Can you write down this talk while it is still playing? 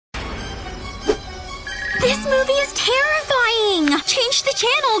This movie is terrifying! Change the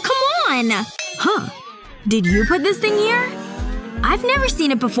channel, come on! Huh. Did you put this thing here? I've never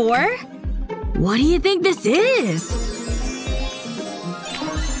seen it before. What do you think this is?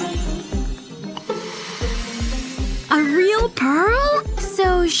 A real pearl?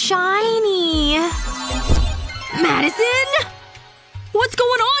 So shiny. Madison? What's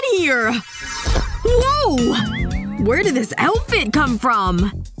going on here? Whoa! Where did this outfit come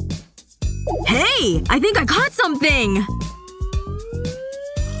from? Hey! I think I caught something!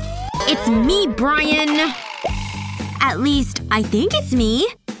 It's me, Brian. At least, I think it's me.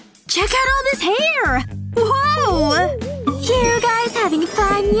 Check out all this hair! Whoa! You guys having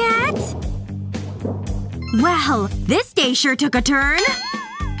fun yet? Well, this day sure took a turn.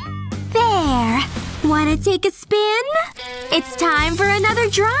 There. Wanna take a spin? It's time for another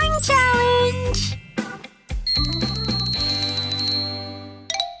drawing challenge!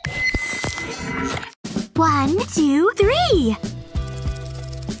 One, 2, 3.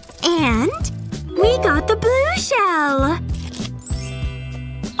 And we got the blue shell.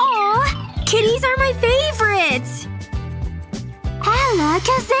 Aw, kitties are my favorite.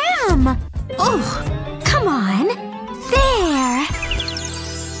 Alakazam! Oh, come on. There.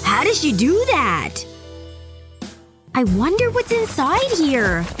 How did she do that? I wonder what's inside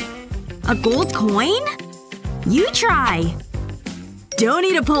here. A gold coin? You try. Don't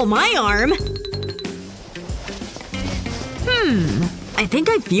need to pull my arm. I think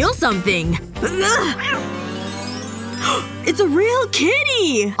I feel something. It's a real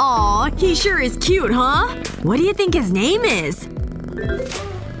kitty! Aw, he sure is cute, huh? What do you think his name is?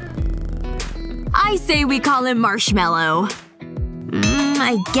 I say we call him Marshmallow.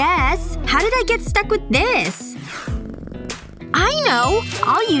 I guess. How did I get stuck with this? I know!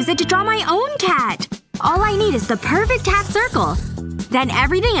 I'll use it to draw my own cat. All I need is the perfect half circle. Then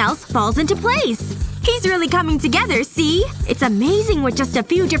everything else falls into place. He's really coming together, see? It's amazing what just a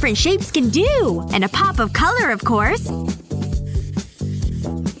few different shapes can do. And a pop of color, of course.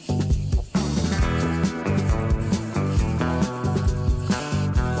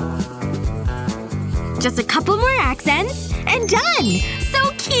 Just a couple more accents, and done!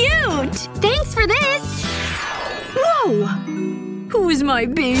 So cute! Thanks for this! Whoa! Who's my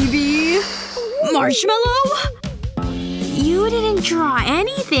baby? Marshmallow? You didn't draw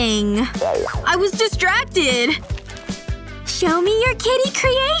anything. I was distracted. Show me your kitty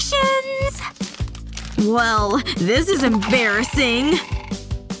creations! Well, this is embarrassing.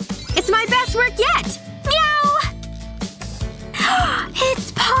 It's my best work yet! Meow!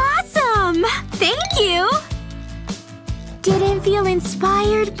 It's Possum! Thank you! Didn't feel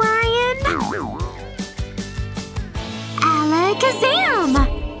inspired, Brian?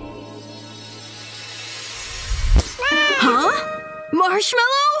 Alakazam! Huh?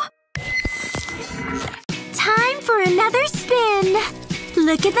 Marshmallow? Time for another spin!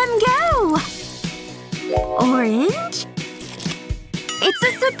 Look at them go! Orange? It's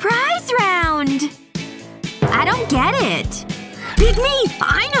a surprise round! I don't get it. Pick me!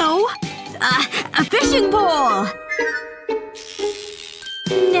 I know! A fishing pole!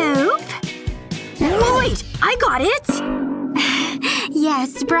 Nope. Wait! I got it!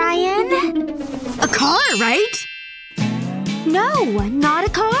 Yes, Brian? A car, right? No, not a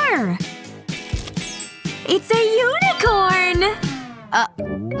car. It's a unicorn!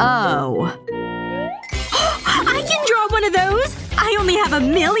 Oh. I can draw one of those! I only have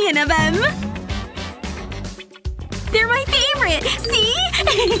 1,000,000 of them! They're my favorite! See?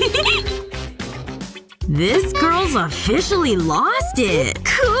 This girl's officially lost it.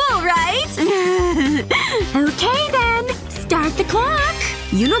 Cool, right? Okay then. Start the clock.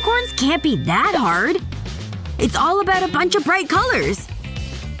 Unicorns can't be that hard. It's all about a bunch of bright colors.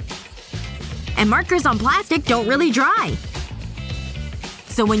 And markers on plastic don't really dry.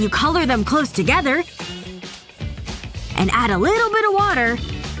 So when you color them close together and add a little bit of water,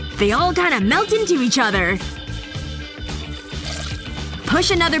 they all kind of melt into each other. Push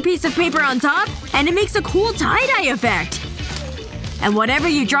another piece of paper on top, and it makes a cool tie-dye effect. And whatever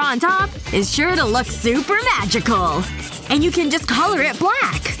you draw on top is sure to look super magical. And you can just color it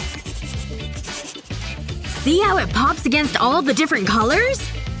black. See how it pops against all the different colors?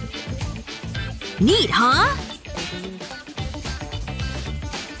 Neat, huh?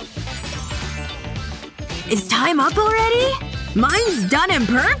 Is time up already? Mine's done and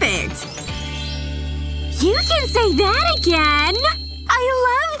perfect! You can say that again! I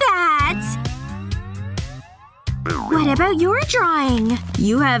love that! What about your drawing?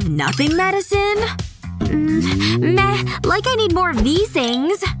 You have nothing, Madison? Meh. Like I need more of these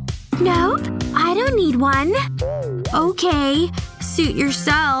things. Nope. I don't need one. Okay. Suit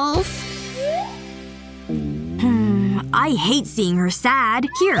yourself. I hate seeing her sad.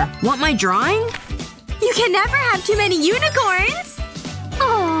 Here, want my drawing? You can never have too many unicorns!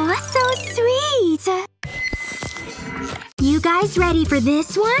 Oh, so sweet. You guys ready for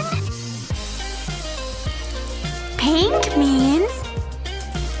this one? Pink means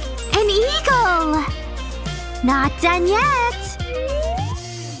an eagle. Not done yet.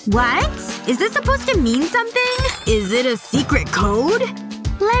 What? Is this supposed to mean something? Is it a secret code?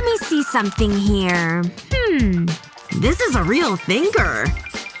 Let me see something here. This is a real thinker.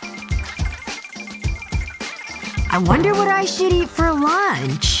 I wonder what I should eat for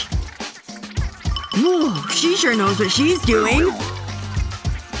lunch. Ooh, she sure knows what she's doing.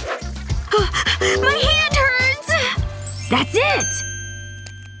 My hand hurts! That's it!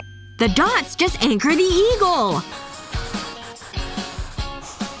 The dots just anchor the eagle.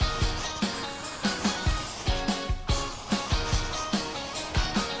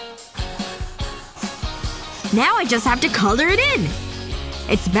 Now I just have to color it in.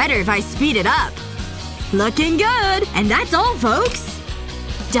 It's better if I speed it up. Looking good! And that's all, folks!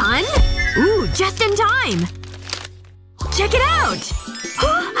 Done? Ooh, just in time! Check it out!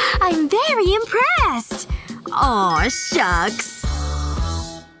 I'm very impressed. Aw, shucks.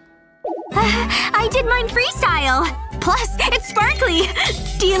 I did mine freestyle. Plus, it's sparkly.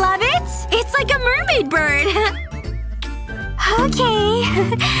 Do you love it? It's like a mermaid bird! Okay.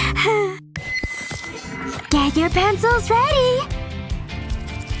 Get your pencils ready.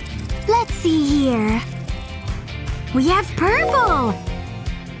 Let's see here. We have purple.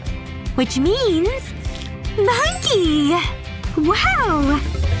 Which means monkey. Wow.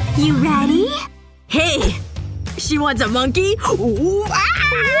 You ready? Hey! She wants a monkey? Ooh, ah!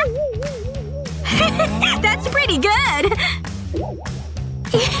 That's pretty good!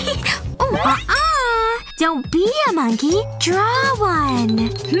 Don't be a monkey. Draw one.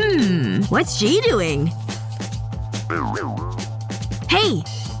 What's she doing? Hey!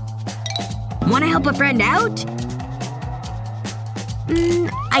 Wanna help a friend out?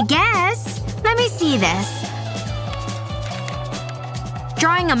 I guess. Let me see this.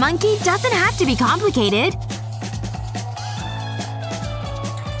 Drawing a monkey doesn't have to be complicated.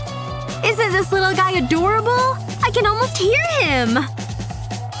 Isn't this little guy adorable? I can almost hear him!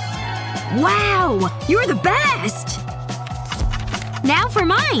 Wow! You're the best! Now for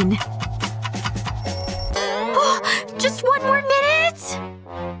mine! Oh, just one more minute?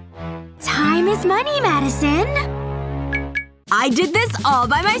 Time is money, Madison. I did this all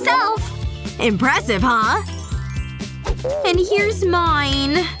by myself! Impressive, huh? And here's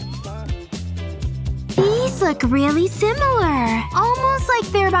mine. These look really similar. Almost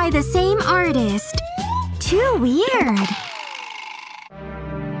like they're by the same artist. Too weird.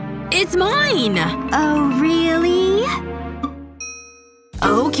 It's mine! Oh, really?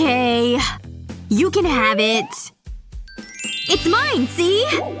 Okay. You can have it. It's mine, see?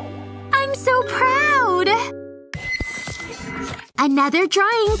 I'm so proud. Another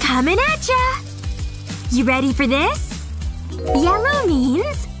drawing coming at ya. You ready for this? Yellow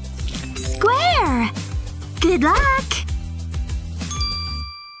means square. Good luck.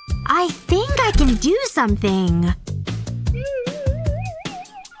 I think I can do something.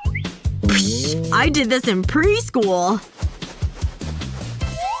 I did this in preschool.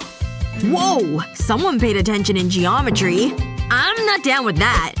 Whoa! Someone paid attention in geometry. I'm not down with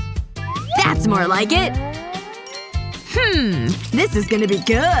that. That's more like it. This is gonna be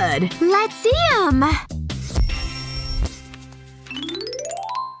good. Let's see 'em. A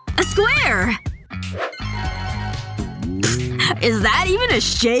square! Is that even a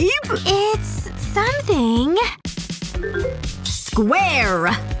shape? It's something.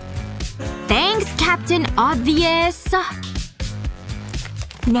 Square! Thanks, Captain Obvious.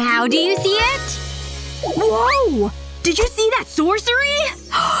 Now do you see it? Whoa! Did you see that sorcery?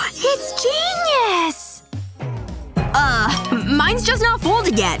 It's genius! Mine's just not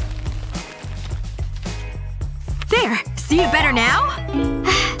folded yet. There. See it better now?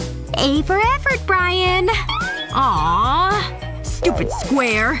 A for effort, Brian. Aww. Stupid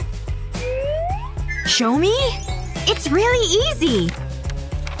square. Show me? It's really easy.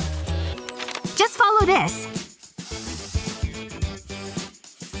 Just follow this.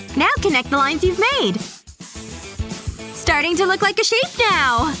 Now connect the lines you've made. Starting to look like a shape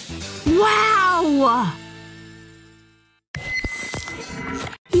now. Wow!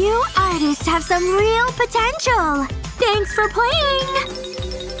 You artists have some real potential. Thanks for playing.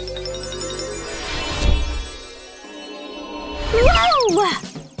 Whoa!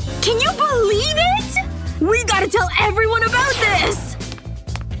 Can you believe it? We gotta tell everyone about this!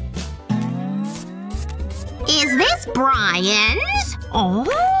 Is this Brian's? Oh!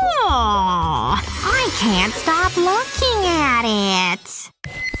 I can't stop stop looking at it.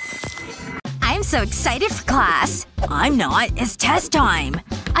 I'm so excited for class. I'm not. It's test time.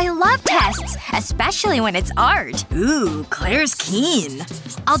 I love tests, especially when it's art. Ooh, Claire's keen.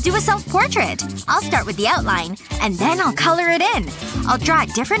 I'll do a self-portrait. I'll start with the outline, and then I'll color it in. I'll draw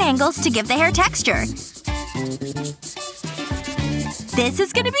at different angles to give the hair texture. This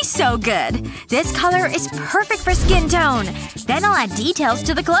is gonna be so good. This color is perfect for skin tone. Then I'll add details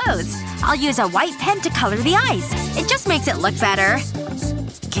to the clothes. I'll use a white pen to color the eyes. It just makes it look better.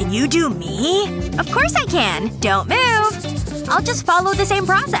 Can you do me? Of course I can. Don't move. I'll just follow the same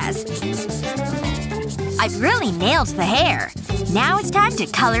process. I've really nailed the hair. Now it's time to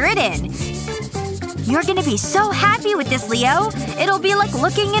color it in. You're gonna be so happy with this, Leo. It'll be like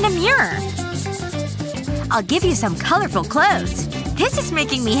looking in a mirror. I'll give you some colorful clothes. This is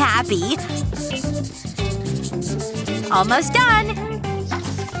making me happy. Almost done.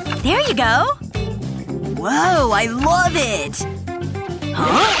 There you go. Whoa, I love it!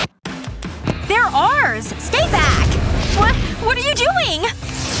 Huh? They're ours! Stay back! What are you doing?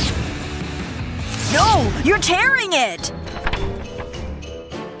 No! You're tearing it!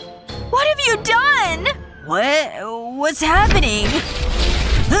 What have you done? What's happening?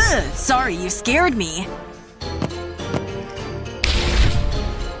 Ugh, sorry, you scared me.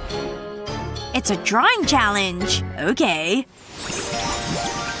 It's a drawing challenge. Okay.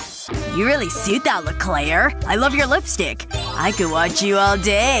 You really suit that look, Claire. I love your lipstick. I could watch you all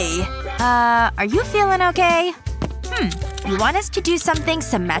day. Are you feeling okay? You want us to do something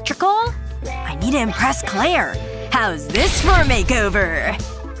symmetrical? I need to impress Claire. How's this for a makeover?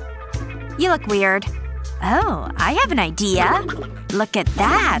 You look weird. Oh, I have an idea. Look at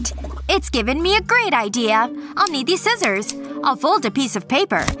that. It's given me a great idea. I'll need these scissors. I'll fold a piece of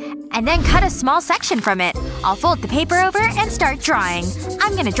paper. And then cut a small section from it. I'll fold the paper over and start drawing.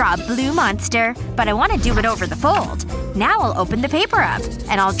 I'm gonna draw a blue monster, but I want to do it over the fold. Now I'll open the paper up.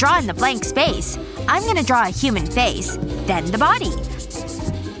 And I'll draw in the blank space. I'm gonna draw a human face. Then the body.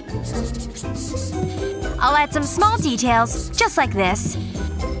 I'll add some small details, just like this.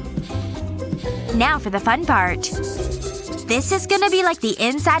 Now for the fun part. This is gonna be like the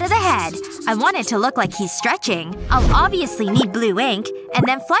inside of the head. I want it to look like he's stretching. I'll obviously need blue ink, and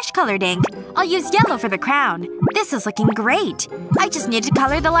then flesh-colored ink. I'll use yellow for the crown. This is looking great. I just need to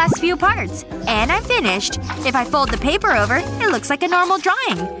color the last few parts. And I'm finished. If I fold the paper over, it looks like a normal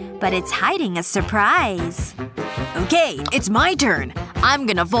drawing. But it's hiding a surprise. Okay, it's my turn. I'm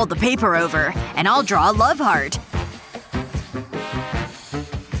gonna fold the paper over, and I'll draw a love heart.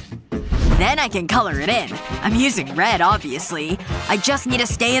 Then I can color it in. I'm using red, obviously. I just need to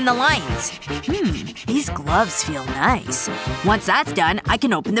stay in the lines. These gloves feel nice. Once that's done, I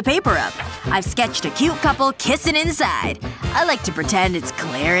can open the paper up. I've sketched a cute couple kissing inside. I like to pretend it's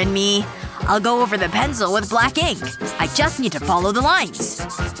Claire and me. I'll go over the pencil with black ink. I just need to follow the lines.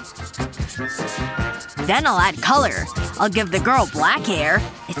 Then I'll add color. I'll give the girl black hair.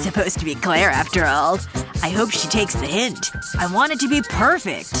 It's supposed to be Claire after all. I hope she takes the hint. I want it to be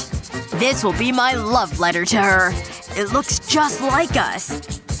perfect. This will be my love letter to her. It looks just like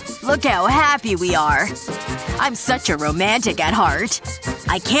us. Look how happy we are. I'm such a romantic at heart.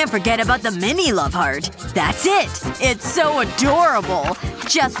 I can't forget about the mini love heart. That's it! It's so adorable!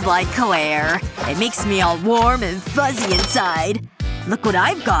 Just like Claire. It makes me all warm and fuzzy inside. Look what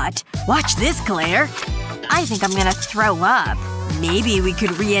I've got. Watch this, Claire. I think I'm gonna throw up. Maybe we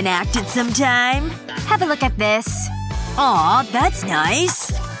could reenact it sometime? Have a look at this. Aw, that's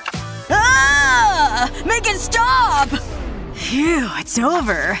nice. Ah! Make it stop! Phew, it's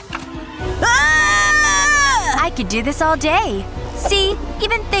over. Ah! I could do this all day. See?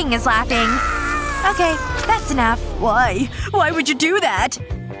 Even Thing is laughing. Okay, that's enough. Why? Why would you do that?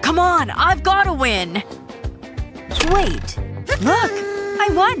 Come on, I've gotta win! Wait. Look! I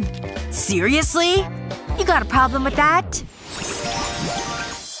won! Seriously? You got a problem with that?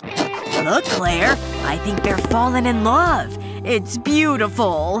 Look, Claire. I think they're falling in love. It's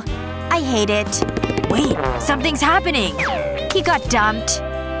beautiful. I hate it. Wait, something's happening. He got dumped.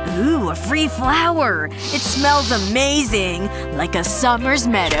 Ooh, a free flower. It smells amazing. Like a summer's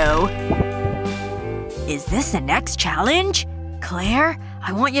meadow. Is this the next challenge? Claire?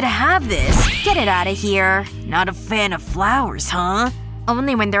 I want you to have this. Get it out of here. Not a fan of flowers, huh?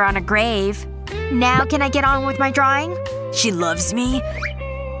 Only when they're on a grave. Now can I get on with my drawing? She loves me?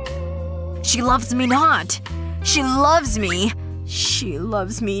 She loves me not. She loves me. She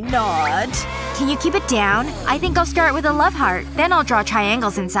loves me not. Can you keep it down? I think I'll start with a love heart. Then I'll draw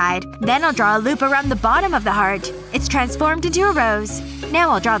triangles inside. Then I'll draw a loop around the bottom of the heart. It's transformed into a rose. Now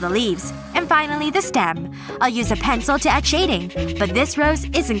I'll draw the leaves. And finally the stem. I'll use a pencil to add shading. But this rose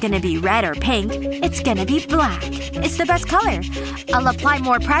isn't gonna be red or pink. It's gonna be black. It's the best color. I'll apply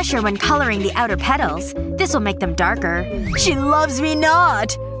more pressure when coloring the outer petals. This will make them darker. She loves me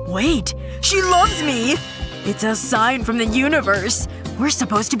not! Wait. She loves me! It's a sign from the universe. We're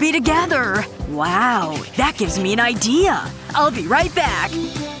supposed to be together. Wow. That gives me an idea. I'll be right back.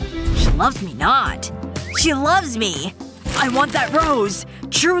 She loves me not. She loves me. I want that rose.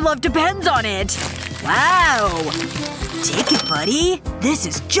 True love depends on it. Wow. Take it, buddy. This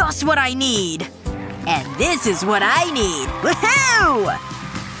is just what I need. And this is what I need. Woohoo!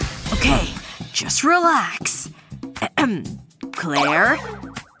 Okay. Just relax. Claire?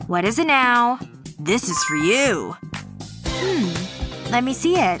 What is it now? This is for you. Let me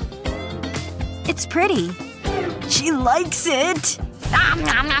see it. It's pretty. She likes it.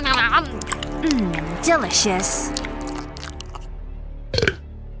 Delicious.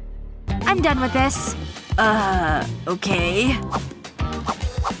 I'm done with this. Okay.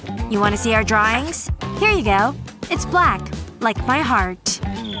 You want to see our drawings? Here you go. It's black. Like my heart.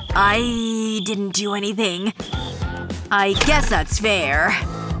 I didn't do anything. I guess that's fair.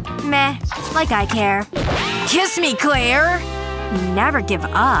 Meh. Like I care. Kiss me, Claire! Never give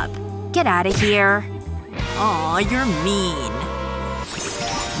up. Get out of here. Aw, you're mean.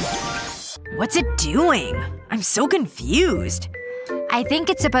 What's it doing? I'm so confused. I think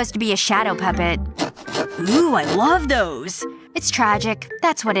it's supposed to be a shadow puppet. Ooh, I love those. It's tragic.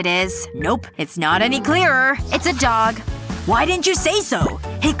 That's what it is. Nope. It's not any clearer. It's a dog. Why didn't you say so?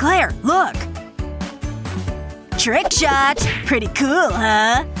 Hey, Claire, look! Trick shot! Pretty cool,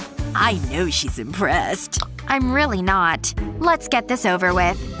 huh? I know she's impressed. I'm really not. Let's get this over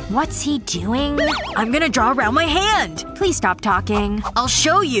with. What's he doing? I'm gonna draw around my hand! Please stop talking. I'll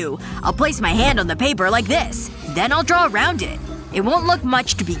show you. I'll place my hand on the paper like this. Then I'll draw around it. It won't look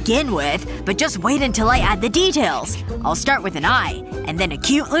much to begin with, but just wait until I add the details. I'll start with an eye, and then a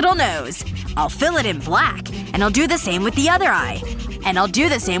cute little nose. I'll fill it in black, and I'll do the same with the other eye. And I'll do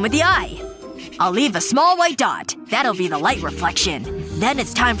the same with the eye. I'll leave a small white dot. That'll be the light reflection. Then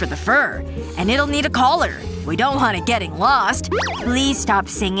it's time for the fur. And it'll need a collar. We don't want it getting lost. Please stop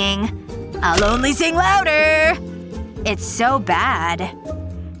singing. I'll only sing louder! It's so bad.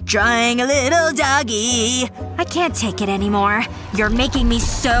 Drawing a little doggy. I can't take it anymore. You're making me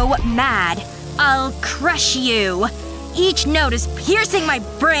so mad. I'll crush you. Each note is piercing my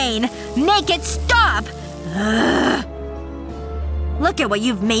brain. Make it stop! Ugh. Look at what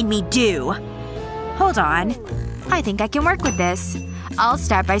you've made me do. Hold on. I think I can work with this. I'll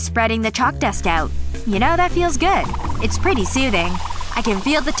start by spreading the chalk dust out. You know, that feels good. It's pretty soothing. I can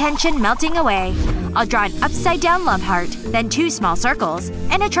feel the tension melting away. I'll draw an upside-down love heart, then 2 small circles,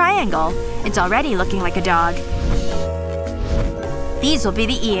 and a triangle. It's already looking like a dog. These will be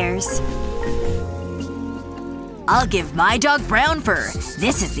the ears. I'll give my dog brown fur.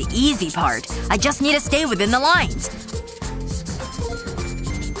 This is the easy part. I just need to stay within the lines.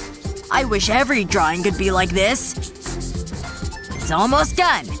 I wish every drawing could be like this. It's almost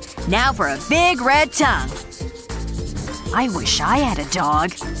done. Now for a big red tongue. I wish I had a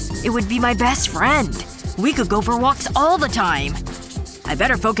dog. It would be my best friend. We could go for walks all the time. I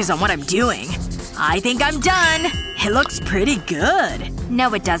better focus on what I'm doing. I think I'm done. It looks pretty good.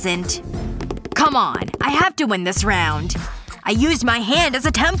 No, it doesn't. Come on. I have to win this round. I used my hand as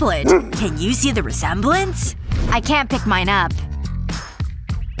a template. Can you see the resemblance? I can't pick mine up.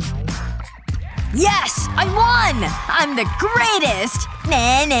 Yes! I won! I'm the greatest!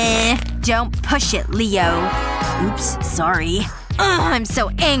 Nah, nah. Don't push it, Leo. Oops. Sorry. Ugh, I'm so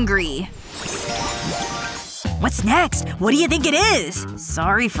angry. What's next? What do you think it is?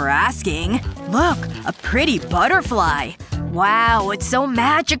 Sorry for asking. Look. A pretty butterfly. Wow, it's so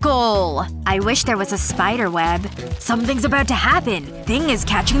magical. I wish there was a spider web. Something's about to happen. Thing is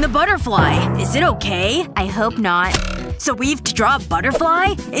catching the butterfly. Is it okay? I hope not. So we have to draw a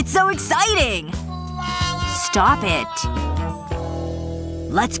butterfly? It's so exciting! Stop it.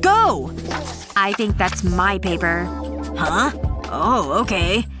 Let's go! I think that's my paper. Huh? Oh,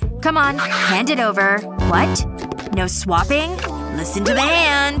 okay. Come on. Hand it over. What? No swapping? Listen to the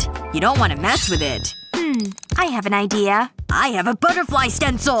hand. You don't want to mess with it. I have an idea. I have a butterfly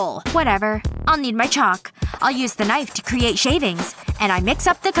stencil! Whatever. I'll need my chalk. I'll use the knife to create shavings. And I mix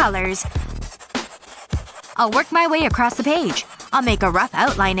up the colors. I'll work my way across the page. I'll make a rough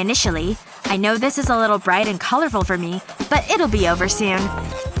outline initially. I know this is a little bright and colorful for me, but it'll be over soon.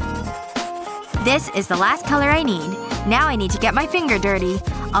 This is the last color I need. Now I need to get my finger dirty.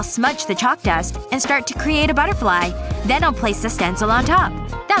 I'll smudge the chalk dust and start to create a butterfly. Then I'll place the stencil on top.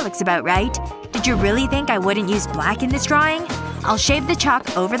 That looks about right. Did you really think I wouldn't use black in this drawing? I'll shave the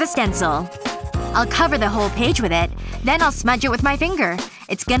chalk over the stencil. I'll cover the whole page with it. Then I'll smudge it with my finger.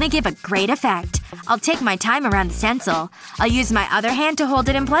 It's gonna give a great effect. I'll take my time around the stencil. I'll use my other hand to hold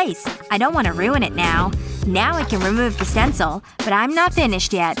it in place. I don't want to ruin it now. Now I can remove the stencil, but I'm not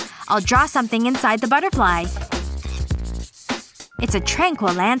finished yet. I'll draw something inside the butterfly. It's a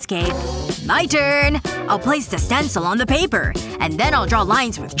tranquil landscape. My turn! I'll place the stencil on the paper. And then I'll draw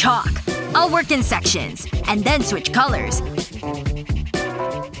lines with chalk. I'll work in sections. And then switch colors.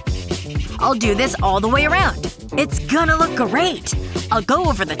 I'll do this all the way around. It's gonna look great! I'll go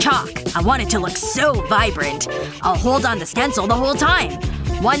over the chalk. I want it to look so vibrant. I'll hold on the stencil the whole time.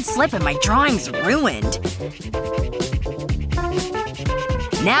 One slip and my drawing's ruined.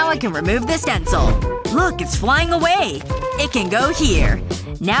 Now I can remove the stencil. Look, it's flying away. It can go here.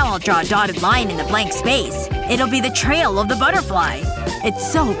 Now I'll draw a dotted line in the blank space. It'll be the trail of the butterfly.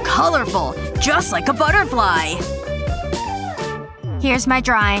 It's so colorful. Just like a butterfly. Here's my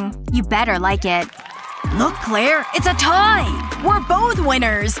drawing. You better like it. Look, Claire. It's a tie! We're both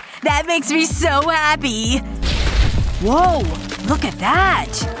winners! That makes me so happy! Whoa! Look at that!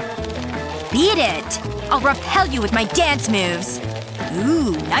 Beat it! I'll repel you with my dance moves!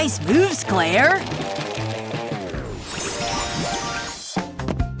 Ooh, nice moves, Claire!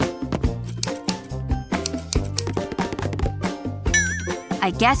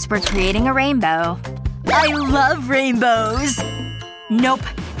 I guess we're creating a rainbow. I love rainbows! Nope.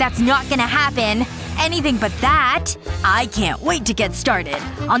 That's not gonna happen. Anything but that. I can't wait to get started.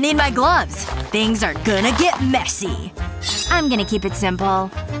 I'll need my gloves. Things are gonna get messy. I'm gonna keep it simple.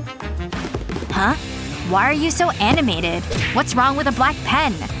 Huh? Why are you so animated? What's wrong with a black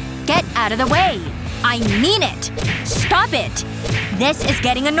pen? Get out of the way! I mean it! Stop it! This is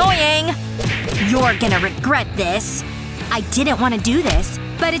getting annoying! You're gonna regret this. I didn't want to do this.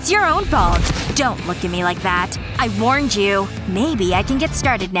 But it's your own fault. Don't look at me like that. I warned you. Maybe I can get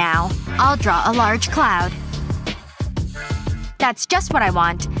started now. I'll draw a large cloud. That's just what I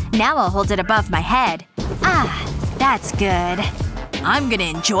want. Now I'll hold it above my head. Ah, that's good. I'm gonna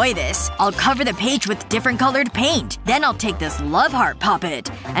enjoy this. I'll cover the page with different colored paint. Then I'll take this love heart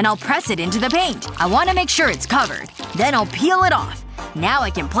puppet. And I'll press it into the paint. I want to make sure it's covered. Then I'll peel it off. Now I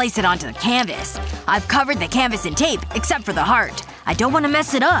can place it onto the canvas. I've covered the canvas in tape, except for the heart. I don't want to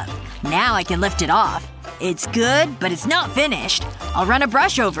mess it up. Now I can lift it off. It's good, but it's not finished. I'll run a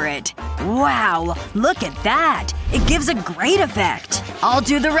brush over it. Wow, look at that. It gives a great effect. I'll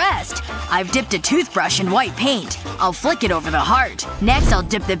do the rest. I've dipped a toothbrush in white paint. I'll flick it over the heart. Next I'll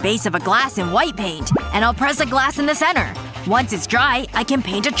dip the base of a glass in white paint. And I'll press a glass in the center. Once it's dry, I can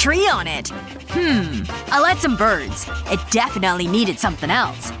paint a tree on it. I'll add some birds. It definitely needed something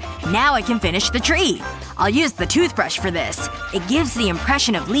else. Now I can finish the tree. I'll use the toothbrush for this. It gives the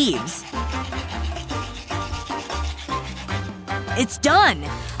impression of leaves. It's done!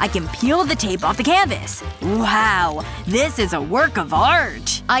 I can peel the tape off the canvas. Wow. This is a work of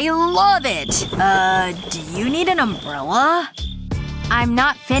art. I love it. Do you need an umbrella? I'm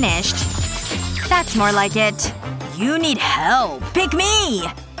not finished. That's more like it. You need help. Pick me!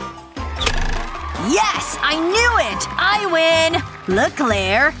 Yes! I knew it! I win! Look,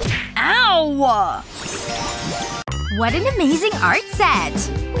 Claire. Ow! What an amazing art set!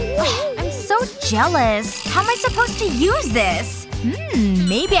 I'm so jealous. How am I supposed to use this?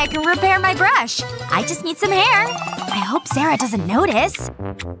 Maybe I can repair my brush. I just need some hair. I hope Sarah doesn't notice.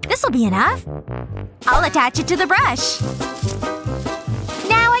 This'll be enough. I'll attach it to the brush.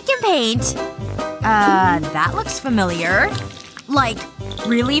 Now I can paint. That looks familiar. Like,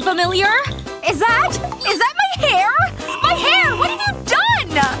 really familiar? Is that my hair? My hair! What have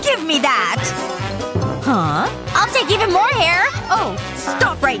you done? Give me that! Huh? I'll take even more hair. Oh,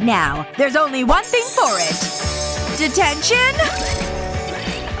 stop right now. There's only one thing for it. Detention?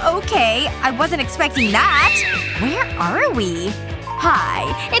 Okay, I wasn't expecting that. Where are we?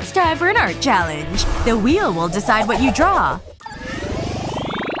 Hi, it's time for an art challenge. The wheel will decide what you draw.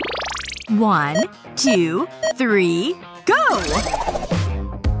 1, 2, 3, go!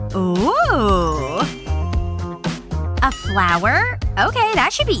 Ooh. A flower? Okay,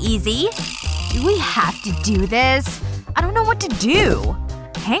 that should be easy. Do we have to do this? I don't know what to do.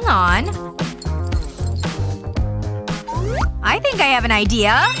 Hang on. I think I have an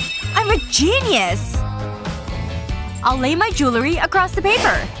idea. I'm a genius! I'll lay my jewelry across the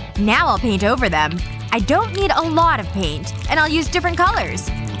paper. Now I'll paint over them. I don't need a lot of paint. And I'll use different colors.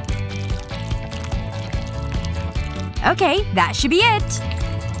 Okay, that should be it.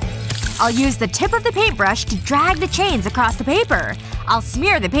 I'll use the tip of the paintbrush to drag the chains across the paper. I'll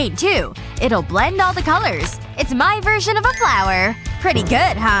smear the paint too. It'll blend all the colors. It's my version of a flower. Pretty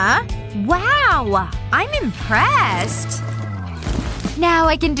good, huh? Wow! I'm impressed. Now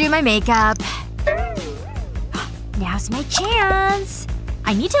I can do my makeup. Now's my chance.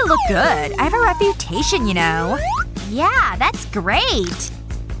 I need to look good. I have a reputation, you know. Yeah, that's great.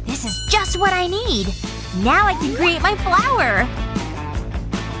 This is just what I need. Now I can create my flower.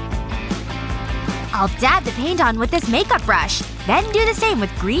 I'll dab the paint on with this makeup brush. Then do the same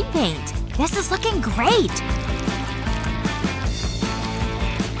with green paint. This is looking great.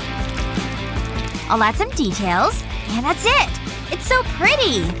 I'll add some details. And that's it. It's so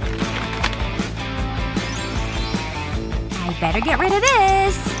pretty. I better get rid of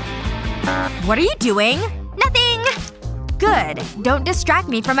this. What are you doing? Nothing. Good. Don't distract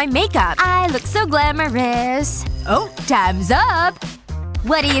me from my makeup. I look so glamorous. Oh, time's up.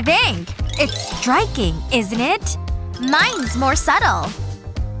 What do you think? It's striking, isn't it? Mine's more subtle.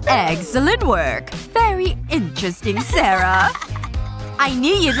 Excellent work. Very interesting, Sarah. I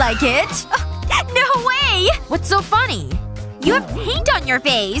knew you'd like it. No way! What's so funny? You have paint on your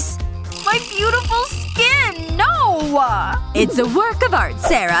face. My beautiful skin! No! It's a work of art,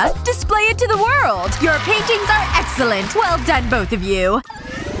 Sarah. Display it to the world. Your paintings are excellent. Well done, both of you.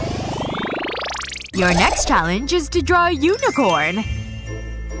 Your next challenge is to draw a unicorn.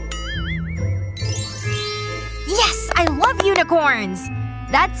 Yes! I love unicorns!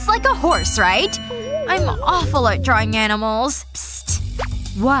 That's like a horse, right? I'm awful at drawing animals. Psst.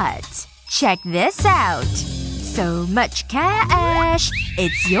 What? Check this out. So much cash.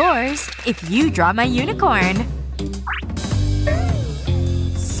 It's yours if you draw my unicorn.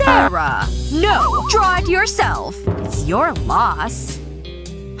 Sarah! No! Draw it yourself. It's your loss.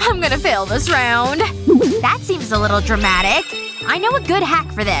 I'm gonna fail this round. That seems a little dramatic. I know a good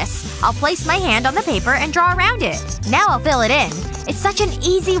hack for this. I'll place my hand on the paper and draw around it. Now I'll fill it in. It's such an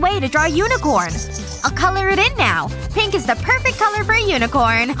easy way to draw a unicorn. I'll color it in now. Pink is the perfect color for a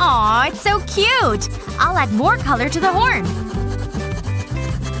unicorn. Aw, it's so cute. I'll add more color to the horn.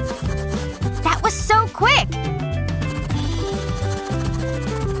 That was so quick.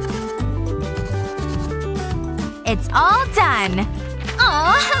 It's all done.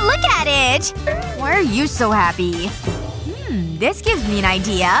 Aw, look at it! Why are you so happy? This gives me an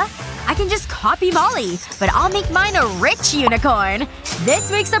idea. I can just copy Molly, but I'll make mine a rich unicorn.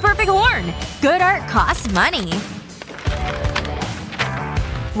 This makes the perfect horn. Good art costs money.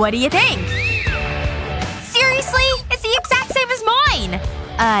 What do you think? Seriously? It's the exact same as mine!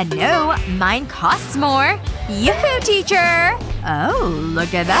 No. Mine costs more. Yoo-hoo, teacher! Oh,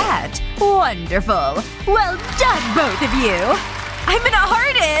 look at that. Wonderful. Well done, both of you! I'm an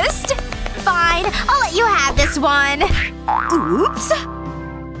artist! Fine. I'll let you have this one. Oops.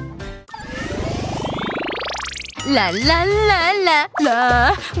 La la la la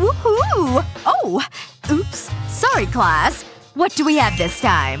la. Woohoo! Oh! Oops. Sorry, class. What do we have this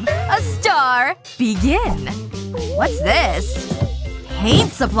time? A star! Begin. What's this?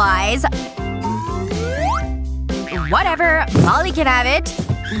 Paint supplies. Whatever. Molly can have it.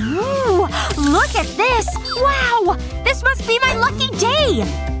 Ooh! Look at this! Wow! This must be my lucky day!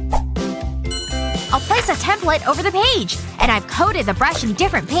 I'll place a template over the page. And I've coated the brush in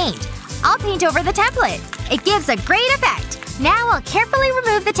different paint. I'll paint over the template. It gives a great effect. Now I'll carefully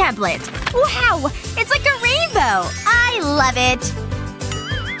remove the template. Wow! It's like a rainbow! I love it!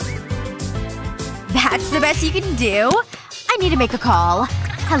 That's the best you can do? I need to make a call.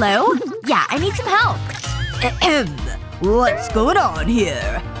 Hello? Yeah, I need some help. What's going on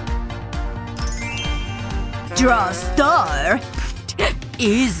here? Draw a star?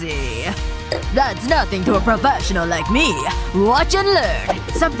 Easy. That's nothing to a professional like me. Watch and learn.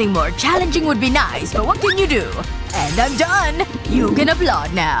 Something more challenging would be nice, but what can you do? And I'm done. You can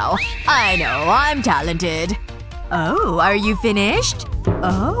applaud now. I know, I'm talented. Oh, are you finished?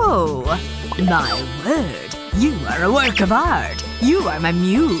 Oh. My word. You are a work of art. You are my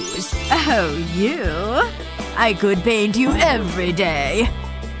muse. Oh, you? I could paint you every day.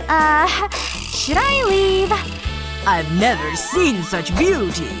 Should I leave? I've never seen such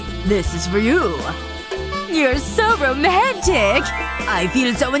beauty. This is for you. You're so romantic! I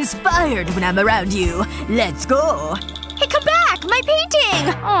feel so inspired when I'm around you. Let's go. Hey, come back! My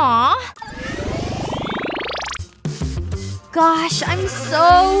painting! Aww. Gosh, I'm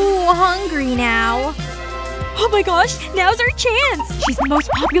so hungry now. Oh my gosh, now's our chance! She's the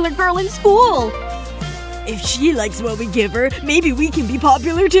most popular girl in school! If she likes what we give her, maybe we can be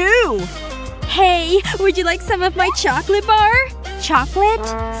popular too! Hey, would you like some of my chocolate bar? Chocolate?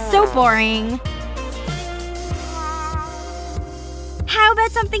 So boring. How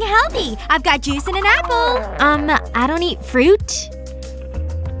about something healthy? I've got juice and an apple. I don't eat fruit.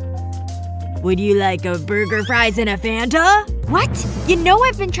 Would you like a burger, fries, and a Fanta? What? You know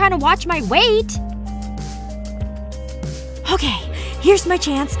I've been trying to watch my weight. Okay. Here's my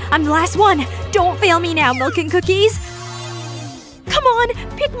chance. I'm the last one. Don't fail me now, milk and cookies. Come on.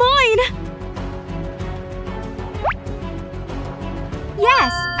 Pick mine.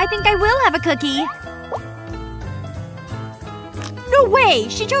 Yes. I think I will have a cookie. No way!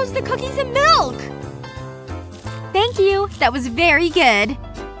 She chose the cookies and milk! Thank you. That was very good.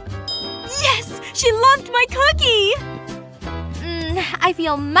 Yes! She loved my cookie! I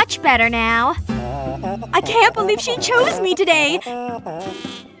feel much better now. I can't believe she chose me today!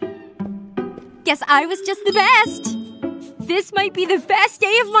 Guess I was just the best. This might be the best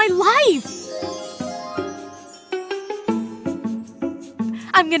day of my life!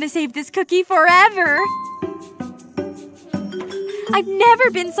 I'm gonna save this cookie forever! I've never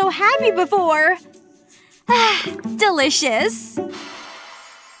been so happy before! Delicious.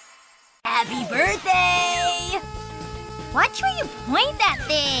 Happy birthday! Watch where you point that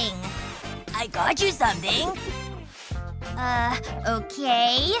thing! I got you something.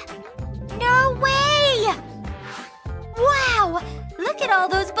 Okay. No way! Wow! Look at all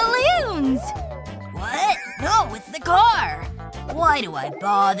those balloons! What? No, it's the car! Why do I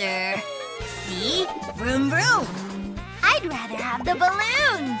bother? See? Vroom vroom! I'd rather have the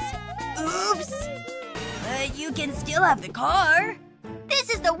balloons! Oops! But you can still have the car. This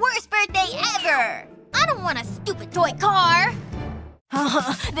is the worst birthday ever! I don't want a stupid toy car!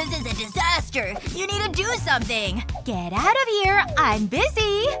 This is a disaster! You need to do something! Get out of here! I'm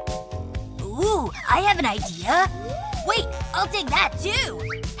busy! Ooh, I have an idea! Wait, I'll take that too!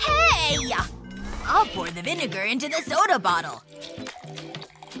 Hey! I'll pour the vinegar into the soda bottle.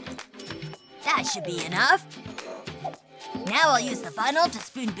 That should be enough. Now I'll use the funnel to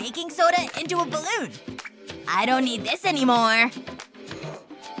spoon baking soda into a balloon. I don't need this anymore.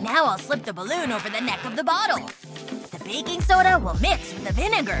 Now I'll slip the balloon over the neck of the bottle. The baking soda will mix with the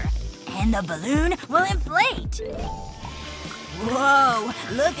vinegar. And the balloon will inflate. Whoa,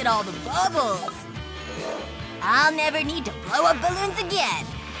 look at all the bubbles. I'll never need to blow up balloons again.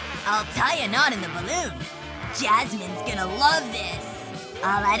 I'll tie a knot in the balloon. Jasmine's gonna love this.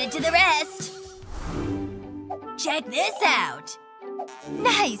 I'll add it to the rest. Check this out.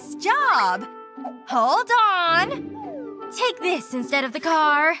 Nice job! Hold on. Take this instead of the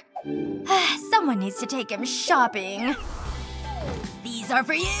car. Someone needs to take him shopping. These are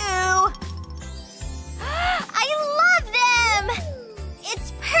for you! I love them!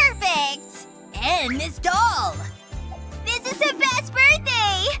 It's perfect! And this doll! This is the best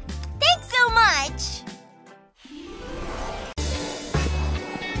birthday! Thanks so much!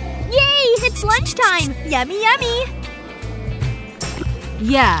 Yay! It's lunchtime! Yummy yummy!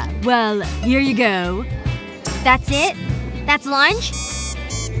 Yeah, well, here you go. That's it? That's lunch?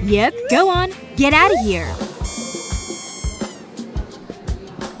 Yep, go on. Get out of here.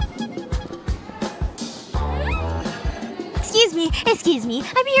 Excuse me.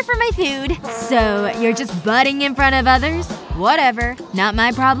 I'm here for my food. So, you're just butting in front of others? Whatever. Not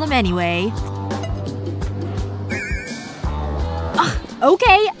my problem anyway.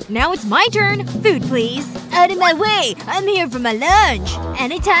 Okay, now it's my turn. Food, please. Out of my way! I'm here for my lunch!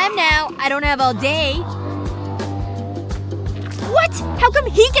 Anytime now. I don't have all day. What? How come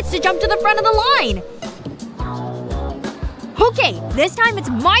he gets to jump to the front of the line? Okay, this time it's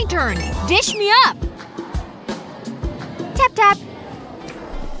my turn. Dish me up! Tap tap.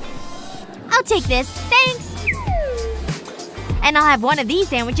 I'll take this. Thanks. And I'll have one of these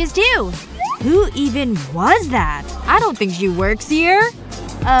sandwiches too. Who even was that? I don't think she works here.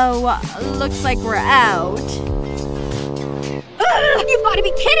 Oh, looks like we're out. Ugh, you've gotta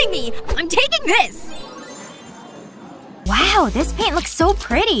be kidding me! I'm taking this! Wow, this paint looks so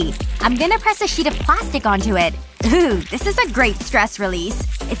pretty. I'm gonna press a sheet of plastic onto it. Ooh, this is a great stress release.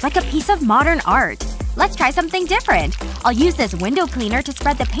 It's like a piece of modern art. Let's try something different. I'll use this window cleaner to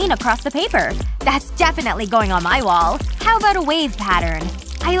spread the paint across the paper. That's definitely going on my wall. How about a wave pattern?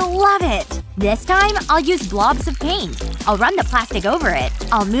 I love it! This time, I'll use blobs of paint. I'll run the plastic over it.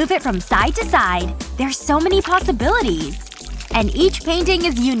 I'll move it from side to side. There's so many possibilities. And each painting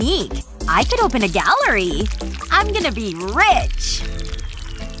is unique. I could open a gallery. I'm gonna be rich.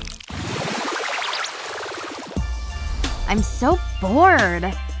 I'm so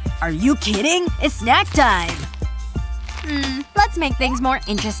bored. Are you kidding? It's snack time! Let's make things more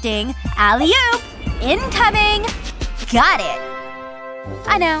interesting. Alley-oop! Incoming! Got it!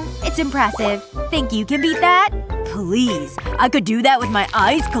 I know. It's impressive. Think you can beat that? Please. I could do that with my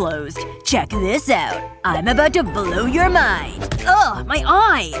eyes closed. Check this out. I'm about to blow your mind. Ugh, my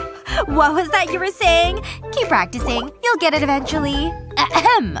eye! What was that you were saying? Keep practicing. You'll get it eventually.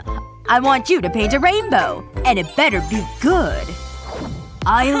 Ahem. I want you to paint a rainbow. And it better be good.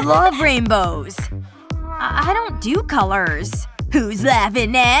 I love rainbows. I don't do colors. Who's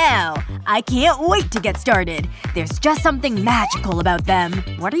laughing now? I can't wait to get started. There's just something magical about them.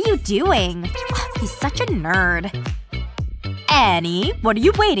 What are you doing? He's such a nerd. Annie, what are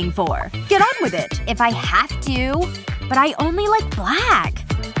you waiting for? Get on with it. If I have to. But I only like black.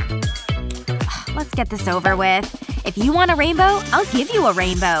 Let's get this over with. If you want a rainbow, I'll give you a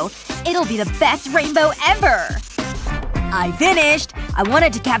rainbow. It'll be the best rainbow ever. I finished. I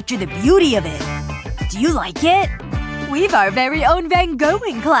wanted to capture the beauty of it. Do you like it? We've our very own Van Gogh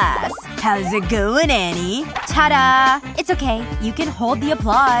in class. How's it going, Annie? Ta-da! It's okay. You can hold the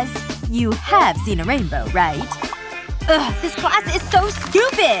applause. You have seen a rainbow, right? Ugh, this class is so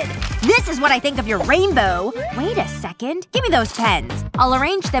stupid! This is what I think of your rainbow. Wait a second. Give me those pens. I'll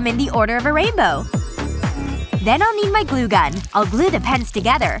arrange them in the order of a rainbow. Then I'll need my glue gun. I'll glue the pens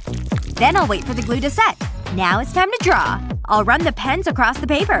together. Then I'll wait for the glue to set. Now it's time to draw. I'll run the pens across the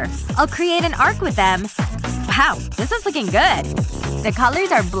paper. I'll create an arc with them. Wow, this is looking good. The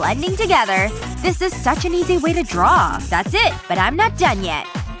colors are blending together. This is such an easy way to draw. That's it. But I'm not done yet.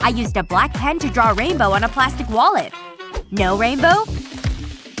 I used a black pen to draw a rainbow on a plastic wallet. No rainbow?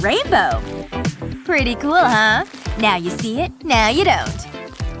 Rainbow. Pretty cool, huh? Now you see it, now you don't.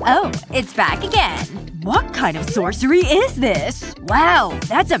 Oh, it's back again. What kind of sorcery is this? Wow,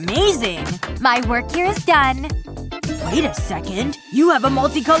 that's amazing! My work here is done. Wait a second. You have a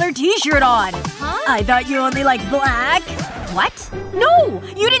multicolored t-shirt on! Huh? I thought you only liked black. What? No!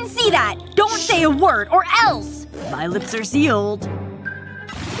 You didn't see that! Don't say a word, or else! My lips are sealed.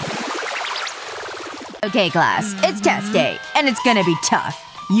 Okay, class. It's test day. And it's gonna be tough.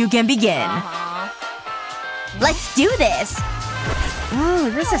 You can begin. Let's do this!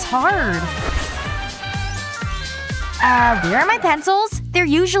 Ooh, this is hard. Where are my pencils? They're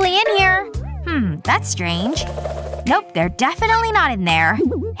usually in here. That's strange. Nope, they're definitely not in there.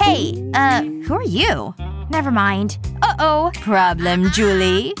 Hey, who are you? Never mind. Uh-oh. Problem,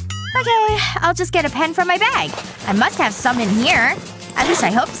 Julie? Okay, I'll just get a pen from my bag. I must have some in here. At least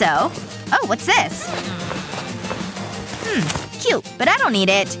I hope so. Oh, what's this? Cute, but I don't need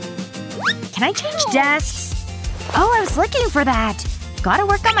it. Can I change desks? Oh, I was looking for that. Gotta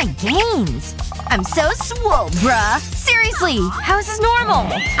work on my gains. I'm so swole, bruh. Seriously, how is this normal?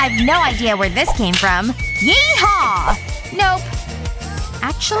 I've no idea where this came from. Yeehaw! Nope.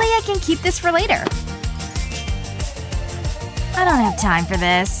 Actually, I can keep this for later. I don't have time for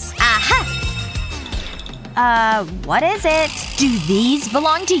this. Aha! What is it? Do these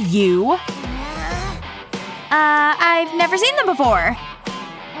belong to you? I've never seen them before.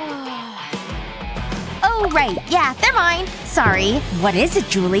 Oh, right. Yeah, they're mine. Sorry. What is it,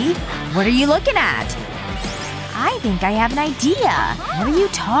 Julie? What are you looking at? I think I have an idea. What are you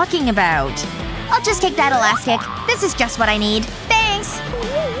talking about? I'll just take that elastic. This is just what I need. Thanks!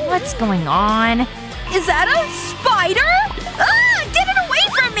 What's going on? Is that a spider? Ah! Get it away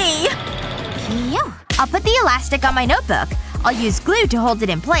from me! Phew. I'll put the elastic on my notebook. I'll use glue to hold it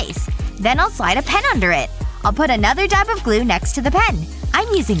in place. Then I'll slide a pen under it. I'll put another dab of glue next to the pen. I'm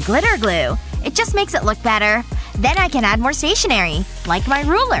using glitter glue. It just makes it look better. Then I can add more stationery. Like my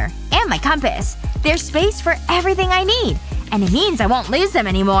ruler. And my compass. There's space for everything I need. And it means I won't lose them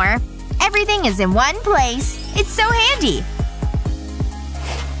anymore. Everything is in one place. It's so handy.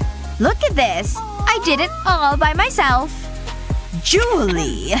 Look at this. I did it all by myself.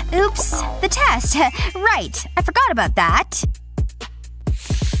 Julie! Oops. The test. Right. I forgot about that.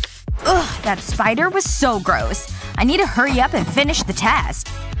 Ugh, that spider was so gross. I need to hurry up and finish the test.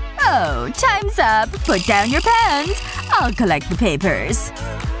 Oh, time's up. Put down your pens. I'll collect the papers.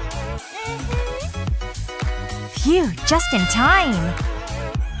 Phew, just in time.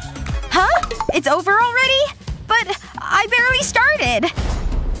 Huh? It's over already? But I barely started.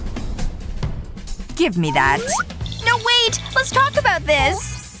 Give me that. No, wait! Let's talk about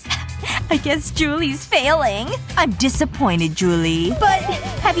this! I guess Julie's failing. I'm disappointed, Julie. But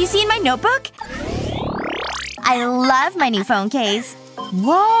have you seen my notebook? I love my new phone case.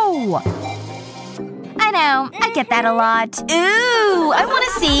 Whoa! I know. I get that a lot. Ooh! I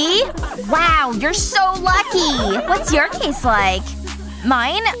wanna see! Wow, you're so lucky! What's your case like?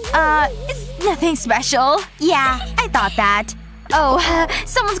 Mine? It's nothing special. Yeah, I thought that. Oh,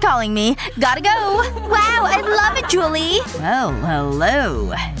 someone's calling me. Gotta go. Wow, I love it, Julie. Well,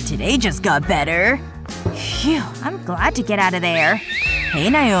 hello. Today just got better. Phew, I'm glad to get out of there. Hey,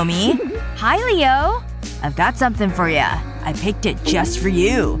 Naomi. Hi, Leo. I've got something for ya. I picked it just for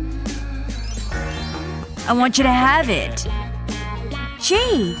you. I want you to have it.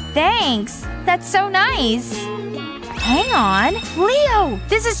 Gee, thanks. That's so nice. Hang on. Leo!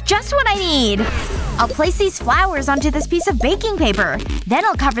 This is just what I need! I'll place these flowers onto this piece of baking paper. Then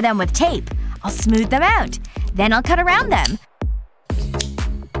I'll cover them with tape. I'll smooth them out. Then I'll cut around them.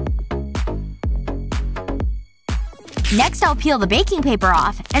 Next I'll peel the baking paper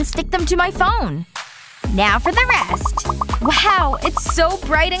off and stick them to my phone. Now for the rest. Wow, it's so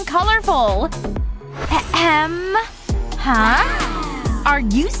bright and colorful. Huh? Are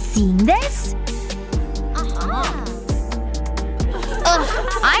you seeing this?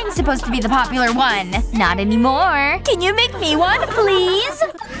 Ugh, I'm supposed to be the popular one. Not anymore. Can you make me one, please?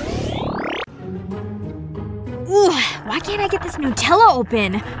 Ooh, why can't I get this Nutella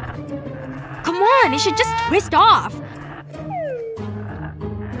open? Come on, it should just twist off.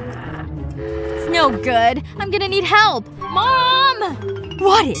 It's no good. I'm gonna need help. Mom!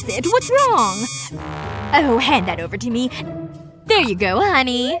 What is it? What's wrong? Oh, hand that over to me. There you go,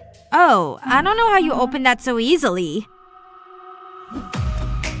 honey. Oh, I don't know how you opened that so easily.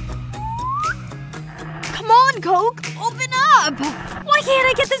 Come on, Coke! Open up! Why can't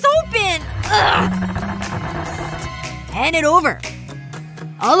I get this open? Ugh. Hand it over.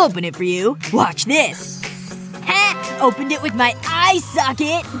 I'll open it for you. Watch this. Ha! Opened it with my eye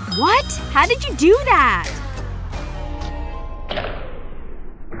socket. What? How did you do that?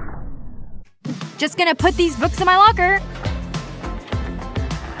 Just gonna put these books in my locker.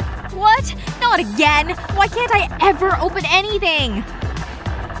 What? Not again! Why can't I ever open anything?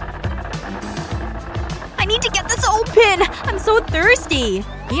 I need to get this open! I'm so thirsty!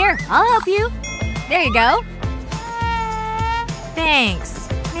 Here, I'll help you. There you go. Thanks.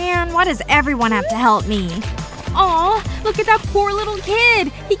 Man, why does everyone have to help me? Aw, look at that poor little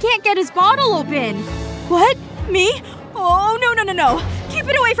kid! He can't get his bottle open! What? Me? Oh, no. Keep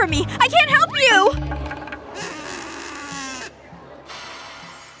it away from me! I can't help you!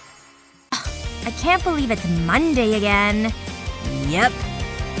 I can't believe it's Monday again. Yep.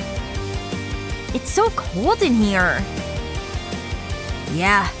 It's so cold in here.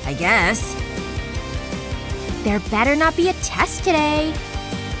 Yeah, I guess. There better not be a test today.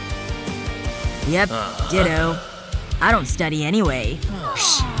 Yep, ditto. I don't study anyway.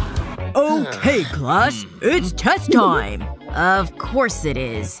 Okay, class. It's test time. Of course it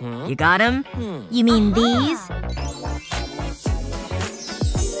is. You got 'em? You mean these?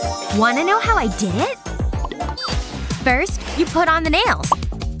 Wanna know how I did it? First, you put on the nails.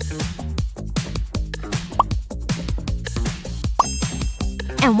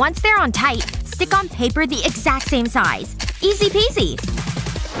 And once they're on tight, stick on paper the exact same size. Easy peasy.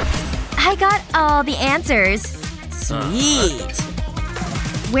 I got all the answers. Sweet.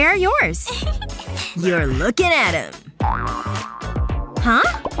 Where are yours? You're looking at 'em. Huh?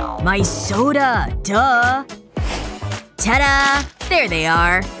 My soda. Duh. Ta-da! There they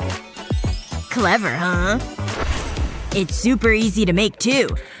are. Clever, huh? It's super easy to make, too.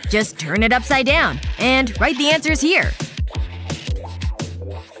 Just turn it upside down. And write the answers here.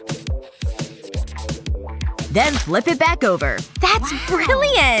 Then flip it back over. That's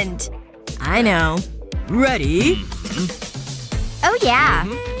brilliant! I know. Ready? Oh yeah.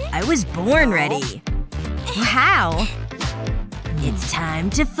 I was born ready. Wow. It's time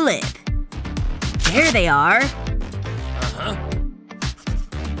to flip. There they are.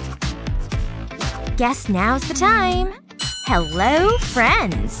 Guess now's the time. Hello,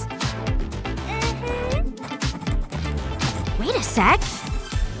 friends. Wait a sec.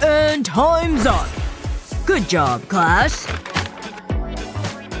 And time's up. Good job, class.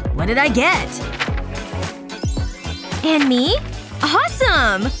 What did I get? And me?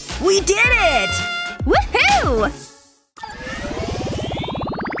 Awesome! We did it! Woohoo!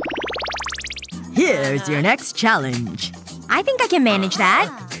 Here's your next challenge. I think I can manage that.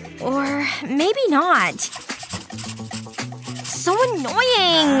 Or maybe not. So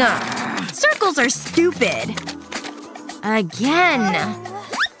annoying! Circles are stupid. Again.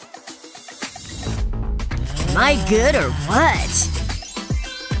 Am I good or what?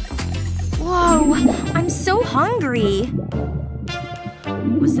 Whoa. I'm so hungry.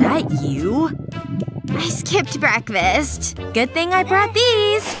 Was that you? I skipped breakfast. Good thing I brought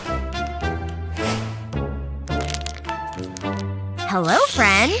these. Hello,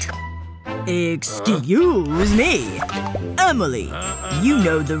 friend. Excuse me. Emily, you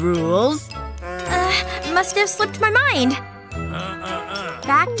know the rules. Must have slipped my mind.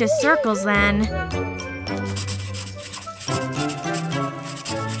 Back to circles, then.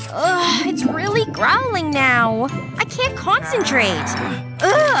 Ugh, it's really growling now. I can't concentrate.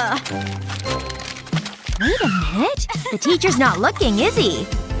 Ugh! Wait a minute. The teacher's not looking, is he?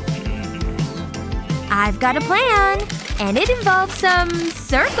 I've got a plan. And it involves some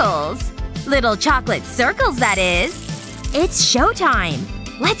circles. Little chocolate circles, that is. It's showtime.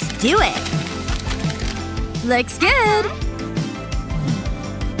 Let's do it. Looks good.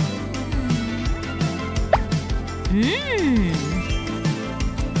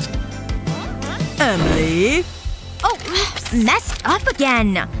 Emily? Oh, messed up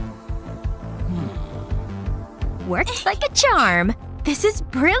again. Worked like a charm. This is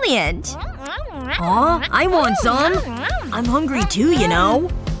brilliant. Aw, I want some. I'm hungry too, you know.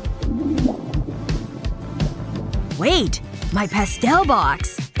 Wait. My pastel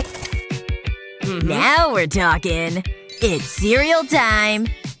box. Now we're talking. It's cereal time.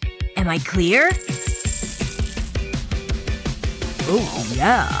 Am I clear? Oh,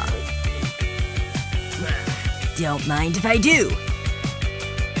 yeah. Don't mind if I do.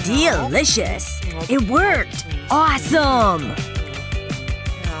 Delicious. It worked. Awesome.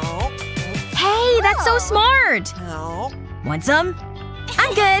 Hey, that's so smart! Want some?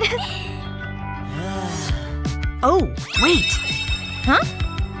 I'm good. Oh, wait. Huh?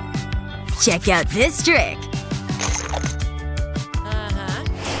 Check out this trick.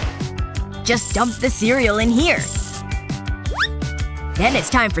 Just dump the cereal in here. Then it's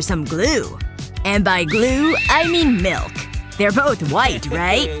time for some glue. And by glue, I mean milk. They're both white,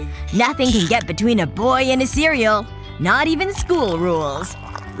 right? Nothing can get between a boy and a cereal. Not even school rules.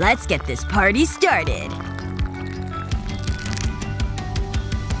 Let's get this party started.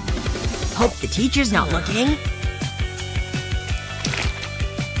 Hope the teacher's not looking.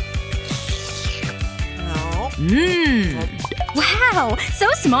 Wow,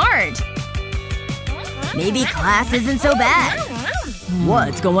 so smart! Maybe class isn't so bad.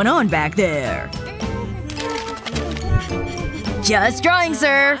 What's going on back there? Just drawing,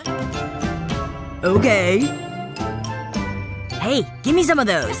 sir. Okay. Hey, give me some of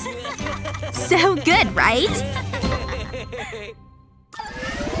those. So good, right?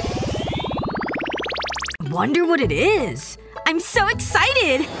 Wonder what it is. I'm so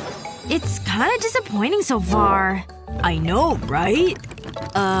excited! It's kinda disappointing so far. I know, right?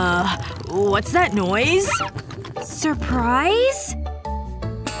 What's that noise? Surprise?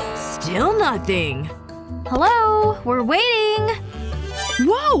 Still nothing. Hello? We're waiting!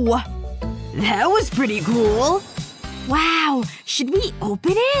 Whoa! That was pretty cool. Wow. Should we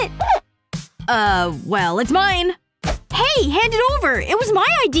open it? Well, it's mine. Hey! Hand it over! It was my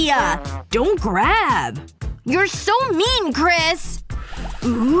idea! Don't grab. You're so mean, Chris!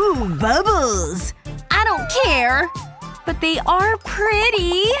 Ooh, bubbles. I don't care. But they are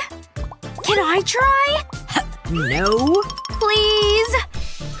pretty. Can I try? No. Please?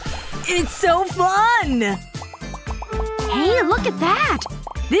 It's so fun! Hey, look at that!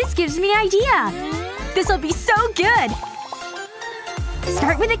 This gives me an idea! This'll be so good!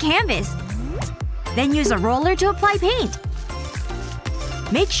 Start with a canvas. Then use a roller to apply paint.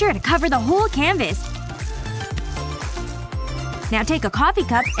 Make sure to cover the whole canvas. Now take a coffee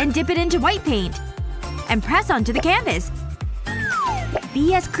cup and dip it into white paint. And press onto the canvas.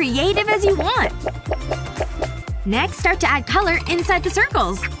 Be as creative as you want. Next, start to add color inside the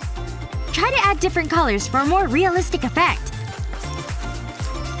circles. Try to add different colors for a more realistic effect.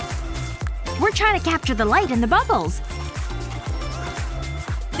 We're trying to capture the light in the bubbles.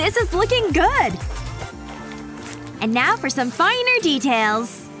 This is looking good! And now for some finer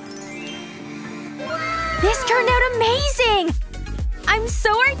details. This turned out amazing! I'm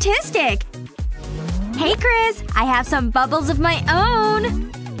so artistic! Hey, Chris! I have some bubbles of my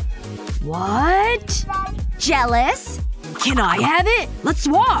own! What? Jealous? Can I have it? Let's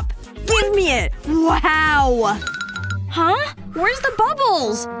swap! Give me it! Wow! Huh? Where's the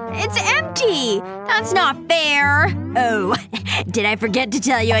bubbles? It's empty! That's not fair! Oh. Did I forget to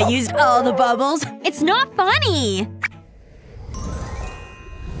tell you I used all the bubbles? It's not funny!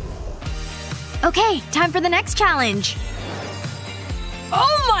 Okay, time for the next challenge.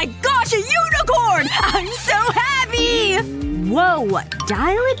 Oh my gosh, a unicorn! I'm so happy! Whoa,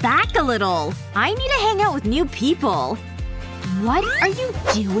 dial it back a little. I need to hang out with new people. What are you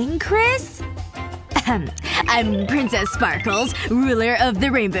doing, Chris? I'm Princess Sparkles, ruler of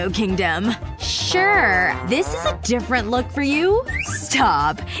the Rainbow Kingdom. Sure. This is a different look for you.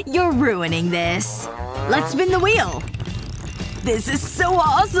 Stop. You're ruining this. Let's spin the wheel. This is so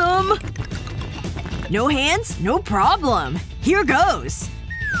awesome! No hands? No problem. Here goes.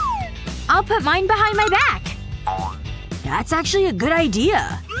 I'll put mine behind my back. That's actually a good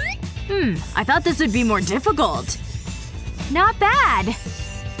idea. I thought this would be more difficult. Not bad.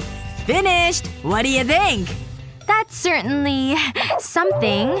 Finished! What do you think? That's certainly…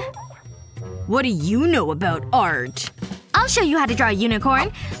 something. What do you know about art? I'll show you how to draw a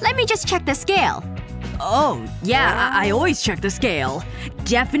unicorn. Let me just check the scale. Oh, yeah, I always check the scale.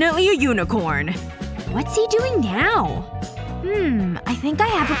 Definitely a unicorn. What's he doing now? I think I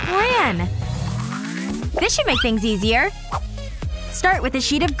have a plan. This should make things easier. Start with a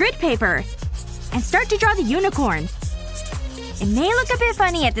sheet of grid paper. And start to draw the unicorn. It may look a bit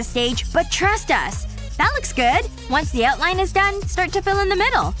funny at this stage, but trust us. That looks good. Once the outline is done, start to fill in the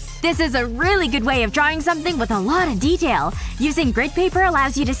middle. This is a really good way of drawing something with a lot of detail. Using grid paper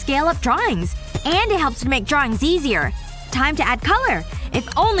allows you to scale up drawings. And it helps to make drawings easier. Time to add color. If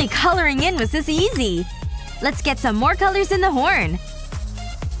only coloring in was this easy. Let's get some more colors in the horn.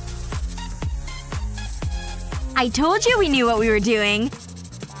 I told you we knew what we were doing.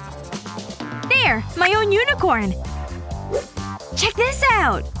 There! My own unicorn! Check this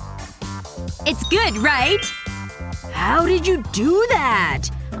out! It's good, right? How did you do that?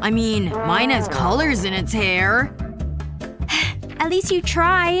 I mean, mine has colors in its hair. At least you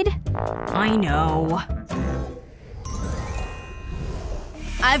tried. I know.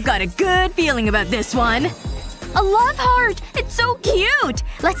 I've got a good feeling about this one. A love heart! It's so cute!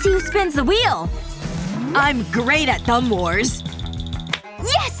 Let's see who spins the wheel. I'm great at thumb wars.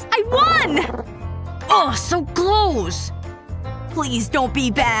 Yes! I won! Oh, so close! Please don't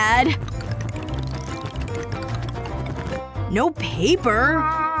be bad. No paper?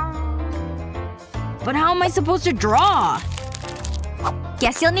 But how am I supposed to draw?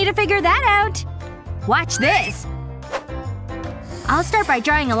 Guess you'll need to figure that out. Watch this. I'll start by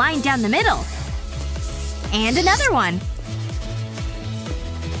drawing a line down the middle. And another one.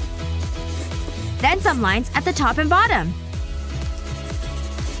 Then some lines at the top and bottom.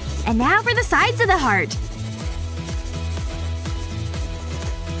 And now for the sides of the heart.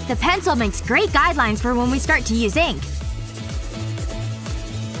 The pencil makes great guidelines for when we start to use ink.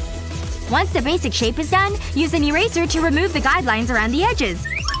 Once the basic shape is done, use an eraser to remove the guidelines around the edges.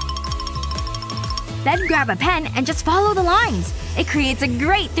 Then grab a pen and just follow the lines. It creates a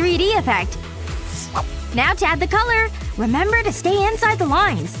great 3D effect. Now to add the color, remember to stay inside the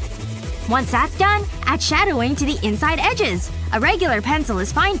lines. Once that's done, add shadowing to the inside edges. A regular pencil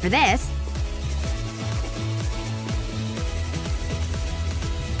is fine for this.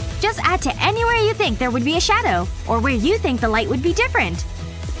 Just add to anywhere you think there would be a shadow, or where you think the light would be different.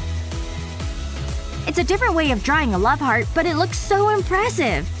 It's a different way of drawing a love heart, but it looks so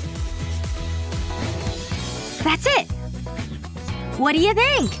impressive. That's it! What do you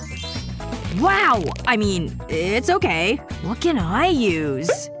think? Wow! I mean, it's okay. What can I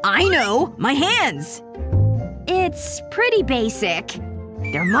use? I know! My hands! It's pretty basic.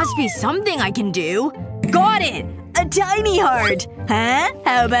 There must be something I can do. Got it! A tiny heart! Huh?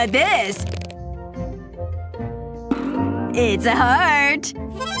 How about this? It's a heart!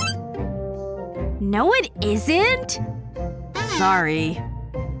 No, it isn't. Sorry.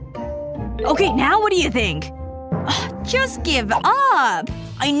 Okay, now what do you think? Just give up!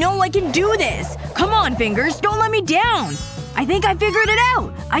 I know I can do this! Come on, fingers, don't let me down! I think I figured it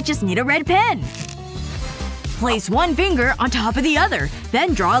out! I just need a red pen. Place one finger on top of the other,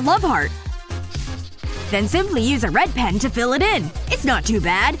 then draw a love heart. Then simply use a red pen to fill it in. It's not too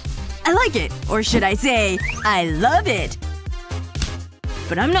bad. I like it. Or should I say, I love it.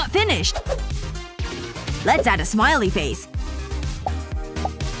 But I'm not finished. Let's add a smiley face.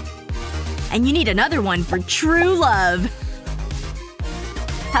 And you need another one for true love.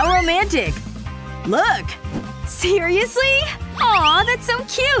 How romantic. Look! Seriously? Aw, that's so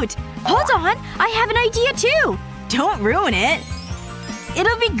cute! Hold on! I have an idea too! Don't ruin it.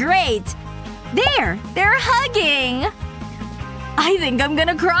 It'll be great! There! They're hugging! I think I'm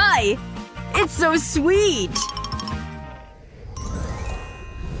gonna cry! It's so sweet!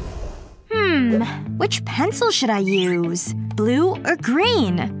 Which pencil should I use? Blue or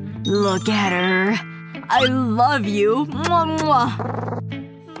green? Look at her. I love you. Mwah,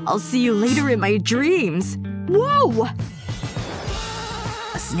 mwah. I'll see you later in my dreams. Whoa!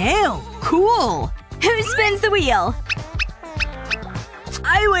 A snail. Cool. Who spins the wheel?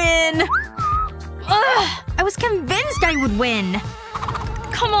 I win! Ugh! I was convinced I would win.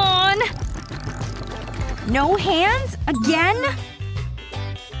 Come on. No hands? Again?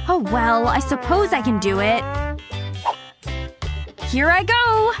 Oh well, I suppose I can do it. Here I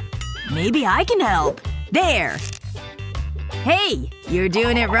go! Maybe I can help. There! Hey! You're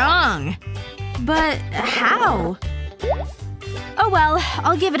doing it wrong. But how? Oh well,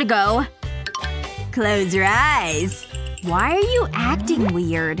 I'll give it a go. Close your eyes. Why are you acting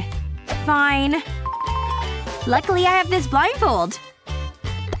weird? Fine. Luckily I have this blindfold.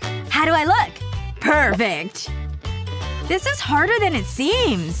 How do I look? Perfect. This is harder than it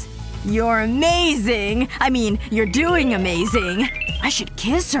seems. You're amazing. I mean, you're doing amazing. I should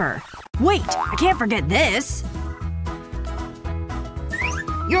kiss her. Wait, I can't forget this.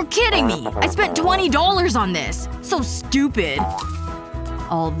 You're kidding me! I spent $20 on this! So stupid.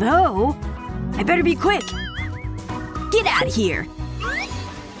 Although… I better be quick. Get out of here.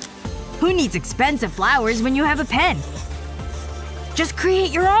 Who needs expensive flowers when you have a pen? Just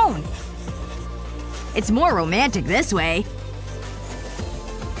create your own. It's more romantic this way.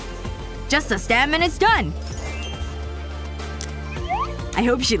 Just a stem and it's done. I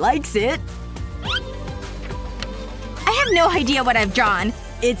hope she likes it. I have no idea what I've drawn.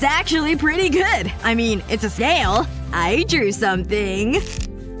 It's actually pretty good. I mean, it's a snail. I drew something.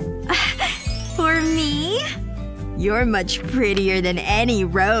 For me? You're much prettier than any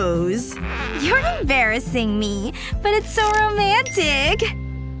rose. You're embarrassing me, but it's so romantic.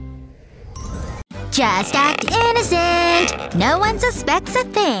 Just act innocent. No one suspects a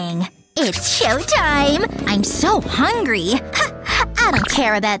thing. It's showtime. I'm so hungry. I don't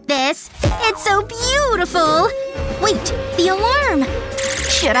care about this. It's so beautiful. Wait, the alarm.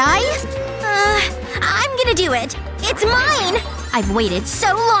 Should I? I'm gonna do it. It's mine. I've waited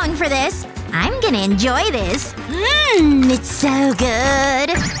so long for this. I'm gonna enjoy this. It's so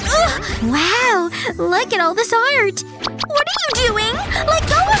good. Ugh, wow, look at all this art. What are you doing? Let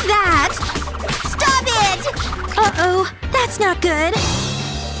go of that. Stop it! Uh-oh, that's not good.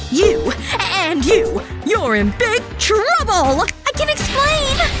 You and you're in big trouble! I can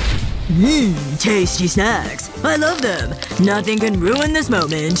explain. Tasty snacks. I love them. Nothing can ruin this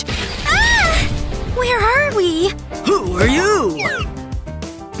moment. Ah! Where are we? Who are you?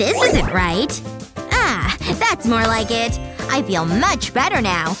 This isn't right. Ah, that's more like it. I feel much better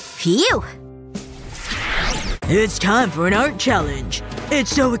now. Phew. It's time for an art challenge.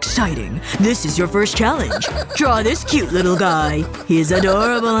 It's so exciting. This is your first challenge. Draw this cute little guy. He's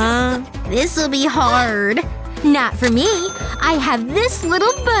adorable, huh? This'll be hard. Not for me. I have this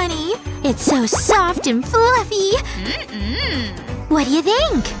little bunny. It's so soft and fluffy. What do you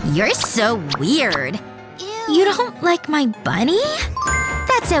think? You're so weird. Ew. You don't like my bunny?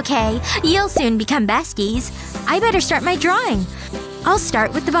 That's okay. You'll soon become besties. I better start my drawing. I'll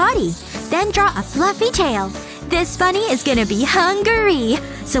start with the body. Then draw a fluffy tail. This bunny is gonna be hungry.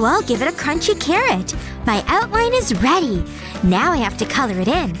 So I'll give it a crunchy carrot. My outline is ready. Now I have to color it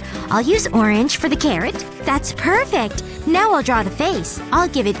in. I'll use orange for the carrot. That's perfect. Now I'll draw the face. I'll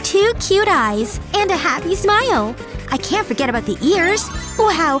give it 2 cute eyes. And a happy smile. I can't forget about the ears.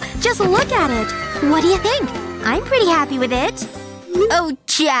 Wow, just look at it. What do you think? I'm pretty happy with it. Oh,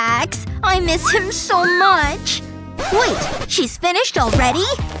 Jax. I miss him so much. Wait, she's finished already?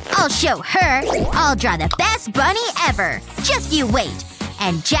 I'll show her. I'll draw the best bunny ever. Just you wait.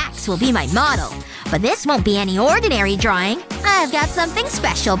 And Jax will be my model. But this won't be any ordinary drawing. I've got something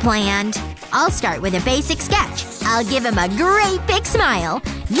special planned. I'll start with a basic sketch. I'll give him a great big smile.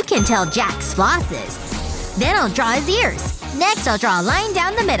 You can tell Jax flosses. Then I'll draw his ears. Next I'll draw a line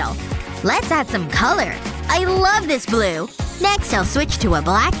down the middle. Let's add some color. I love this blue. Next I'll switch to a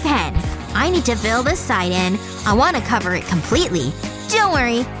black pen. I need to fill this side in. I want to cover it completely. Don't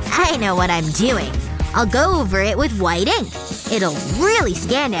worry. I know what I'm doing. I'll go over it with white ink. It'll really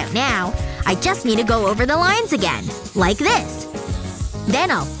stand out now. I just need to go over the lines again. Like this.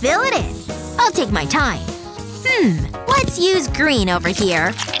 Then I'll fill it in. I'll take my time. Let's use green over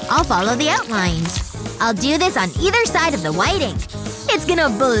here. I'll follow the outlines. I'll do this on either side of the white ink. It's gonna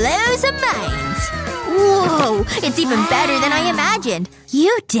blow some minds. Whoa! It's even better than I imagined.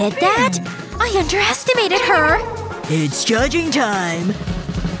 You did that? I underestimated her. It's judging time.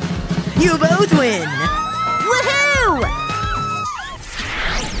 You both win! Woohoo!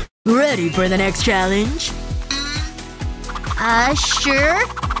 Ready for the next challenge? Sure.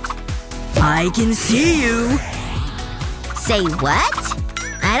 I can see you. Say what?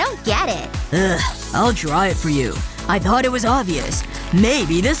 I don't get it. I'll draw it for you. I thought it was obvious.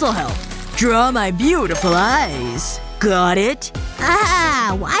 Maybe this'll help. Draw my beautiful eyes. Got it?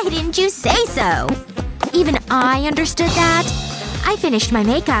 Ah, why didn't you say so? Even I understood that. I finished my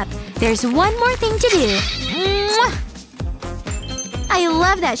makeup. There's one more thing to do. Mwah! I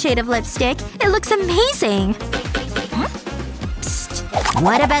love that shade of lipstick. It looks amazing. Psst.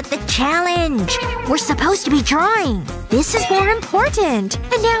 What about the challenge? We're supposed to be drawing. This is more important.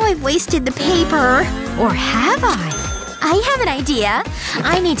 And now I've wasted the paper. Or have I? I have an idea.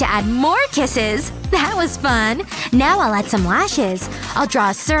 I need to add more kisses. That was fun. Now I'll add some lashes. I'll draw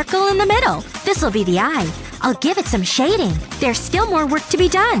a circle in the middle. This'll be the eye. I'll give it some shading. There's still more work to be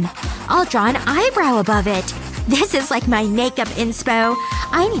done. I'll draw an eyebrow above it. This is like my makeup inspo.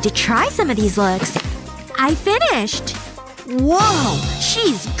 I need to try some of these looks. I finished! Whoa!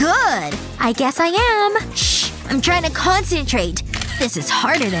 She's good! I guess I am. Shh! I'm trying to concentrate. This is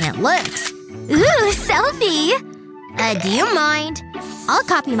harder than it looks. Ooh, selfie! Do you mind? I'll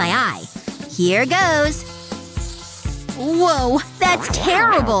copy my eye. Here goes. Whoa, that's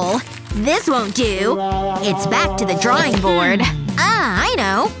terrible. This won't do. It's back to the drawing board. Ah, I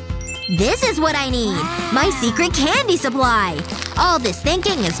know. This is what I need. My secret candy supply. All this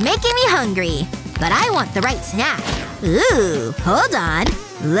thinking is making me hungry. But I want the right snack. Ooh, hold on.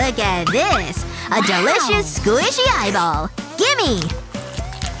 Look at this. A delicious squishy eyeball. Gimme!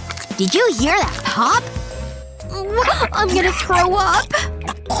 Did you hear that pop? I'm gonna throw up.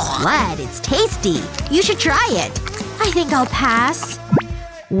 What? It's tasty. You should try it. I think I'll pass.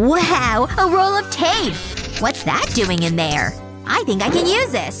 Wow, a roll of tape! What's that doing in there? I think I can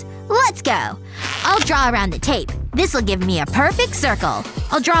use this. Let's go. I'll draw around the tape. This'll give me a perfect circle.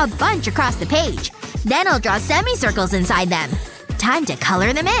 I'll draw a bunch across the page. Then I'll draw semicircles inside them. Time to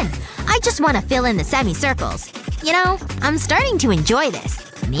color them in. I just want to fill in the semicircles. You know, I'm starting to enjoy this.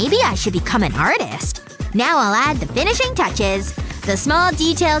 Maybe I should become an artist. Now I'll add the finishing touches. The small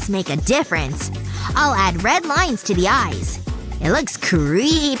details make a difference. I'll add red lines to the eyes. It looks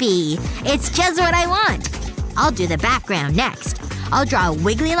creepy. It's just what I want. I'll do the background next. I'll draw a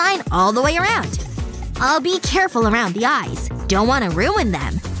wiggly line all the way around. I'll be careful around the eyes. Don't want to ruin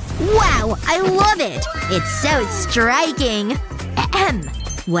them. Wow! I love it! It's so striking! Ahem.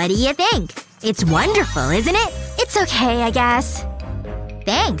 What do you think? It's wonderful, isn't it? It's okay, I guess.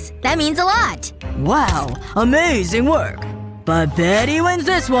 Thanks. That means a lot. Wow. Amazing work. But Betty wins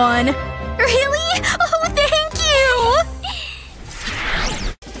this one. Really? Oh, thank you!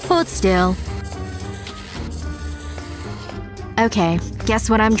 Hold still. Okay, guess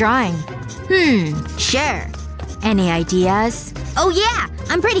what I'm drawing? Sure. Any ideas? Oh yeah!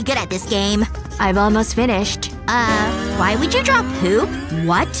 I'm pretty good at this game. I've almost finished. Why would you draw poop?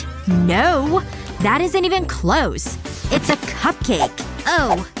 What? No! That isn't even close. It's a cupcake.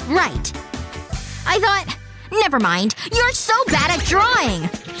 Oh, right. I thought… Never mind. You're so bad at drawing!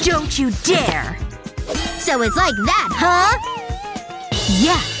 Don't you dare! So it's like that, huh?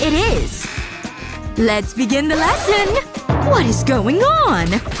 Yeah, it is. Let's begin the lesson. What is going on?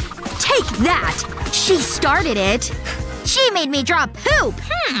 Take that! She started it. She made me draw poop!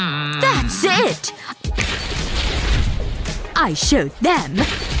 That's it! I showed them.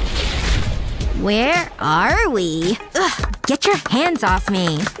 Where are we? Ugh, get your hands off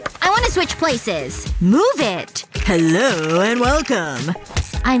me. I want to switch places. Move it. Hello and welcome.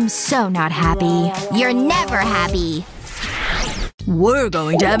 I'm so not happy. You're never happy. We're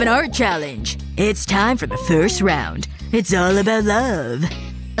going to have an art challenge. It's time for the first round. It's all about love.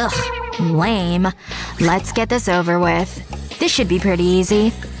 Ugh. Lame. Let's get this over with. This should be pretty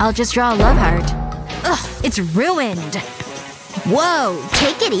easy. I'll just draw a love heart. Ugh. It's ruined. Whoa.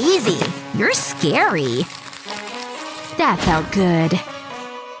 Take it easy. You're scary. That felt good.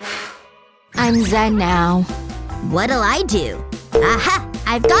 I'm zen now. What'll I do? Aha!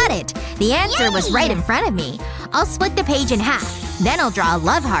 I've got it! The answer was right in front of me. I'll split the page in half. Then I'll draw a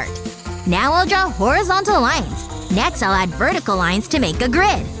love heart. Now I'll draw horizontal lines. Next I'll add vertical lines to make a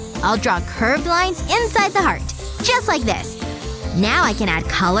grid. I'll draw curved lines inside the heart. Just like this. Now I can add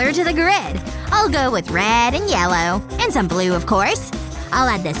color to the grid. I'll go with red and yellow. And some blue, of course. I'll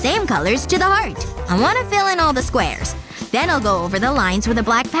add the same colors to the heart. I want to fill in all the squares. Then I'll go over the lines with a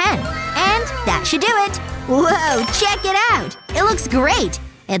black pen. And that should do it! Whoa, check it out! It looks great!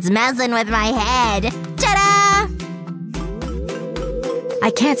 It's messing with my head. Ta-da!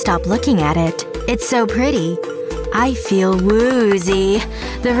 I can't stop looking at it. It's so pretty. I feel woozy.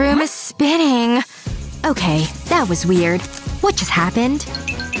 The room is spinning. Okay, that was weird. What just happened?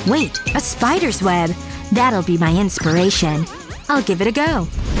 Wait, a spider's web. That'll be my inspiration. I'll give it a go.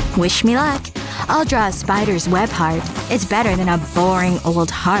 Wish me luck. I'll draw a spider's web heart. It's better than a boring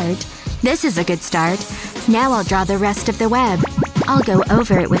old heart. This is a good start. Now I'll draw the rest of the web. I'll go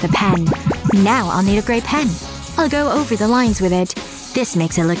over it with a pen. Now I'll need a gray pen. I'll go over the lines with it. This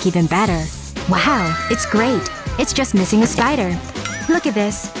makes it look even better. Wow, it's great. It's just missing a spider. Look at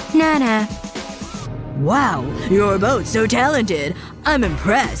this. Nana. Wow, you're both so talented. I'm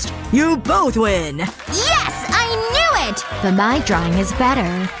impressed. You both win! Yes! I knew it! But my drawing is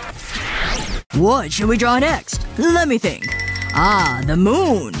better. What should we draw next? Let me think. Ah, the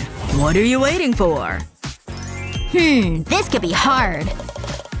moon. What are you waiting for? This could be hard.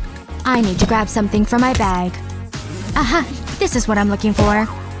 I need to grab something from my bag. Aha! This is what I'm looking for.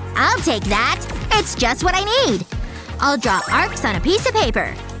 I'll take that. It's just what I need. I'll draw arcs on a piece of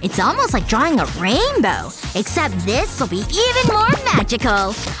paper. It's almost like drawing a rainbow. Except this'll be even more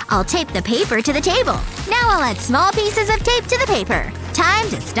magical. I'll tape the paper to the table. Now I'll add small pieces of tape to the paper. Time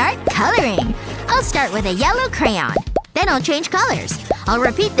to start coloring. I'll start with a yellow crayon. Then I'll change colors. I'll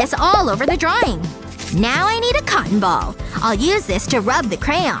repeat this all over the drawing. Now I need a cotton ball. I'll use this to rub the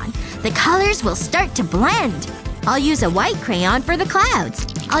crayon. The colors will start to blend. I'll use a white crayon for the clouds.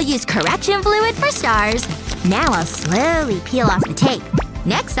 I'll use correction fluid for stars. Now I'll slowly peel off the tape.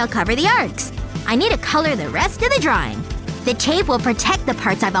 Next I'll cover the arcs. I need to color the rest of the drawing. The tape will protect the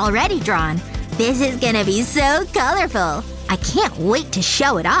parts I've already drawn. This is gonna be so colorful. I can't wait to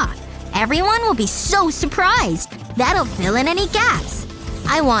show it off. Everyone will be so surprised. That'll fill in any gaps.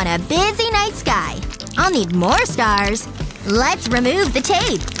 I want a busy night sky. I'll need more stars. Let's remove the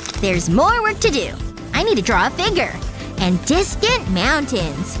tape. There's more work to do. I need to draw a figure. And distant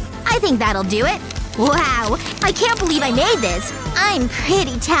mountains. I think that'll do it. Wow. I can't believe I made this. I'm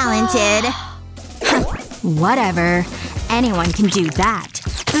pretty talented. Whatever. Anyone can do that.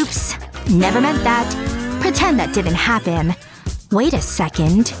 Oops. Never meant that. Pretend that didn't happen. Wait a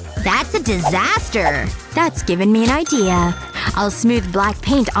second. That's a disaster. That's given me an idea. I'll smooth black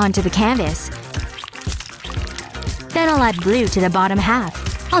paint onto the canvas. Then I'll add blue to the bottom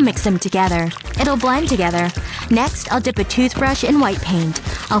half. I'll mix them together. It'll blend together. Next, I'll dip a toothbrush in white paint.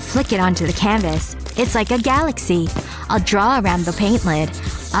 I'll flick it onto the canvas. It's like a galaxy. I'll draw around the paint lid.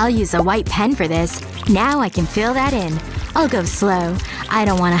 I'll use a white pen for this. Now I can fill that in. I'll go slow. I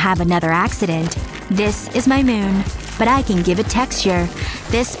don't want to have another accident. This is my moon. But I can give it texture.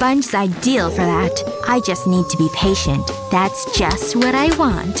 This sponge's ideal for that. I just need to be patient. That's just what I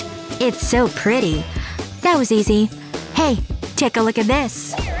want. It's so pretty. That was easy. Hey, take a look at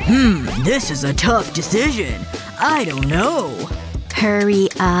this. This is a tough decision. I don't know. Hurry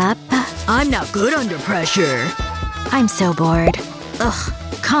up. I'm not good under pressure. I'm so bored. Ugh,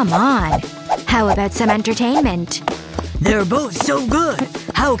 come on. How about some entertainment? They're both so good.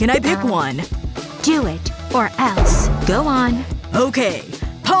 How can I pick one? Do it. Or else. Go on. Okay.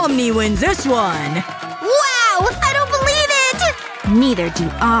 Pomni wins this one. Wow! I don't believe it! Neither do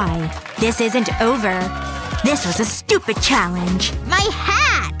I. This isn't over. This was a stupid challenge. My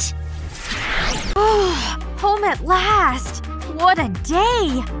hat! Oh, home at last. What a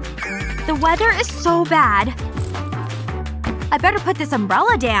day. The weather is so bad. I better put this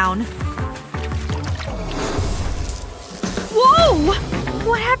umbrella down. Whoa!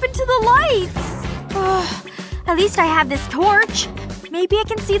 What happened to the lights? Ugh. At least I have this torch. Maybe I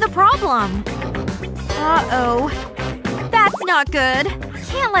can see the problem. Uh-oh. That's not good.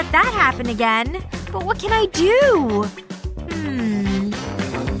 Can't let that happen again. But what can I do?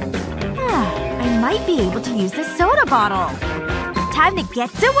 I might be able to use this soda bottle. Time to get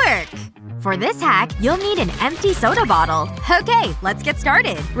to work. For this hack, you'll need an empty soda bottle. Okay, let's get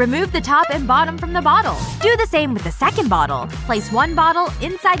started. Remove the top and bottom from the bottle. Do the same with the second bottle. Place one bottle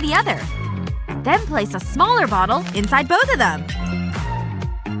inside the other. Then place a smaller bottle inside both of them.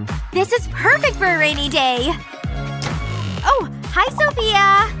 This is perfect for a rainy day! Oh, hi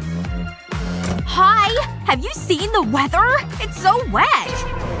Sophia! Hi! Have you seen the weather? It's so wet!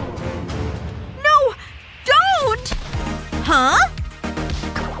 No! Don't! Huh?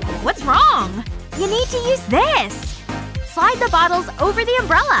 What's wrong? You need to use this! Slide the bottles over the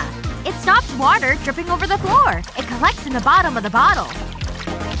umbrella. It stops water dripping over the floor. It collects in the bottom of the bottle.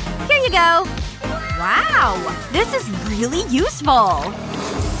 Here you go! Wow! This is really useful!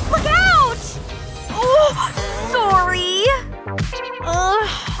 Look out! Oh, sorry.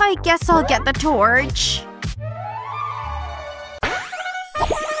 I guess I'll get the torch.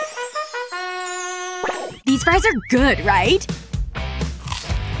 These fries are good, right?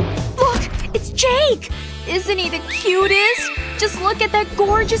 Look! It's Jake! Isn't he the cutest? Just look at that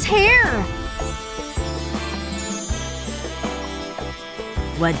gorgeous hair!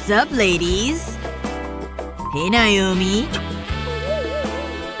 What's up, ladies? Hey, Naomi.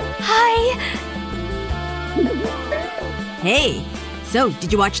 Hi! Hey. So,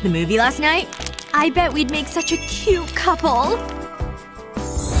 did you watch the movie last night? I bet we'd make such a cute couple.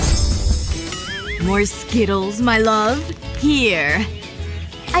 More Skittles, my love. Here.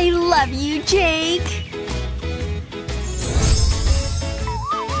 I love you, Jake.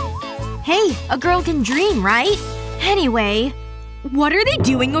 Hey, a girl can dream, right? Anyway. What are they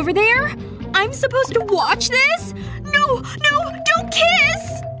doing over there? I'm supposed to watch this? No! No! Don't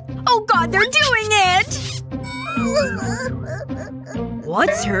kiss! Oh god, they're doing it!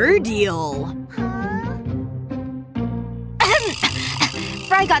 What's her deal?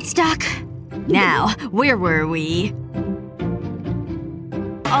 Fry got stuck. Now, where were we?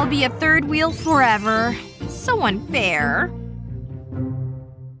 I'll be a third wheel forever. So unfair.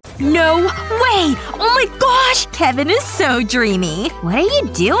 No way! Oh my gosh! Kevin is so dreamy. What are you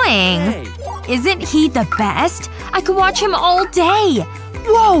doing? Hey. Isn't he the best? I could watch him all day.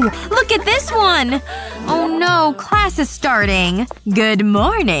 Whoa! Look at this one! Oh no, class is starting. Good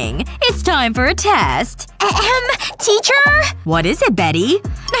morning. It's time for a test. Teacher? What is it, Betty?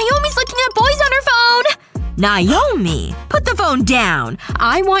 Naomi's looking at boys on her phone! Naomi! Put the phone down.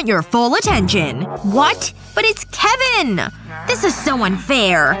 I want your full attention. What? But it's Kevin! This is so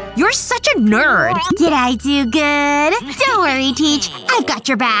unfair. You're such a nerd. Did I do good? Don't worry, Teach. I've got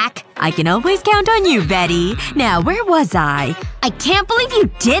your back. I can always count on you, Betty. Now, where was I? I can't believe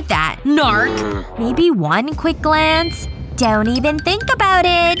you did that, narc. Maybe one quick glance? Don't even think about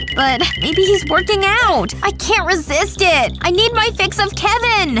it. But maybe he's working out. I can't resist it. I need my fix of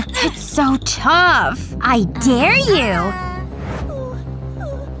Kevin. It's so tough. I dare you.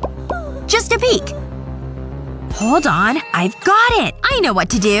 Just a peek. Hold on. I've got it. I know what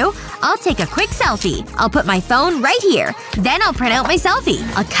to do. I'll take a quick selfie. I'll put my phone right here. Then I'll print out my selfie.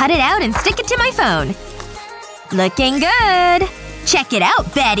 I'll cut it out and stick it to my phone. Looking good. Check it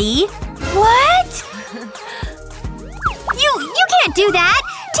out, Betty. What? You can't do that!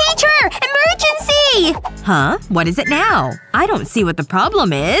 Teacher! Emergency! Huh? What is it now? I don't see what the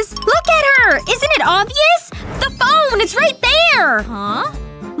problem is. Look at her! Isn't it obvious? The phone! It's right there! Huh?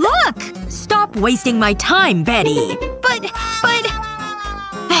 Look! Stop wasting my time, Betty. But…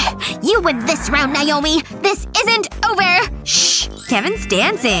 You win this round, Naomi! This isn't over! Shh! Kevin's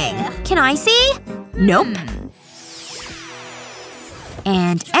dancing. Can I see? Nope.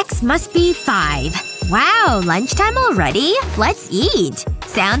 And X must be 5. Wow, lunchtime already? Let's eat.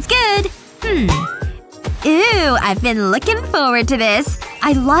 Sounds good. Ooh, I've been looking forward to this.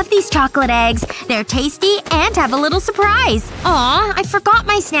 I love these chocolate eggs. They're tasty and have a little surprise. Aw, I forgot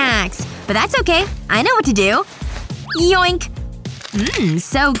my snacks. But that's okay. I know what to do. Yoink.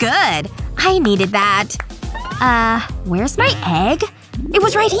 So good. I needed that. Where's my egg? It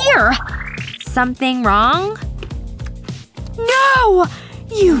was right here. Something wrong? No!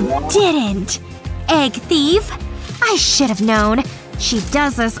 You didn't! Egg thief. I should have known. She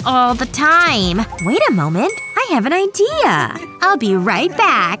does this all the time. Wait a moment. I have an idea. I'll be right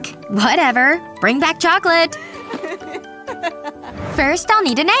back. Whatever. Bring back chocolate. First, I'll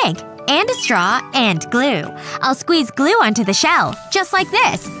need an egg. And a straw and glue. I'll squeeze glue onto the shell. Just like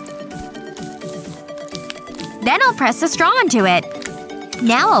this. Then I'll press the straw onto it.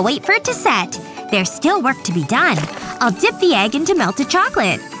 Now I'll wait for it to set. There's still work to be done. I'll dip the egg into melted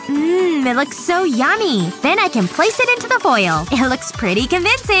chocolate. It looks so yummy. Then I can place it into the foil. It looks pretty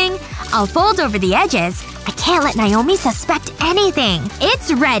convincing. I'll fold over the edges. I can't let Naomi suspect anything.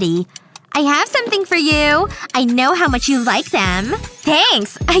 It's ready. I have something for you. I know how much you like them.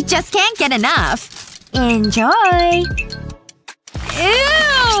 Thanks. I just can't get enough. Enjoy.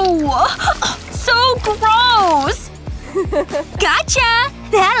 Ew! So gross! Gotcha!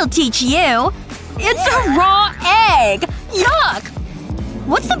 That'll teach you. It's a raw egg! Yuck!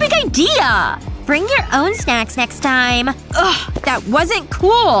 What's the big idea? Bring your own snacks next time. Ugh, that wasn't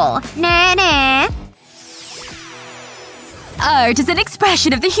cool. Nah. Art is an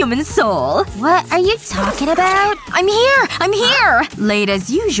expression of the human soul. What are you talking about? I'm here! Late as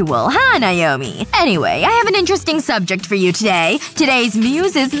usual, huh, Naomi? Anyway, I have an interesting subject for you today. Today's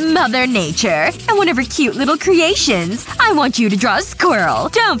muse is Mother Nature. And one of her cute little creations. I want you to draw a squirrel.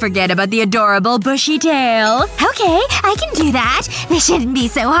 Don't forget about the adorable bushy tail. Okay, I can do that. This shouldn't be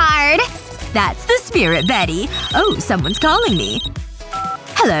so hard. That's the spirit, Betty. Oh, someone's calling me.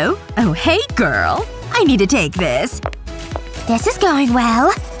 Hello? Oh, hey, girl. I need to take this. This is going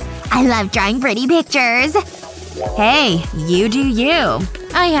well. I love drawing pretty pictures. Hey, you do you.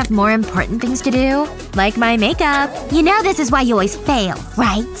 I have more important things to do. Like my makeup. You know this is why you always fail,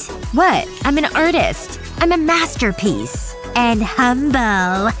 right? What? I'm an artist. I'm a masterpiece. And humble.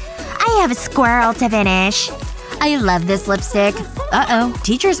 I have a squirrel to finish. I love this lipstick. Uh-oh.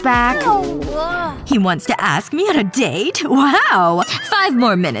 Teacher's back. He wants to ask me on a date? Wow! 5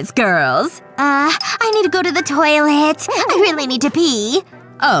 more minutes, girls. I need to go to the toilet. I really need to pee.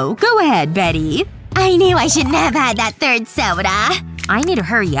 Oh, go ahead, Betty. I knew I shouldn't have had that third soda. I need to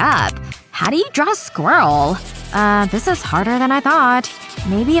hurry up. How do you draw a squirrel? This is harder than I thought.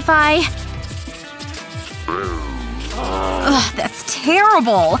 Maybe if I… Ugh, that's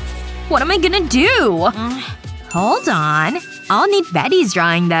terrible. What am I gonna do? Hold on. I'll need Betty's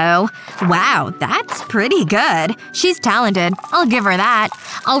drawing, though. Wow, that's pretty good. She's talented. I'll give her that.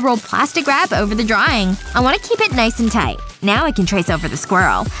 I'll roll plastic wrap over the drawing. I want to keep it nice and tight. Now I can trace over the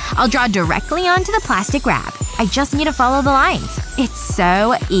squirrel. I'll draw directly onto the plastic wrap. I just need to follow the lines. It's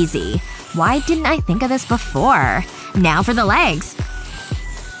so easy. Why didn't I think of this before? Now for the legs.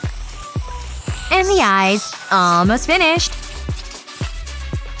 And the eyes. Almost finished.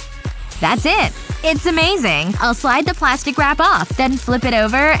 That's it. It's amazing. I'll slide the plastic wrap off, then flip it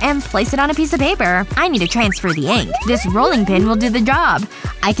over and place it on a piece of paper. I need to transfer the ink. This rolling pin will do the job.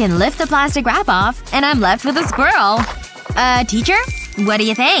 I can lift the plastic wrap off, and I'm left with a squirrel. Teacher? What do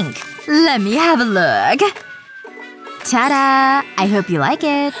you think? Let me have a look. Ta-da! I hope you like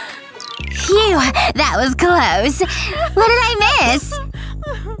it. Phew! That was close. What did I miss?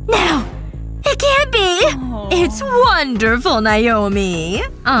 No! It can't be! It's wonderful, Naomi.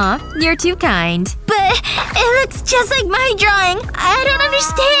 Aw, you're too kind. But it looks just like my drawing. I don't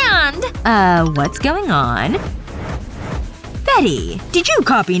understand. What's going on? Betty, did you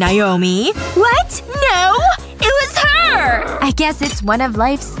copy Naomi? What? No! It was her! I guess it's one of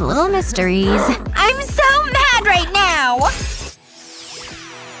life's little mysteries. I'm so mad right now!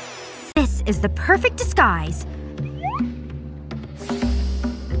 This is the perfect disguise.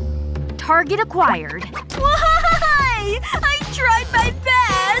 Target acquired. Why? I tried my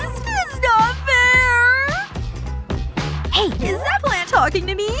best! It's not fair! Hey, is that plant talking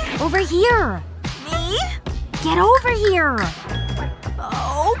to me? Over here. Me? Get over here.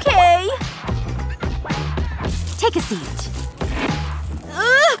 Okay. Take a seat.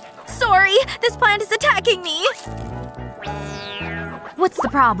 Ugh! Sorry, this plant is attacking me. What's the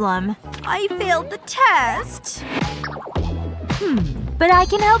problem? I failed the test. But I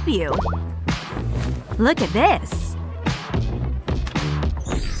can help you. Look at this.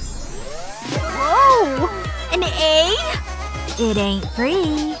 Whoa! An A? It ain't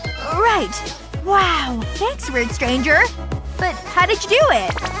free. Right. Wow. Thanks, weird stranger. But how did you do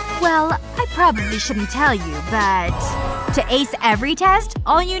it? Well, I probably shouldn't tell you, but… to ace every test,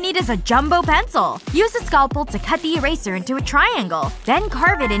 all you need is a jumbo pencil. Use a scalpel to cut the eraser into a triangle. Then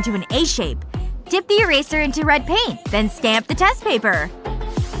carve it into an A shape. Dip the eraser into red paint. Then stamp the test paper.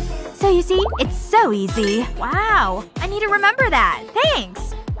 So you see, it's so easy. Wow. I need to remember that.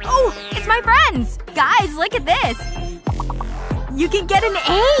 Thanks. Oh, it's my friends! Guys, look at this! You can get an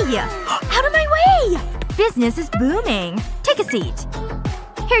A! Out of my way! Business is booming. Take a seat.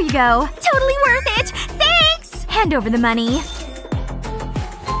 Here you go. Totally worth it! Thanks! Hand over the money.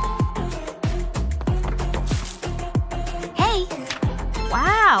 Hey.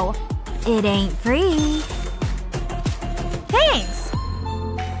 Wow. It ain't free. Thanks!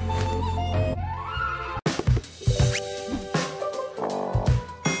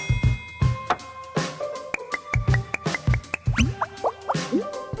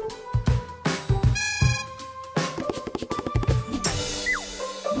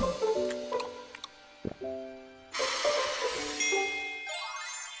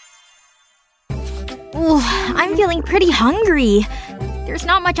 Ooh, I'm feeling pretty hungry. There's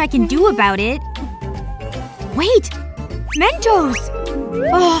not much I can do about it. Wait! Mentos!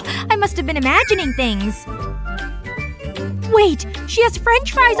 Oh, I must have been imagining things. Wait! She has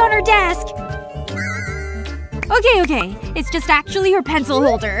french fries on her desk! Okay. It's just actually her pencil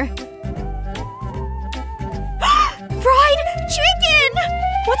holder. Fried chicken!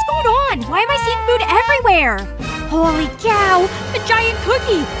 What's going on? Why am I seeing food everywhere? Holy cow! A giant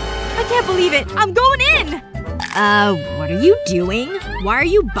cookie! I can't believe it. I'm going in! What are you doing? Why are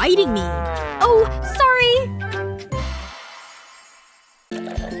you biting me? Oh, sorry.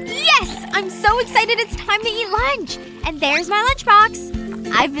 Yes! I'm so excited it's time to eat lunch! And there's my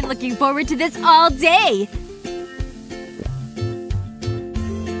lunchbox. I've been looking forward to this all day.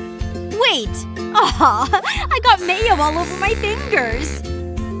 Wait. Aw, I got mayo all over my fingers.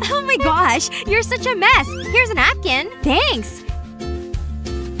 Oh my gosh, you're such a mess. Here's a napkin. Thanks.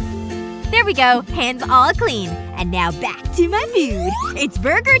 There we go. Hands all clean. And now back to my food. It's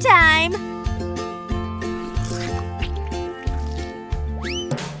burger time!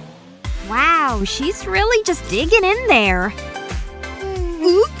 Wow, she's really just digging in there.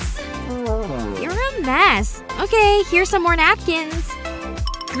 Oops. You're a mess. Okay, here's some more napkins.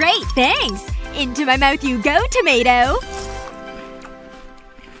 Great, thanks! Into my mouth you go, tomato!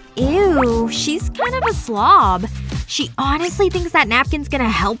 Ew, she's kind of a slob. She honestly thinks that napkin's gonna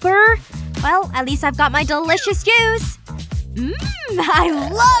help her? Well, at least I've got my delicious juice. I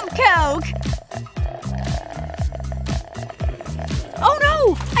love Coke! Oh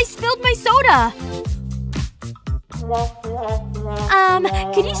no! I spilled my soda!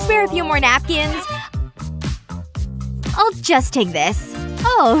 Could you spare a few more napkins? I'll just take this.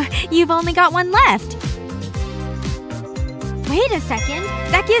 Oh, you've only got one left. Wait a second.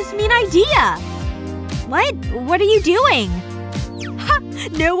 That gives me an idea. What? What are you doing? Ha!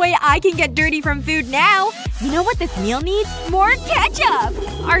 No way I can get dirty from food now. You know what this meal needs? More ketchup!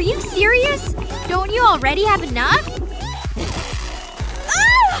 Are you serious? Don't you already have enough?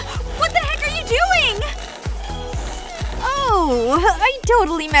 Ah! What the heck are you doing? Oh, I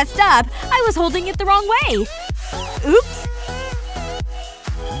totally messed up. I was holding it the wrong way. Oops.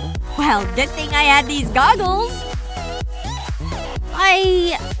 Well, good thing I had these goggles.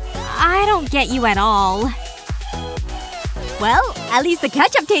 I don't get you at all. Well, at least the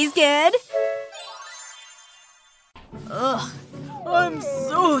ketchup tastes good. Ugh. I'm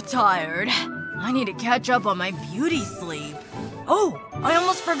so tired. I need to catch up on my beauty sleep. Oh! I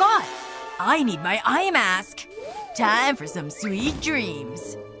almost forgot! I need my eye mask. Time for some sweet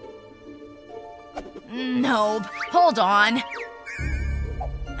dreams. Nope. Hold on.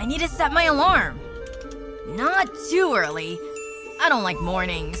 I need to set my alarm. Not too early. I don't like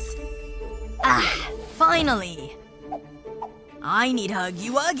mornings. Ah, finally. I need Huggy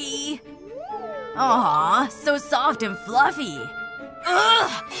Wuggy. Aw, so soft and fluffy.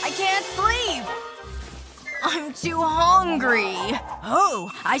 Ugh! I can't sleep! I'm too hungry.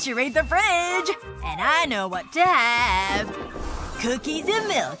 Oh, I should raid the fridge. And I know what to have. Cookies and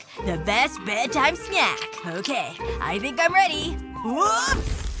milk. The best bedtime snack. Okay, I think I'm ready.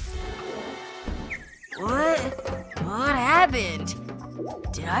 Whoops! What happened?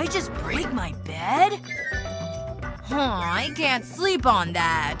 Did I just break my bed? I can't sleep on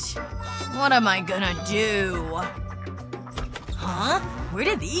that. What am I gonna do? Huh? Where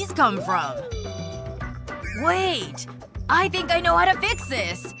did these come from? Wait. I think I know how to fix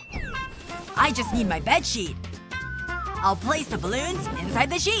this. I just need my bedsheet. I'll place the balloons inside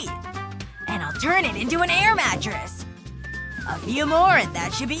the sheet. And I'll turn it into an air mattress. A few more and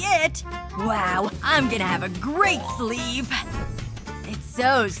that should be it. Wow, I'm gonna have a great sleep. It's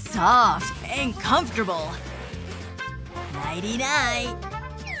so soft and comfortable. Nighty-night.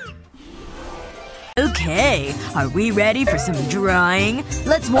 Okay, are we ready for some drawing?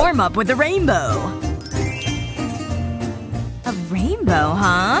 Let's warm up with a rainbow. A rainbow,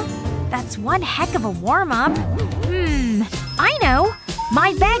 huh? That's one heck of a warm-up. I know!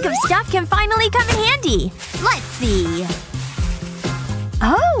 My bag of stuff can finally come in handy. Let's see.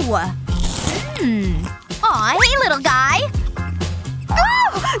 Oh! Aw, hey little guy!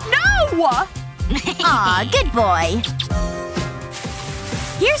 Oh! No! Aw, good boy.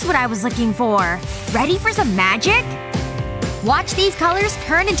 Here's what I was looking for. Ready for some magic? Watch these colors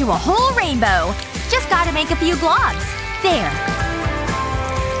turn into a whole rainbow. Just gotta make a few globs. There.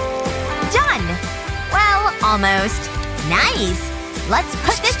 Done! Well, almost. Nice! Let's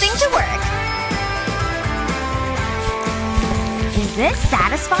put this thing to work. Is this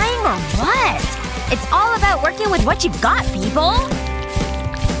satisfying or what? It's all about working with what you've got, people!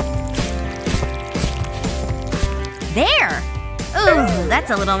 There! Ooh,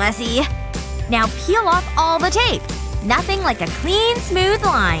 that's a little messy. Now peel off all the tape. Nothing like a clean, smooth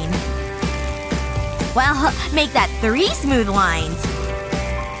line. Well, make that 3 smooth lines.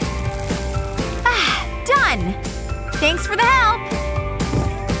 Ah, done! Thanks for the help!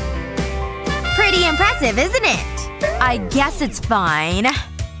 Pretty impressive, isn't it? I guess it's fine.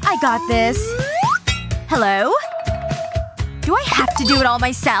 I got this. Hello? Do I have to do it all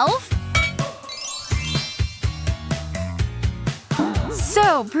myself?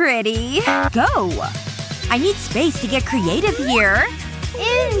 So pretty. Go! I need space to get creative here.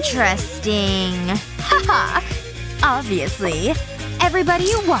 Interesting. Haha. Obviously. Everybody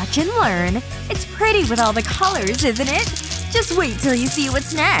watch and learn. It's pretty with all the colors, isn't it? Just wait till you see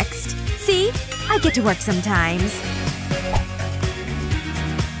what's next. See? I get to work sometimes.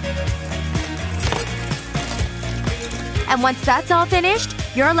 And once that's all finished,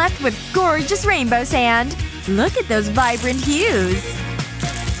 you're left with gorgeous rainbow sand. Look at those vibrant hues.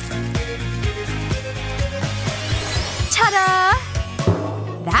 Ta-da!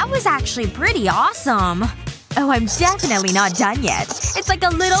 That was actually pretty awesome. Oh, I'm definitely not done yet. It's like a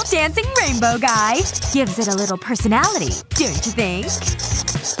little dancing rainbow guy. Gives it a little personality, don't you think?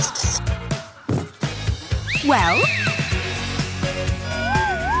 Well?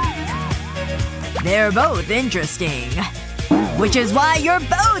 They're both interesting. Which is why you're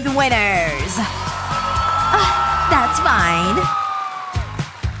both winners! That's fine.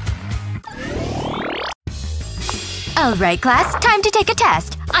 Alright, class. Time to take a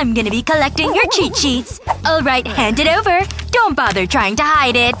test. I'm gonna be collecting your cheat sheets. Alright, hand it over. Don't bother trying to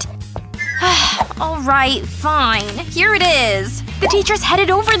hide it. Alright, fine. Here it is. The teacher's headed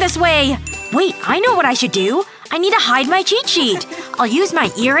over this way. Wait, I know what I should do. I need to hide my cheat sheet. I'll use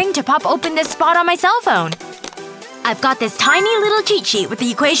my earring to pop open this spot on my cell phone. I've got this tiny little cheat sheet with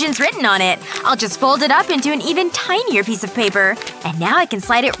the equations written on it. I'll just fold it up into an even tinier piece of paper. And now I can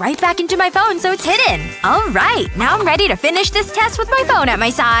slide it right back into my phone so it's hidden. Alright, now I'm ready to finish this test with my phone at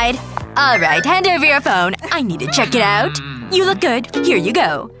my side. Alright, hand over your phone. I need to check it out. You look good. Here you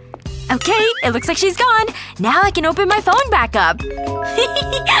go. Okay, it looks like she's gone. Now I can open my phone back up.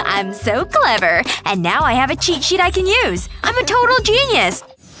 I'm so clever. And now I have a cheat sheet I can use. I'm a total genius.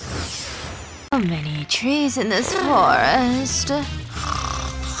 So many trees in this forest.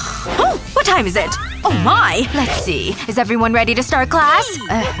 Oh! What time is it? Oh my! Let's see. Is everyone ready to start class?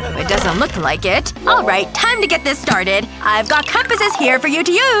 It doesn't look like it. Alright, time to get this started. I've got compasses here for you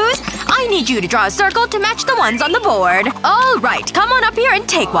to use. I need you to draw a circle to match the ones on the board. Alright, come on up here and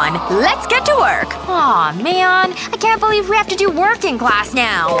take one. Let's get to work. Aw, man. I can't believe we have to do work in class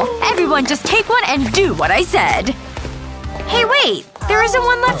now. Everyone just take one and do what I said. Hey wait! There isn't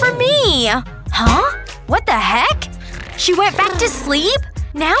one left for me! Huh? What the heck? She went back to sleep?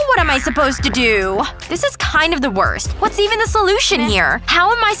 Now what am I supposed to do? This is kind of the worst. What's even the solution here? How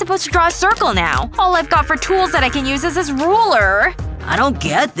am I supposed to draw a circle now? All I've got for tools that I can use is this ruler. I don't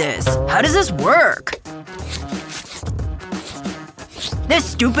get this. How does this work? This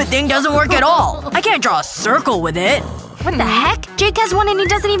stupid thing doesn't work at all. I can't draw a circle with it. What the heck? Jake has one and he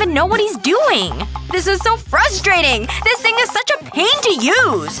doesn't even know what he's doing. This is so frustrating! This thing is such a pain to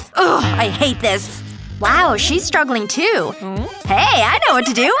use! Ugh, I hate this. Wow, she's struggling too. Hey, I know what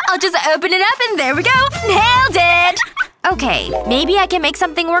to do. I'll just open it up and there we go. Nailed it! Okay, maybe I can make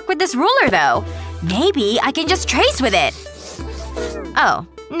something work with this ruler though. Maybe I can just trace with it. Oh.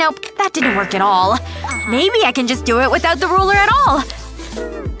 Nope, that didn't work at all. Maybe I can just do it without the ruler at all.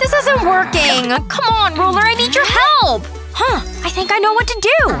 This isn't working! Come on, ruler, I need your help! Huh, I think I know what to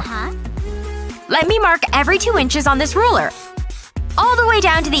do. Let me mark every 2 inches on this ruler. All the way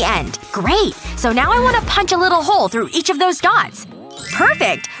down to the end. Great! So now I want to punch a little hole through each of those dots.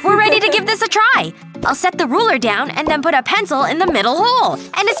 Perfect! We're ready to give this a try. I'll set the ruler down and then put a pencil in the middle hole.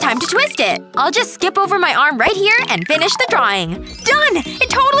 And it's time to twist it. I'll just skip over my arm right here and finish the drawing. Done! It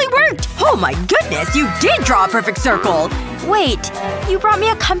totally worked! Oh my goodness, you did draw a perfect circle! Wait, you brought me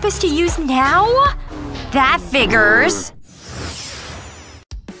a compass to use now? That figures.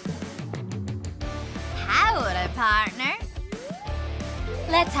 Howdy, partner.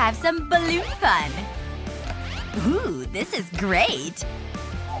 Let's have some balloon fun. Ooh, this is great.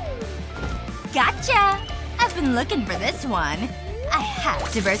 Gotcha! I've been looking for this one. I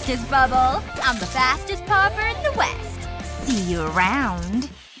have to burst his bubble. I'm the fastest popper in the West. See you around.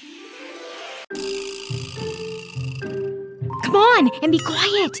 Come on, and be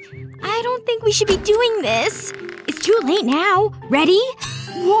quiet. I don't think we should be doing this. It's too late now. Ready?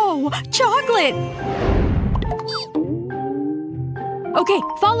 Whoa! Chocolate! Okay,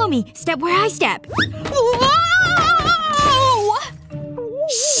 follow me. Step where I step. Whoa!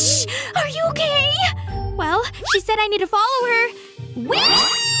 Shh! Are you okay? Well, she said I need to follow her. Whee!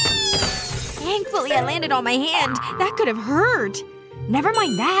 Thankfully I landed on my hand. That could have hurt. Never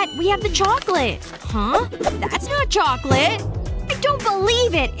mind that. We have the chocolate. Huh? That's not chocolate. I don't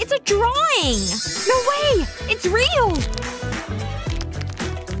believe it. It's a drawing. No way! It's real!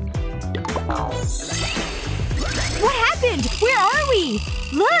 What happened? Where are we?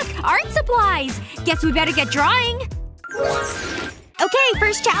 Look! Art supplies! Guess we better get drawing. Okay,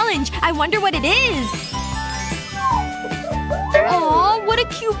 first challenge. I wonder what it is. Aw, what a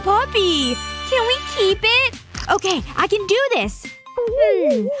cute puppy. Can we keep it? Okay, I can do this.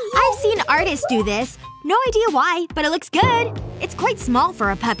 I've seen artists do this. No idea why, but it looks good. It's quite small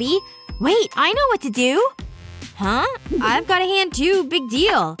for a puppy. Wait, I know what to do. Huh? I've got a hand too. Big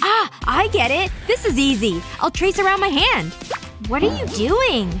deal. Ah, I get it. This is easy. I'll trace around my hand. What are you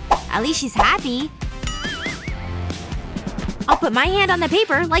doing? At least she's happy. I'll put my hand on the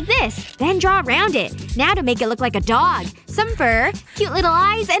paper like this. Then draw around it. Now to make it look like a dog. Some fur, cute little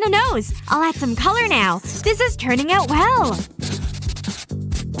eyes, and a nose. I'll add some color now. This is turning out well.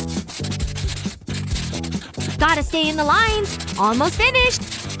 Gotta stay in the lines. Almost finished.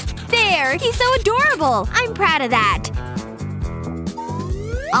 There! He's so adorable! I'm proud of that.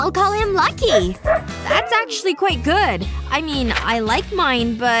 I'll call him Lucky. That's actually quite good. I mean, I like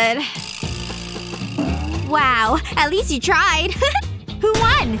mine, but… Wow. At least you tried. Who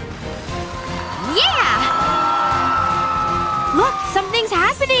won? Yeah! Look! Something's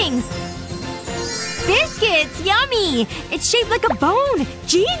happening! Biscuits! Yummy! It's shaped like a bone!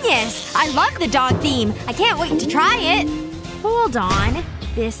 Genius! I love the dog theme. I can't wait to try it. Hold on.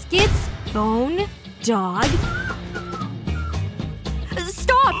 Biscuits, bone, dog.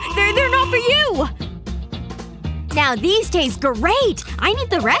 Stop! They're not for you! Now these taste great! I need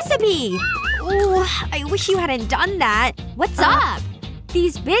the recipe! Ooh, I wish you hadn't done that. What's up?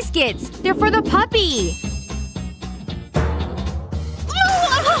 These biscuits, they're for the puppy.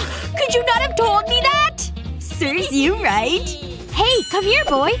 Could you not have told me that? Serves you right. Hey, come here,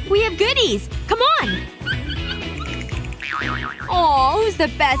 boy. We have goodies. Come on. Aw, who's the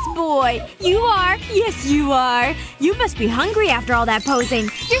best boy? You are? Yes, you are. You must be hungry after all that posing.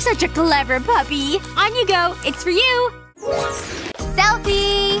 You're such a clever puppy. On you go. It's for you.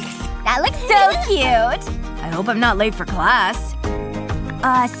 Selfie! That looks so cute! I hope I'm not late for class.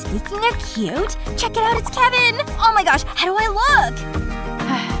 Speaking of cute, check it out, it's Kevin! Oh my gosh, how do I look?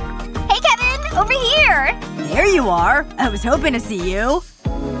 Hey Kevin! Over here! There you are. I was hoping to see you.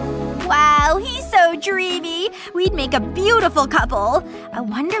 Wow, he's so dreamy. We'd make a beautiful couple. I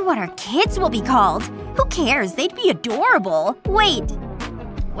wonder what our kids will be called. Who cares? They'd be adorable. Wait.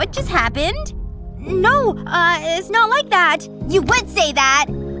 What just happened? No, it's not like that. You would say that!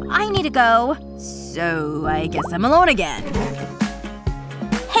 I need to go. So, I guess I'm alone again.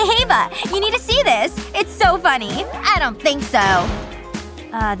 Hey Ava, you need to see this. It's so funny. I don't think so.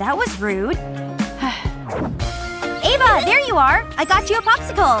 That was rude. Ava, there you are. I got you a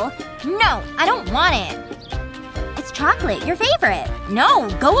popsicle. No, I don't want it. It's chocolate, your favorite. No,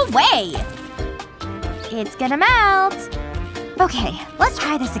 go away. It's gonna melt. Okay, let's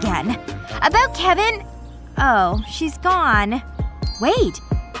try this again. About Kevin… Oh, she's gone. Wait.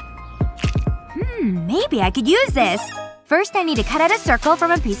 Maybe I could use this. First I need to cut out a circle from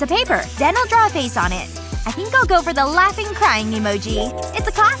a piece of paper. Then I'll draw a face on it. I think I'll go for the laughing crying emoji. It's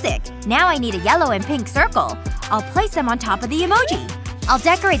a classic. Now I need a yellow and pink circle. I'll place them on top of the emoji. I'll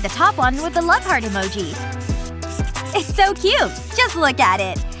decorate the top one with the love heart emoji. It's so cute! Just look at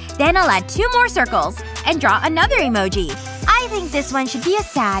it. Then I'll add 2 more circles. And draw another emoji. I think this one should be a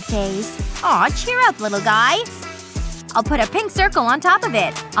sad face. Aw, cheer up, little guy. I'll put a pink circle on top of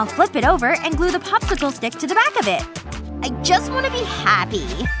it. I'll flip it over and glue the popsicle stick to the back of it. I just want to be happy.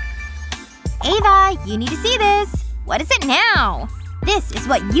 Ava, you need to see this. What is it now? This is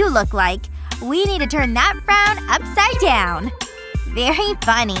what you look like. We need to turn that frown upside down. Very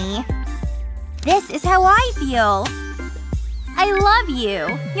funny. This is how I feel. I love you.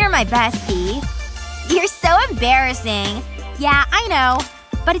 You're my bestie. You're so embarrassing. Yeah, I know.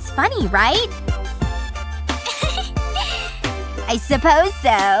 But it's funny, right? I suppose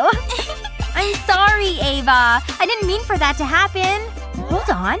so. I'm sorry, Ava. I didn't mean for that to happen. Hold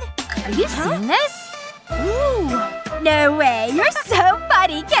on. Are you seeing this? Ooh. No way. You're so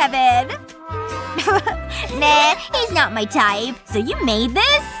funny, Kevin. Nah, he's not my type. So you made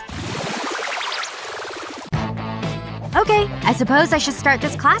this? Okay, I suppose I should start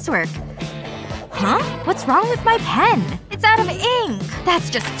this classwork. Huh? What's wrong with my pen? It's out of ink. That's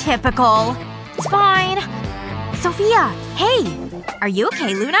just typical. It's fine. Sophia! Hey! Are you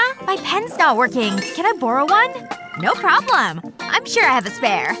okay, Luna? My pen's not working. Can I borrow one? No problem. I'm sure I have a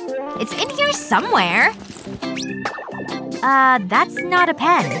spare. It's in here somewhere. That's not a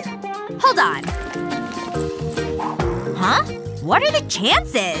pen. Hold on. Huh? What are the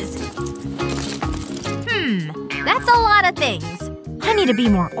chances? That's a lot of things. I need to be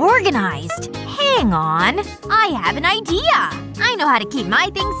more organized. Hang on. I have an idea. I know how to keep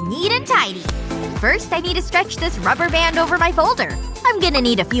my things neat and tidy. First, I need to stretch this rubber band over my folder. I'm gonna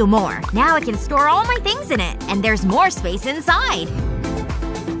need a few more. Now I can store all my things in it. And there's more space inside.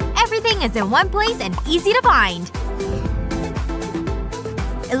 Everything is in one place and easy to find.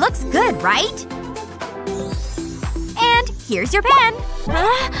 It looks good, right? And here's your pen.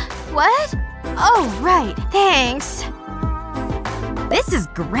 What? Oh, right. Thanks. This is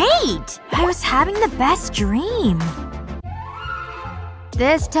great! I was having the best dream.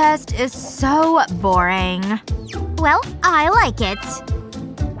 This test is so boring. Well, I like it.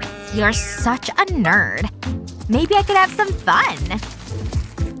 You're such a nerd. Maybe I could have some fun.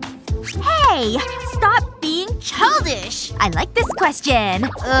 Hey! Stop being childish! I like this question.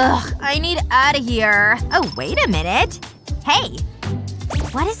 Ugh, I need out of here. Oh, wait a minute. Hey.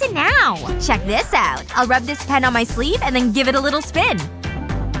 What is it now? Check this out. I'll rub this pen on my sleeve and then give it a little spin.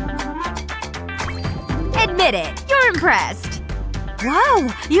 Admit it. You're impressed. Whoa!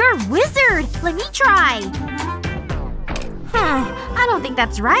 You're a wizard! Let me try. I don't think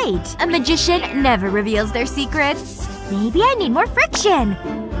that's right. A magician never reveals their secrets. Maybe I need more friction.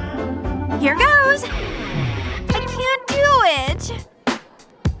 Here goes. I can't do it.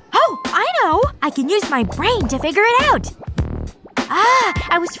 Oh! I know! I can use my brain to figure it out.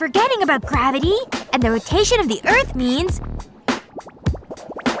 I was forgetting about gravity. And the rotation of the Earth means…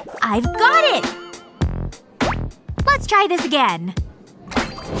 I've got it! Let's try this again.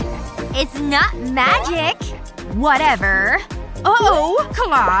 It's not magic. Whatever. Uh-oh!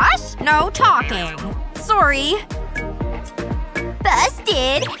 Class? No talking. Sorry.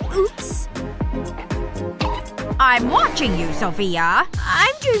 Busted! Oops. I'm watching you, Sophia.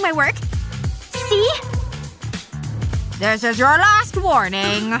 I'm doing my work. See? This is your last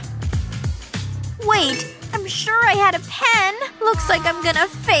warning. Wait. I'm sure I had a pen. Looks like I'm gonna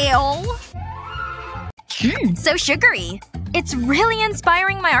fail. So sugary. It's really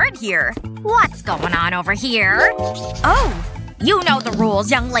inspiring my art here. What's going on over here? Oh! You know the rules,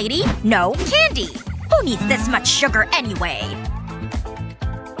 young lady. No candy. Who needs this much sugar anyway?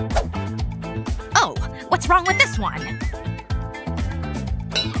 Oh, what's wrong with this one?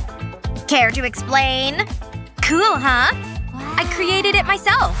 Care to explain? Cool, huh? I created it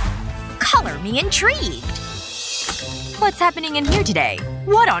myself. Color me intrigued. What's happening in here today?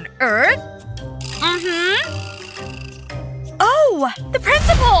 What on earth? Oh! The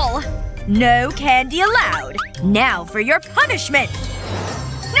principal! No candy allowed. Now for your punishment.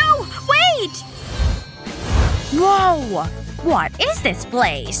 No! Wait! Whoa! What is this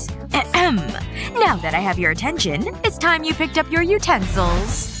place? Ahem. Now that I have your attention, it's time you picked up your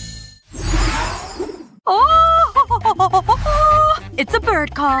utensils. Oh! It's a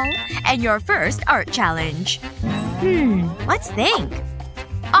bird call. And your first art challenge. Let's think.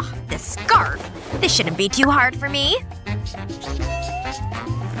 Oh, this scarf. This shouldn't be too hard for me.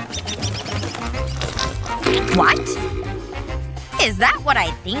 What? Is that what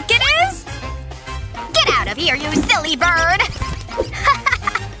I think it is? Get out of here, you silly bird!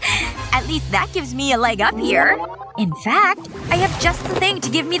 At least that gives me a leg up here. In fact, I have just the thing to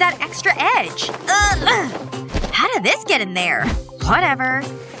give me that extra edge. How did this get in there? Whatever.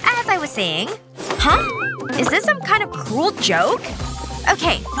 As I was saying… Huh? Is this some kind of cruel joke?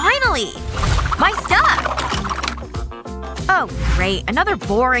 Okay, finally! My stuff! Oh great, another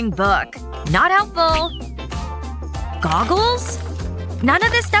boring book. Not helpful. Goggles? None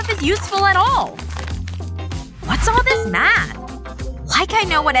of this stuff is useful at all. What's all this math? Like I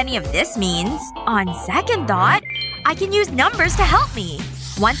know what any of this means. On second thought, I can use numbers to help me.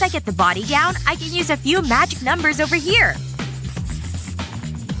 Once I get the body down, I can use a few magic numbers over here.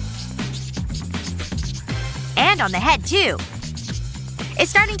 And on the head, too. It's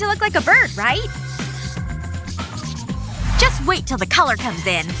starting to look like a bird, right? Just wait till the color comes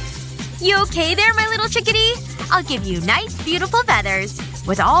in. You okay there, my little chickadee? I'll give you nice, beautiful feathers.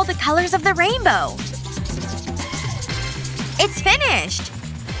 With all the colors of the rainbow. It's finished!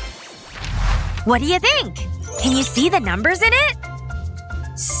 What do you think? Can you see the numbers in it?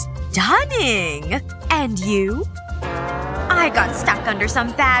 Stunning! And you? I got stuck under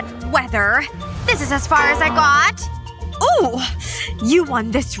some bad weather. This is as far as I got. Ooh! You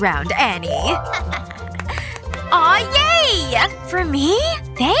won this round, Annie. Aw, yay! For me?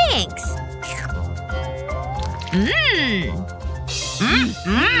 Thanks.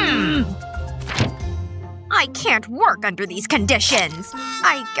 I can't work under these conditions.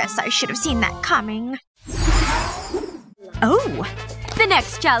 I guess I should have seen that coming. Oh! The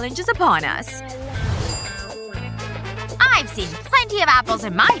next challenge is upon us. I've seen plenty of apples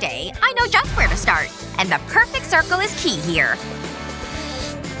in my day. I know just where to start. And the perfect circle is key here.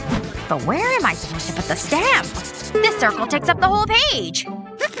 But where am I supposed to put the stamp? This circle takes up the whole page.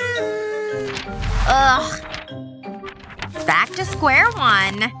 Ugh. Back to square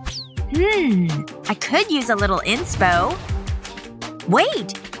one. I could use a little inspo.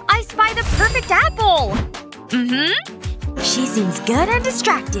 Wait! I spy the perfect apple! She seems good and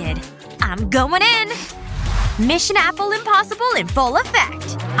distracted. I'm going in! Mission Apple Impossible in full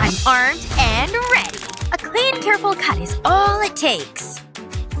effect. I'm armed and ready. A clean, careful cut is all it takes.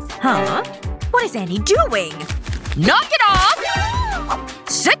 Huh? What is Annie doing? Knock it off!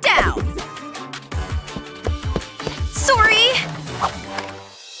 Sit down! Sorry!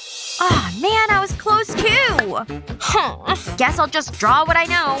 Aw, man, I was close too! Huh. Guess I'll just draw what I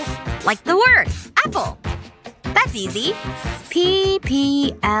know. Like the word. Apple. That's easy.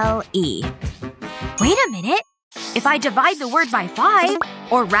 P-P-L-E. Wait a minute. If I divide the word by 5,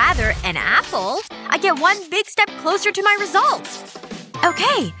 or rather, an apple, I get one big step closer to my result.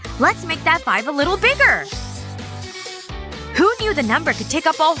 Okay, let's make that 5 a little bigger. Who knew the number could take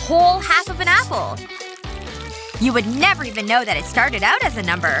up a whole half of an apple? You would never even know that it started out as a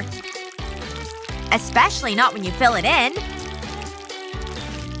number. Especially not when you fill it in.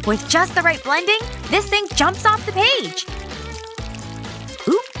 With just the right blending, this thing jumps off the page.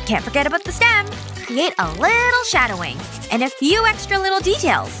 Oop, can't forget about the stem. Create a little shadowing. And a few extra little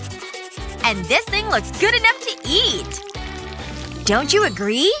details. And this thing looks good enough to eat. Don't you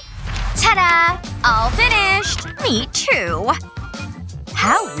agree? Ta-da! All finished! Me too.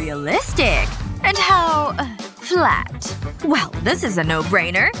 How realistic. And how… flat. Well, this is a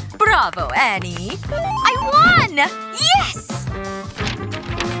no-brainer. Bravo, Annie. I won! Yes!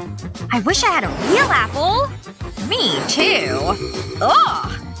 I wish I had a real apple. Me too.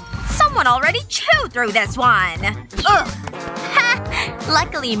 Ugh! Someone already chewed through this one. Ugh! Ha!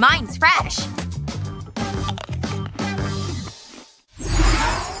 Luckily mine's fresh.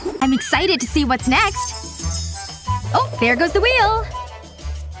 I'm excited to see what's next. Oh, there goes the wheel.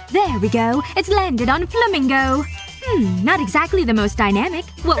 There we go. It's landed on a flamingo. Not exactly the most dynamic.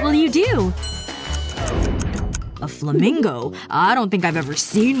 What will you do? A flamingo? I don't think I've ever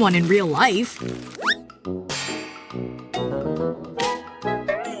seen one in real life.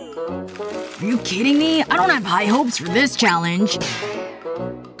 Are you kidding me? I don't have high hopes for this challenge.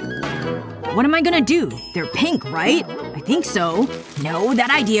 What am I gonna do? They're pink, right? I think so. No,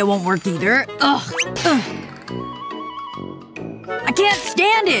 that idea won't work either. Ugh. Ugh. I can't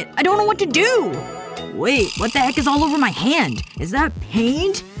stand it! I don't know what to do! Wait, what the heck is all over my hand? Is that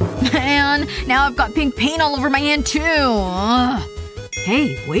paint? Man, now I've got pink paint all over my hand too. Ugh.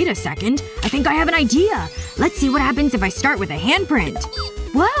 Hey, wait a second. I think I have an idea. Let's see what happens if I start with a handprint.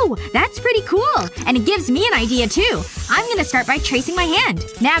 Whoa, that's pretty cool. And it gives me an idea too. I'm gonna start by tracing my hand.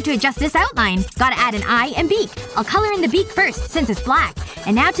 Now to adjust this outline. Gotta add an eye and beak. I'll color in the beak first, since it's black.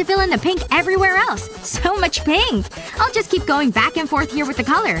 And now to fill in the pink everywhere else. So much pink. I'll just keep going back and forth here with the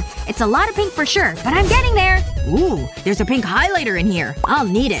color. It's a lot of pink for sure, but I'm getting there. Ooh, there's a pink highlighter in here. I'll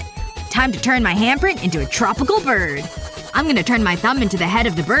need it. Time to turn my handprint into a tropical bird. I'm gonna turn my thumb into the head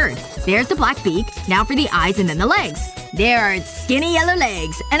of the bird. There's the black beak. Now for the eyes and then the legs. There are its skinny yellow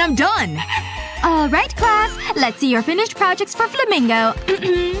legs. And I'm done! Alright, class. Let's see your finished projects for flamingo.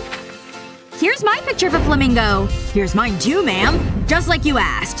 Here's my picture of a flamingo. Here's mine too, ma'am. Just like you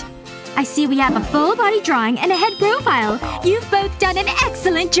asked. I see we have a full body drawing and a head profile. You've both done an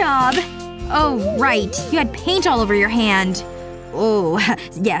excellent job. Oh, right. You had paint all over your hand. Oh,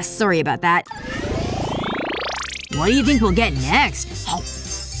 yes, sorry about that. What do you think we'll get next?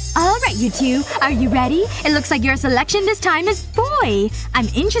 Alright, you two. Are you ready? It looks like your selection this time is boy. I'm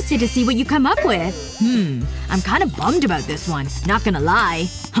interested to see what you come up with. I'm kinda bummed about this one. Not gonna lie.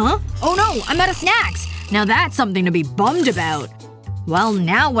 Huh? Oh no! I'm out of snacks! Now that's something to be bummed about. Well,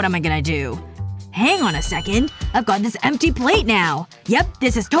 now what am I gonna do? Hang on a second. I've got this empty plate now. Yep,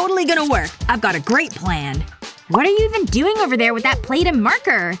 this is totally gonna work. I've got a great plan. What are you even doing over there with that plate and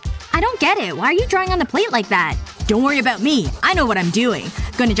marker? I don't get it. Why are you drawing on the plate like that? Don't worry about me. I know what I'm doing.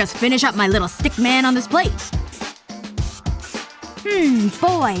 Gonna just finish up my little stick man on this plate.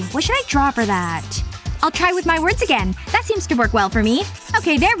 Boy. What should I draw for that? I'll try with my words again. That seems to work well for me.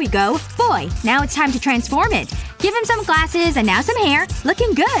 Okay, there we go. Boy. Now it's time to transform it. Give him some glasses and now some hair.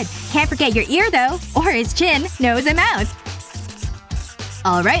 Looking good. Can't forget your ear though. Or his chin, nose, and mouth.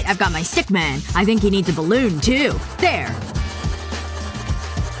 Alright, I've got my stick man. I think he needs a balloon too. There.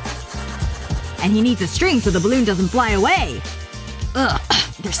 And he needs a string so the balloon doesn't fly away. Ugh.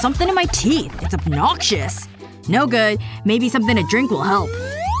 There's something in my teeth. It's obnoxious. No good. Maybe something to drink will help.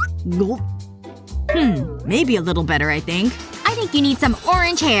 Gulp. Maybe a little better, I think. I think you need some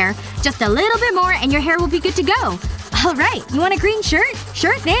orange hair. Just a little bit more and your hair will be good to go. Alright, you want a green shirt?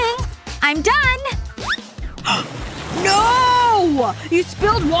 Sure thing. I'm done! No! You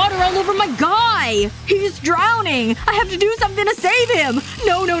spilled water all over my guy! He's drowning! I have to do something to save him!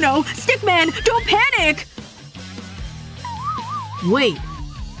 No, no, no! Stickman, don't panic! Wait.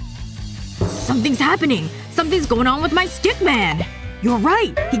 Something's happening. Something's going on with my stickman. You're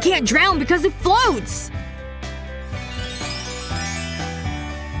right. He can't drown because it floats.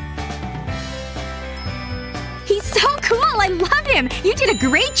 He's so cool! I love him! You did a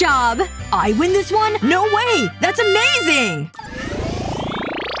great job! I win this one? No way! That's amazing!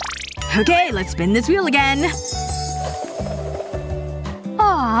 Okay, let's spin this wheel again.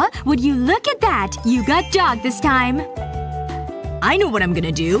 Aw, would you look at that! You got dog this time. I know what I'm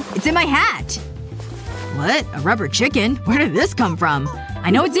gonna do. It's in my hat. What? A rubber chicken? Where did this come from? I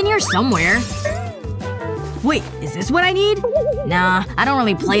know it's in here somewhere. Wait, is this what I need? Nah, I don't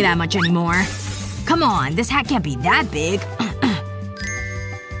really play that much anymore. Come on, this hat can't be that big.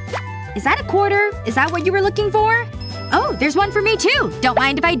 Is that a quarter? Is that what you were looking for? Oh, there's one for me too! Don't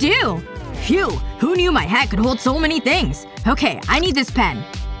mind if I do. Phew. Who knew my hat could hold so many things? Okay, I need this pen.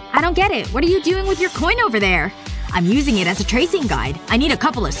 I don't get it. What are you doing with your coin over there? I'm using it as a tracing guide. I need a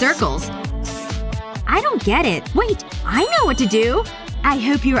couple of circles. I don't get it. Wait, I know what to do. I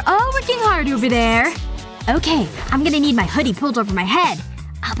hope you're all working hard over there. Okay, I'm gonna need my hoodie pulled over my head.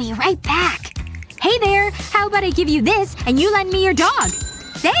 I'll be right back. Hey there! How about I give you this and you lend me your dog?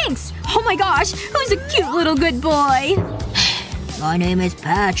 Thanks! Oh my gosh! Who's a cute little good boy? My name is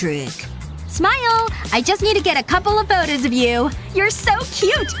Patrick. Smile! I just need to get a couple of photos of you. You're so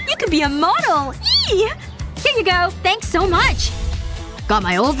cute! You could be a model! Eee! Here you go. Thanks so much. Got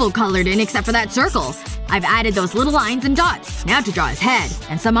my oval colored in except for that circle. I've added those little lines and dots. Now to draw his head.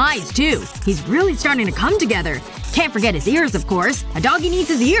 And some eyes, too. He's really starting to come together. Can't forget his ears, of course. A doggy needs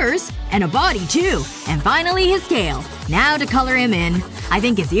his ears. And a body, too. And finally his tail. Now to color him in. I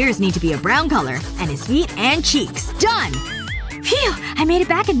think his ears need to be a brown color. And his feet and cheeks. Done! Phew! I made it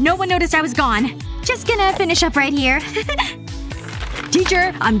back and no one noticed I was gone. Just gonna finish up right here.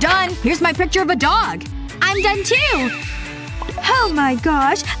 Teacher, I'm done. Here's my picture of a dog. I'm done too! Oh my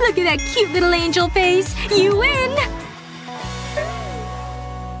gosh, look at that cute little angel face. You win!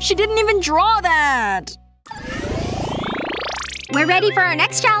 She didn't even draw that! We're ready for our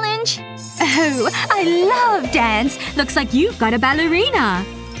next challenge! Oh, I love dance! Looks like you've got a ballerina.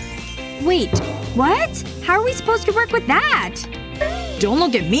 Wait, what? How are we supposed to work with that? Don't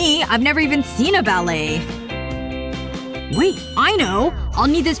look at me. I've never even seen a ballet. Wait, I know! I'll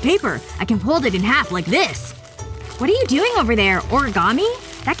need this paper. I can fold it in half like this. What are you doing over there? Origami?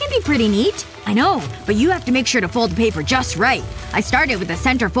 That can be pretty neat. I know, but you have to make sure to fold the paper just right. I started with a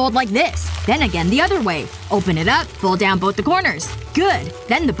center fold like this. Then again the other way. Open it up, fold down both the corners. Good.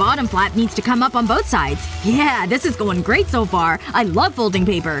 Then the bottom flap needs to come up on both sides. Yeah, this is going great so far. I love folding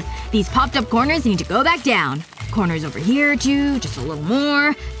paper. These popped up corners need to go back down. Corners over here, too. Just a little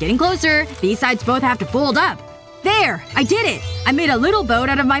more. Getting closer. These sides both have to fold up. There! I did it! I made a little boat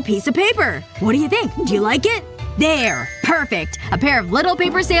out of my piece of paper. What do you think? Do you like it? There! Perfect! A pair of little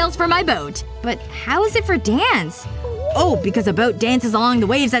paper sails for my boat. But how is it for dance? Oh, because a boat dances along the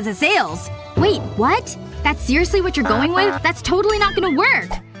waves as it sails. Wait, what? That's seriously what you're going with? That's totally not gonna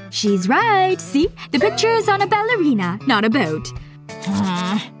work. She's right. See? The picture is on a ballerina, not a boat.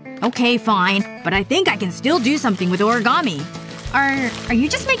 Okay, fine. But I think I can still do something with origami. Are you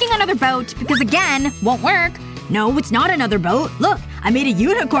just making another boat? Because again, won't work. No, it's not another boat. Look, I made a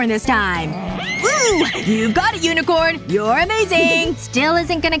unicorn this time. Woo! You've got a unicorn! You're amazing! Still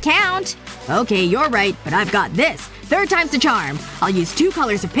isn't gonna count. Okay, you're right, but I've got this. Third time's the charm. I'll use 2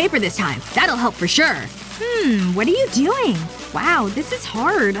 colors of paper this time. That'll help for sure. What are you doing? Wow, this is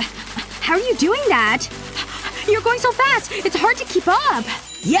hard. How are you doing that? You're going so fast! It's hard to keep up!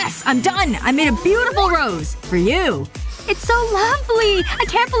 Yes, I'm done! I made a beautiful rose. For you. It's so lovely! I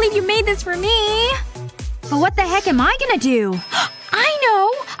can't believe you made this for me! But what the heck am I gonna do? I know!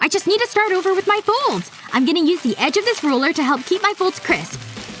 I just need to start over with my folds. I'm gonna use the edge of this ruler to help keep my folds crisp.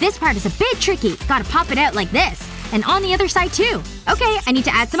 This part is a bit tricky. Gotta pop it out like this. And on the other side too. Okay, I need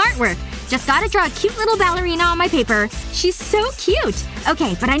to add some artwork. Just gotta draw a cute little ballerina on my paper. She's so cute!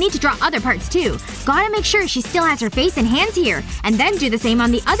 Okay, but I need to draw other parts too. Gotta make sure she still has her face and hands here. And then do the same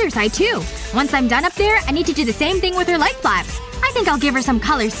on the other side too. Once I'm done up there, I need to do the same thing with her leg flaps. I think I'll give her some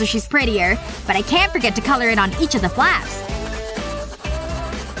colors so she's prettier. But I can't forget to color it on each of the flaps.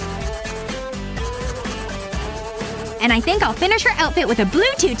 And I think I'll finish her outfit with a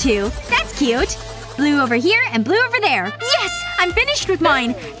blue tutu. That's cute. Blue over here and blue over there. Yes! I'm finished with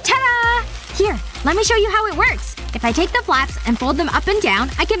mine! Ta-da! Here, let me show you how it works. If I take the flaps and fold them up and down,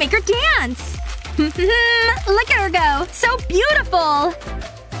 I can make her dance! Look at her go! So beautiful!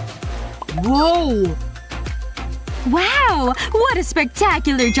 Whoa! Wow! What a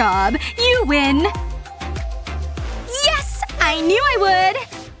spectacular job! You win! Yes! I knew I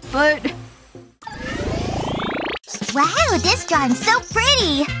would! But… Wow, this drawing's so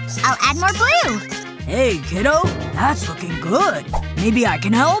pretty! I'll add more blue! Hey, kiddo. That's looking good. Maybe I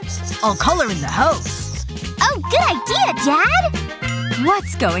can help? I'll color in the house. Oh, good idea, Dad!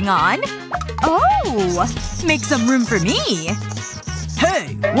 What's going on? Oh! Make some room for me!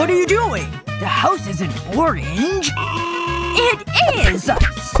 Hey, what are you doing? The house isn't orange. It is!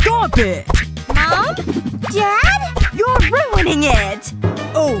 Stop it! Mom? Dad? You're ruining it!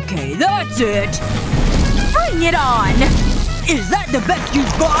 Okay, that's it. Bring it on! Is that the best you've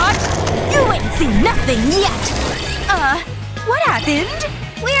got? You ain't seen nothing yet! What happened?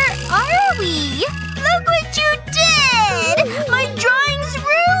 Where are we? Look what you did! My drawing's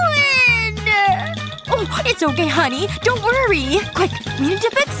ruined! Oh, it's okay, honey. Don't worry. Quick, we need to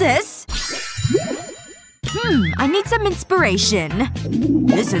fix this. I need some inspiration.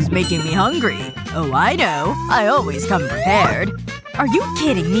 This is making me hungry. Oh, I know. I always come prepared. Are you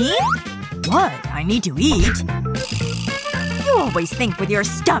kidding me? What? I need to eat? You always think with your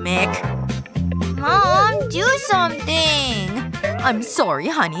stomach. Mom, do something! I'm sorry,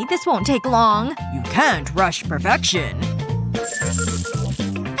 honey. This won't take long. You can't rush perfection.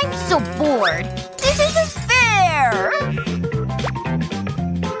 I'm so bored. This isn't fair!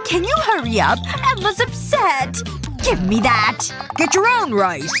 Can you hurry up? Emma's upset. Give me that. Get your own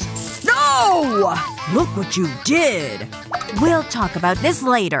rice. No! Look what you did. We'll talk about this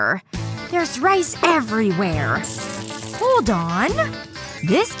later. There's rice everywhere. Hold on.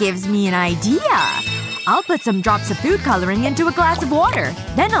 This gives me an idea. I'll put some drops of food coloring into a glass of water.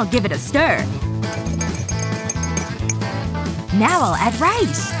 Then I'll give it a stir. Now I'll add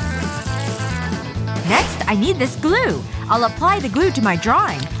rice. Next, I need this glue. I'll apply the glue to my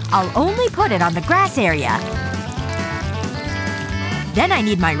drawing. I'll only put it on the grass area. Then I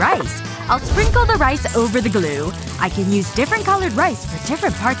need my rice. I'll sprinkle the rice over the glue. I can use different colored rice for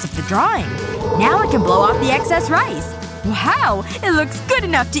different parts of the drawing. Now I can blow off the excess rice. Wow! It looks good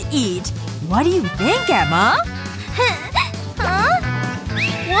enough to eat. What do you think, Emma? Huh?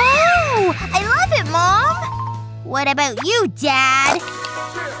 Wow! I love it, Mom! What about you, Dad?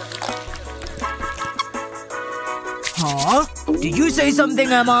 Huh? Did you say something,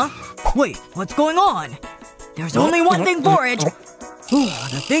 Emma? Wait, what's going on? There's only one thing for it.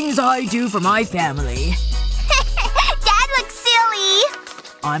 The things I do for my family. Dad looks silly!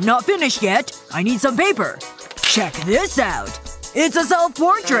 I'm not finished yet. I need some paper. Check this out. It's a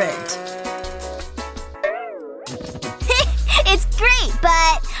self-portrait. It's great,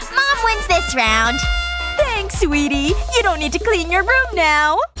 but Mom wins this round. Thanks, sweetie. You don't need to clean your room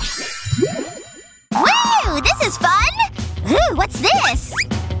now. Woo! This is fun! Ooh, what's this?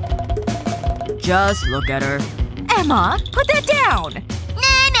 Just look at her. Emma, put that down.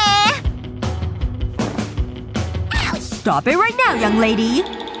 Nah. Stop it right now, young lady.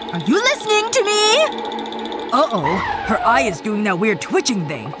 Are you listening to me? Uh-oh. Her eye is doing that weird twitching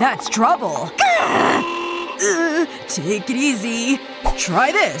thing. That's trouble. Take it easy.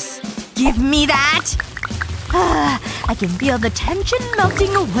 Try this. Give me that. I can feel the tension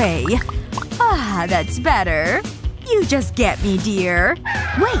melting away. That's better. You just get me, dear.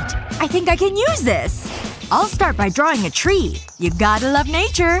 Wait, I think I can use this. I'll start by drawing a tree. You gotta love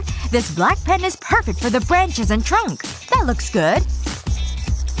nature. This black pen is perfect for the branches and trunk. That looks good.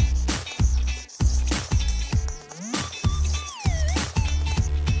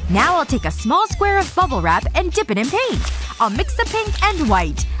 Now I'll take a small square of bubble wrap and dip it in paint. I'll mix the pink and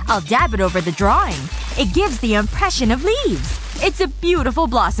white. I'll dab it over the drawing. It gives the impression of leaves. It's a beautiful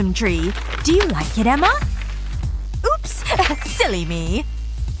blossom tree. Do you like it, Emma? Oops. Silly me.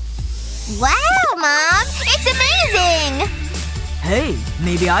 Wow, Mom! It's amazing! Hey,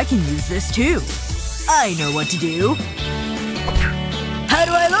 maybe I can use this too. I know what to do. How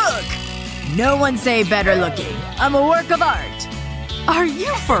do I look? No one say better looking. I'm a work of art. Are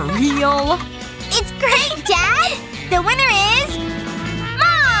you for real? It's great, Dad! The winner is…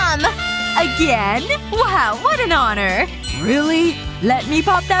 Mom! Again? Wow, what an honor. Really? Let me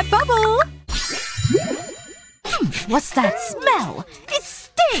pop that bubble. What's that smell? It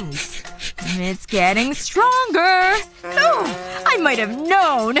stinks! It's getting stronger. Oh, I might have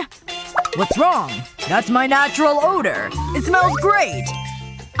known. What's wrong? That's my natural odor. It smells great.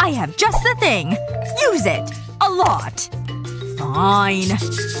 I have just the thing. Use it. A lot. Fine.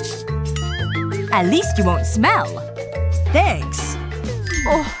 At least you won't smell. Thanks.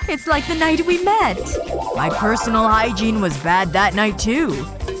 Oh, it's like the night we met. My personal hygiene was bad that night too.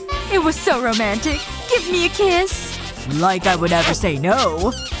 It was so romantic. Give me a kiss. Like I would ever say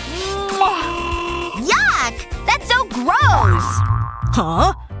no. Yuck! That's so gross!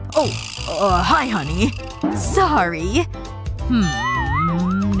 Huh? Oh, hi, honey. Sorry.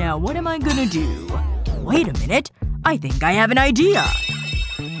 Now what am I gonna do? Wait a minute. I think I have an idea.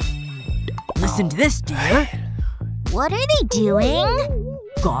 Listen to this, dear. What are they doing?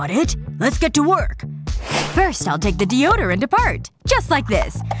 Got it? Let's get to work. First, I'll take the deodorant apart. Just like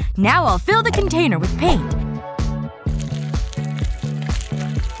this. Now I'll fill the container with paint.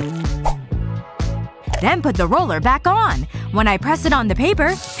 Then put the roller back on. When I press it on the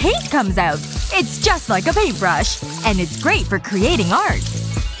paper, paint comes out. It's just like a paintbrush. And it's great for creating art.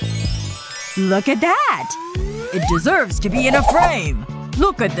 Look at that! It deserves to be in a frame.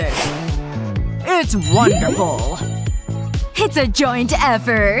 Look at this. It's wonderful. It's a joint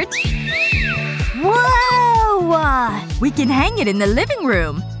effort. Whoa! We can hang it in the living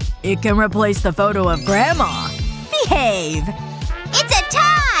room. It can replace the photo of Grandma. Behave! It's a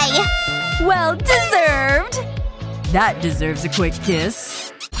tie! Well deserved! That deserves a quick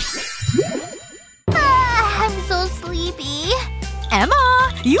kiss. I'm so sleepy.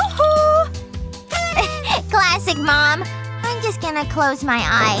 Emma! Yoo-hoo! Classic, Mom. I'm just gonna close my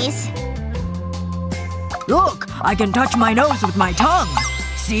eyes. Look! I can touch my nose with my tongue.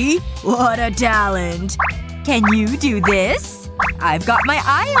 See? What a talent. Can you do this? I've got my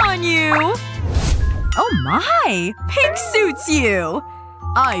eye on you! Oh my! Pink suits you!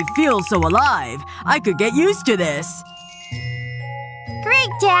 I feel so alive. I could get used to this. Great,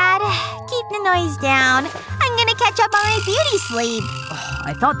 Dad. Keep the noise down. I'm gonna catch up on my beauty sleep.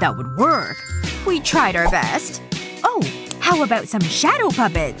 I thought that would work. We tried our best. Oh, how about some shadow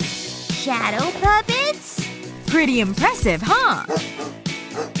puppets? Shadow puppets? Pretty impressive, huh?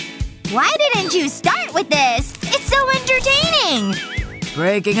 Why didn't you start with this? It's so entertaining!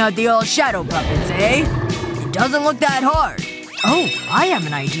 Breaking out the old shadow puppets, eh? It doesn't look that hard. Oh, I have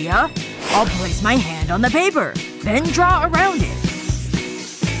an idea. I'll place my hand on the paper. Then draw around it.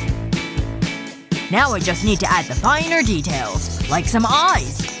 Now I just need to add the finer details. Like some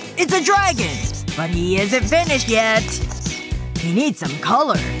eyes. It's a dragon! But he isn't finished yet. He needs some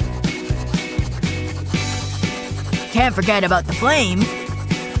color. Can't forget about the flame.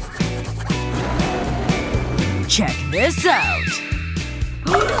 Check this out.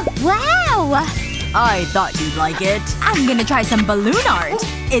 Wow! I thought you'd like it. I'm gonna try some balloon art.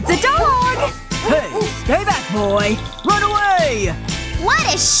 It's a dog! Hey, stay back, boy! Run away! What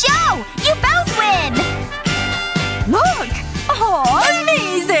a show! You both win! Look! Oh,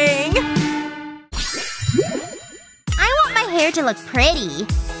 amazing! I want my hair to look pretty.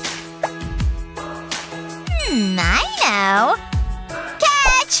 I know.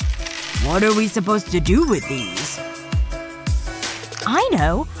 Catch! What are we supposed to do with these? I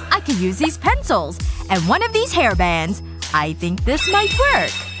know. I could use these pencils. And one of these hairbands. I think this might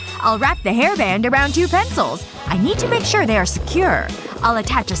work. I'll wrap the hairband around 2 pencils. I need to make sure they are secure. I'll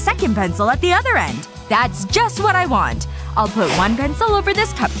attach a second pencil at the other end. That's just what I want. I'll put one pencil over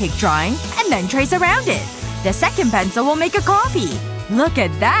this cupcake drawing, and then trace around it. The second pencil will make a copy. Look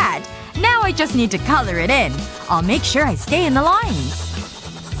at that! Now I just need to color it in. I'll make sure I stay in the lines.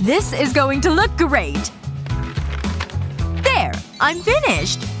 This is going to look great. There! I'm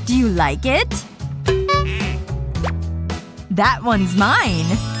finished! Do you like it? That one's mine.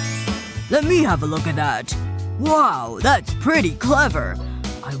 Let me have a look at that. Wow, that's pretty clever.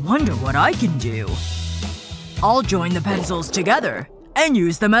 I wonder what I can do. I'll join the pencils together. And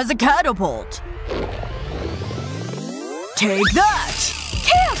use them as a catapult. Take that!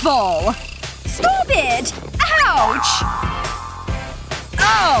 Careful! Stop it! Ouch!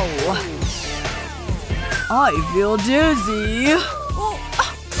 Ow! I feel dizzy.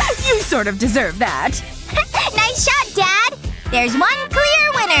 You sort of deserve that. Nice shot, Dad! There's one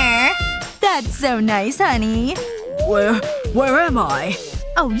clear winner! That's so nice, honey. Where am I?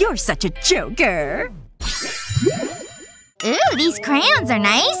 Oh, you're such a joker. Ooh, these crayons are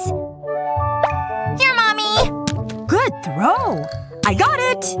nice. Here, Mommy! Good throw. I got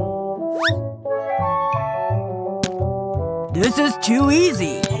it! This is too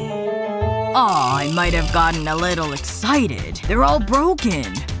easy. Aw, I might have gotten a little excited. They're all broken.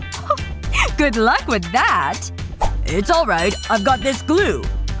 Good luck with that. It's alright. I've got this glue.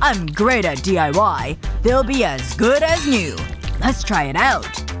 I'm great at DIY. They'll be as good as new. Let's try it out.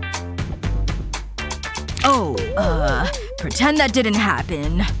 Oh, pretend that didn't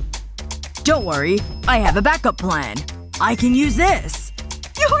happen. Don't worry. I have a backup plan. I can use this.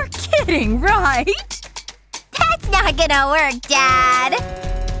 You're kidding, right? That's not gonna work, Dad!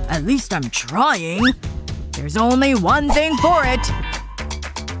 At least I'm trying. There's only one thing for it.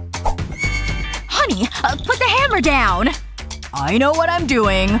 Honey, put the hammer down! I know what I'm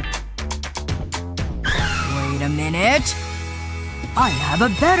doing. Wait a minute. I have a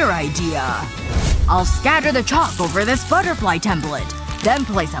better idea. I'll scatter the chalk over this butterfly template. Then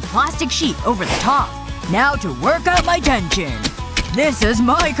place a plastic sheet over the top. Now to work out my tension. This is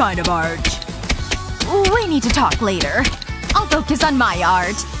my kind of art. We need to talk later. I'll focus on my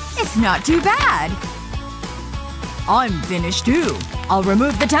art. It's not too bad. I'm finished too. I'll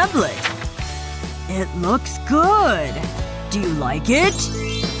remove the template. It looks good. Do you like it?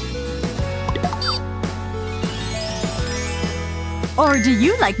 Or do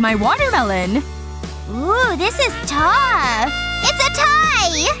you like my watermelon? Ooh, this is tough. It's a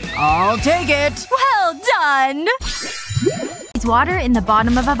tie! I'll take it. Well done! There's water in the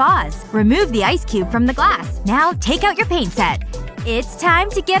bottom of a vase. Remove the ice cube from the glass. Now take out your paint set. It's time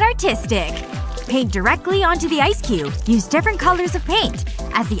to get artistic. Paint directly onto the ice cube. Use different colors of paint.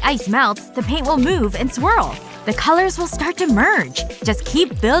 As the ice melts, the paint will move and swirl. The colors will start to merge. Just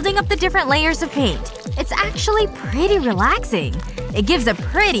keep building up the different layers of paint. It's actually pretty relaxing. It gives a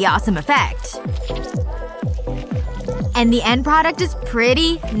pretty awesome effect. And the end product is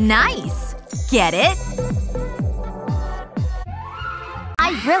pretty nice. Get it?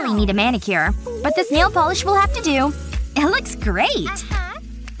 I really need a manicure. But this nail polish will have to do. It looks great.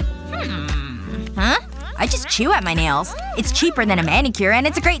 Huh? I just chew at my nails. It's cheaper than a manicure and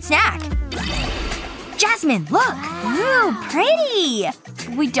it's a great snack. Jasmine, look! Ooh, pretty!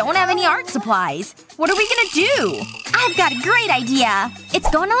 We don't have any art supplies. What are we gonna do? I've got a great idea! It's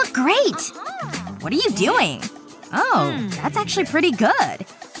going to look great! What are you doing? Oh, that's actually pretty good.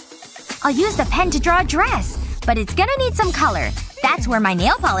 I'll use the pen to draw a dress. But it's gonna need some color. That's where my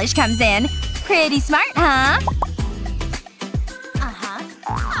nail polish comes in. Pretty smart, huh?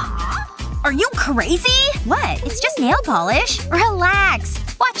 Are Are you crazy? What? It's just nail polish. Relax.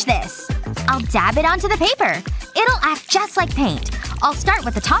 Watch this. I'll dab it onto the paper. It'll act just like paint. I'll start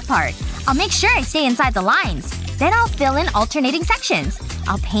with the top part. I'll make sure I stay inside the lines. Then I'll fill in alternating sections.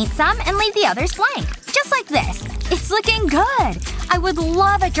 I'll paint some and leave the others blank. Just like this. It's looking good. I would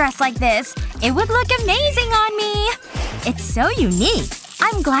love a dress like this. It would look amazing on me. It's so unique.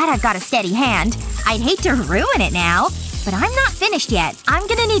 I'm glad I've got a steady hand. I'd hate to ruin it now. But I'm not finished yet. I'm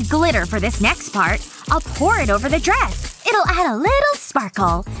gonna need glitter for this next part. I'll pour it over the dress. It'll add a little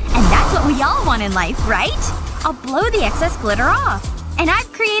sparkle. And that's what we all want in life, right? I'll blow the excess glitter off. And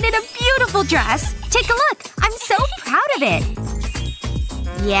I've created a beautiful dress. Take a look. I'm so proud of it.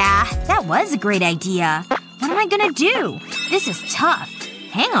 Yeah, that was a great idea. What am I gonna do? This is tough.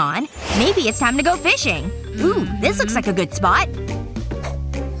 Hang on. Maybe it's time to go fishing. Ooh, this looks like a good spot.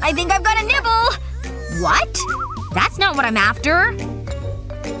 I think I've got a nibble! What? That's not what I'm after.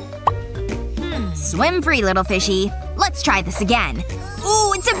 Swim free, little fishy. Let's try this again.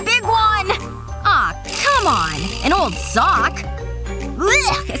 Ooh, it's a big one! Aw, come on. An old sock.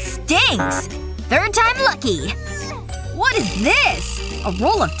 Ugh, it stinks. Third time lucky. What is this? A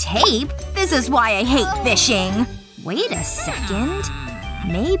roll of tape? This is why I hate fishing. Wait a second.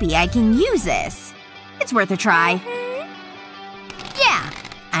 Maybe I can use this. It's worth a try. Yeah.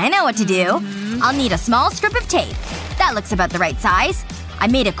 I know what to do. I'll need a small strip of tape. That looks about the right size. I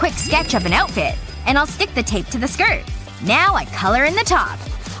made a quick sketch of an outfit. And I'll stick the tape to the skirt. Now I color in the top.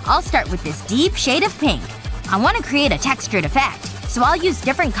 I'll start with this deep shade of pink. I want to create a textured effect. So I'll use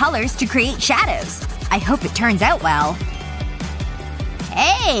different colors to create shadows. I hope it turns out well.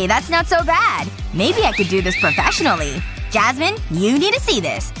 Hey, that's not so bad. Maybe I could do this professionally. Jasmine, you need to see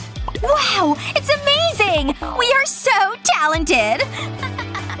this. Wow! It's amazing! We are so talented!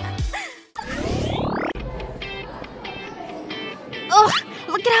 Ugh!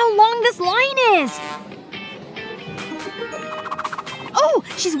 Look at how long this line is! Oh!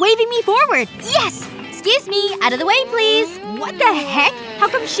 She's waving me forward! Yes! Excuse me, out of the way, please. What the heck? How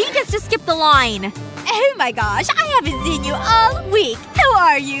come she gets to skip the line? Oh my gosh, I haven't seen you all week. How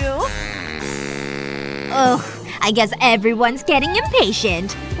are you? Ugh. I guess everyone's getting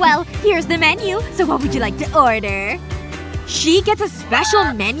impatient. Well, here's the menu. So what would you like to order? She gets a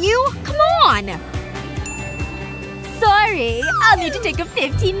special menu? Come on! Sorry. I'll need to take a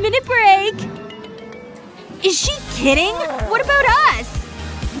 15-minute break. Is she kidding? What about us?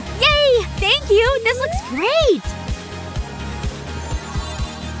 Yay! Thank you! This looks great!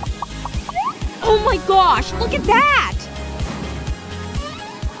 Oh my gosh! Look at that!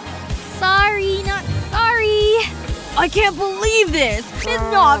 Sorry, not sorry. I can't believe this! It's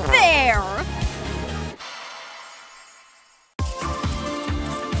not fair!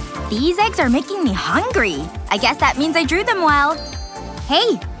 These eggs are making me hungry. I guess that means I drew them well.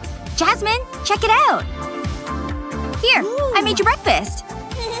 Hey! Jasmine, check it out! Here, I made you breakfast.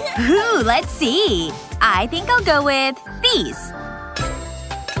 Ooh, let's see. I think I'll go with these.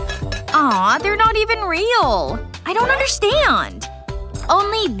 Aw, they're not even real. I don't understand.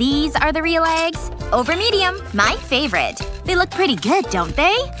 Only these are the real eggs. Over medium, my favorite. They look pretty good, don't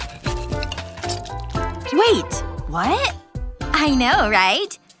they? Wait, what? I know,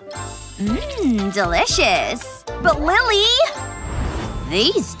 right? Mmm, delicious. But Lily…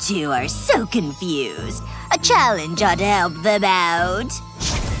 These two are so confused. A challenge ought to help them out.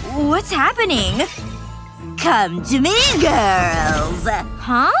 What's happening? Come to me, girls!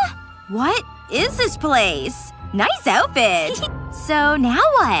 Huh? What is this place? Nice outfit. So now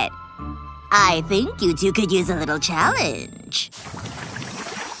what? I think you two could use a little challenge.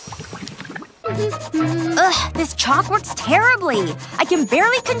 Ugh, this chalk works terribly. I can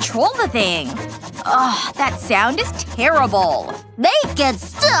barely control the thing. Ugh, that sound is terrible. Make it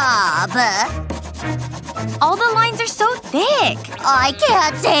stop! All the lines are so thick. I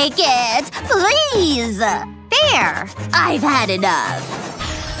can't take it. Please! There! I've had enough.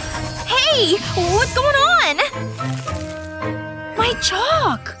 Hey! What's going on? My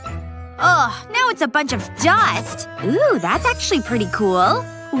chalk! Ugh, now it's a bunch of dust. Ooh, that's actually pretty cool.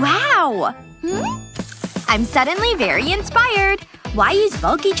 Wow! I'm suddenly very inspired. Why use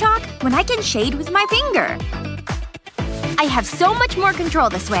bulky chalk when I can shade with my finger? I have so much more control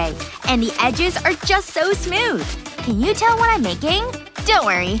this way. And the edges are just so smooth. Can you tell what I'm making? Don't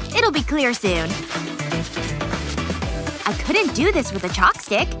worry, it'll be clear soon. I couldn't do this with a chalk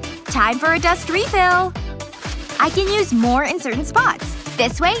stick. Time for a dust refill. I can use more in certain spots.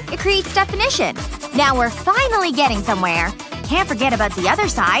 This way, it creates definition. Now we're finally getting somewhere. Can't forget about the other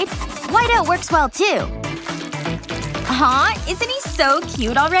side. Whiteout works well too. Isn't he so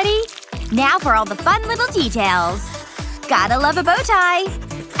cute already? Now for all the fun little details. Gotta love a bow tie.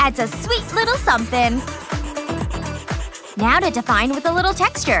 Adds a sweet cute little something. Now to define with a little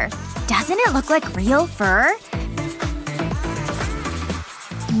texture. Doesn't it look like real fur?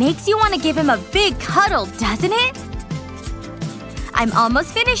 Makes you want to give him a big cuddle, doesn't it? I'm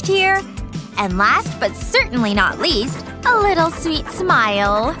almost finished here. And last but certainly not least, a little sweet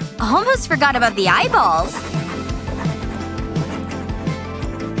smile. Almost forgot about the eyeballs.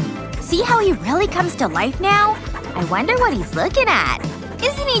 See how he really comes to life now? I wonder what he's looking at.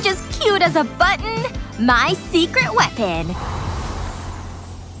 Isn't he just cute as a button? My secret weapon.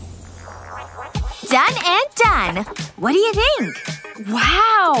 Done and done. What do you think?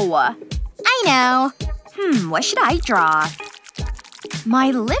 Wow! I know. What should I draw?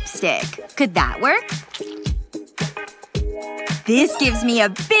 My lipstick. Could that work? This gives me a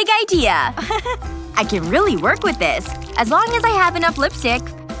big idea. I can really work with this. As long as I have enough lipstick.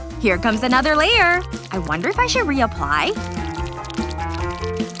 Here comes another layer. I wonder if I should reapply?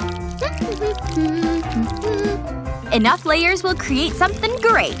 Enough layers will create something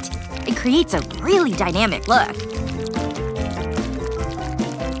great. It creates a really dynamic look.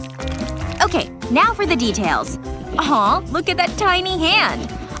 Okay, now for the details. Aw, look at that tiny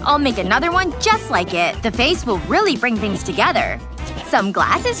hand. I'll make another one just like it. The face will really bring things together. Some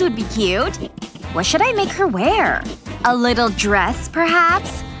glasses would be cute. What should I make her wear? A little dress,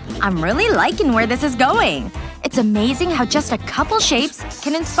 perhaps? I'm really liking where this is going. It's amazing how just a couple shapes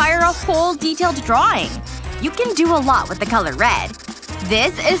can inspire a whole detailed drawing. You can do a lot with the color red.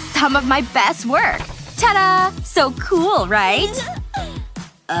 This is some of my best work. Ta-da! So cool, right?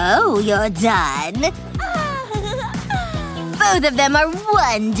 Oh, you're done? Both of them are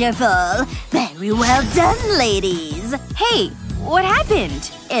wonderful. Very well done, ladies. Hey, what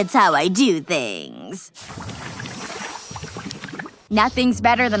happened? It's how I do things. Nothing's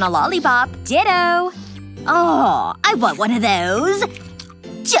better than a lollipop. Ditto. Oh, I want one of those.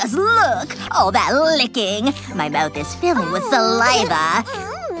 Just look! All that licking. My mouth is filling with saliva.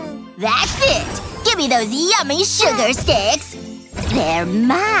 That's it! Give me those yummy sugar sticks! They're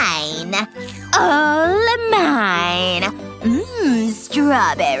mine. All mine.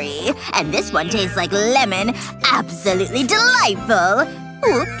 Strawberry. And this one tastes like lemon. Absolutely delightful.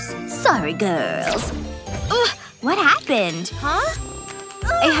 Oops. Sorry, girls. Ugh, what happened? Huh?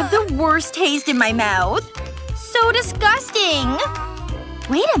 I have the worst taste in my mouth. So disgusting.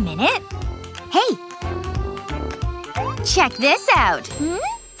 Wait a minute. Hey. Check this out.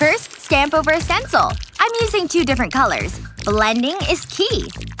 First, stamp over a stencil. I'm using 2 different colors. Blending is key.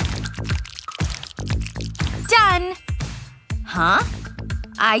 Done. Huh?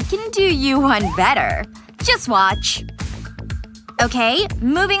 I can do you one better. Just watch. Okay,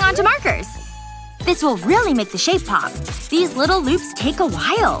 moving on to markers. This will really make the shape pop. These little loops take a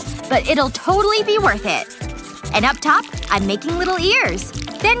while, but it'll totally be worth it. And up top, I'm making little ears.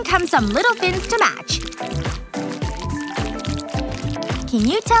 Then come some little fins to match. Can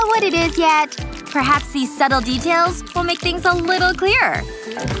you tell what it is yet? Perhaps these subtle details will make things a little clearer.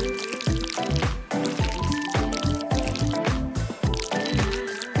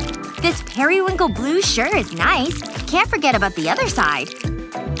 This periwinkle blue sure is nice. Can't forget about the other side.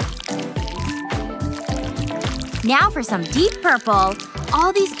 Now for some deep purple.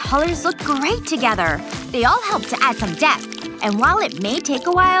 All these colors look great together. They all help to add some depth. And while it may take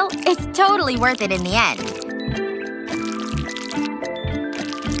a while, it's totally worth it in the end.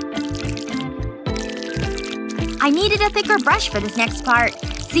 I needed a thicker brush for this next part.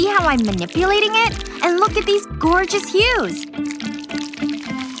 See how I'm manipulating it? And look at these gorgeous hues!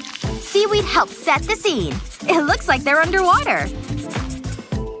 Seaweed helps set the scene. It looks like they're underwater.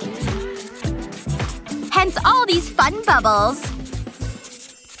 Hence all these fun bubbles.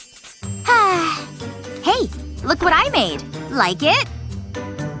 Hey, look what I made. Like it?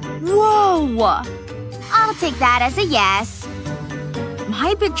 Whoa! I'll take that as a yes.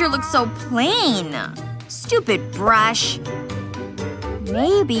 My picture looks so plain. Stupid brush.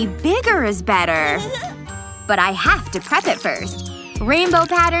 Maybe bigger is better. But I have to prep it first. Rainbow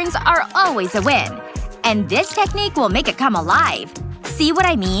patterns are always a win. And this technique will make it come alive. See what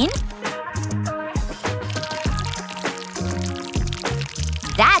I mean?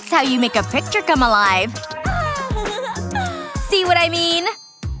 That's how you make a picture come alive. See what I mean?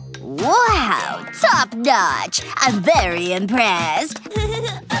 Wow! Top notch! I'm very impressed.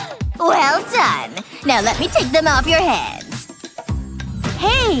 Well done. Now let me take them off your heads.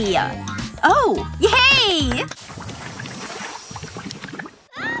 Hey! Oh! Yay!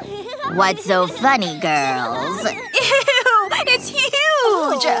 What's so funny, girls? Ew! It's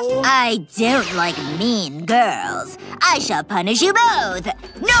huge! I don't like mean girls. I shall punish you both.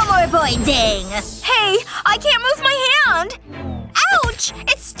 No more pointing! Hey! I can't move my hand! Ouch!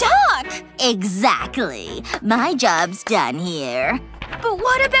 It's stuck! Exactly. My job's done here. But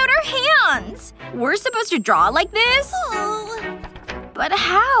what about our hands? We're supposed to draw like this? But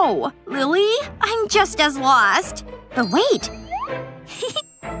how? Lily? I'm just as lost. But wait.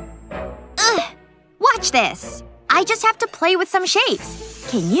 Ugh. Watch this. I just have to play with some shapes.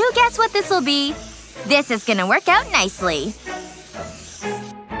 Can you guess what this'll be? This is gonna work out nicely.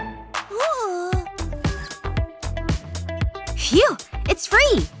 Phew! It's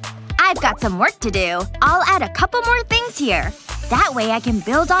free! I've got some work to do. I'll add a couple more things here. That way I can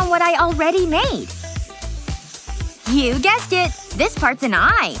build on what I already made. You guessed it! This part's an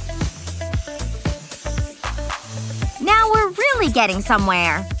eye. Now we're really getting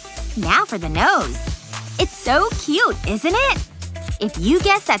somewhere. Now for the nose. It's so cute, isn't it? If you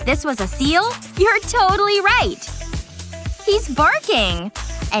guessed that this was a seal, you're totally right. He's barking.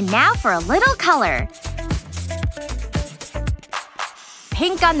 And now for a little color.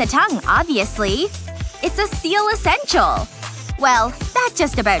 Pink on the tongue, obviously. It's a seal essential. Well, that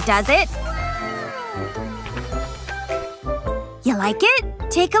just about does it. You like it?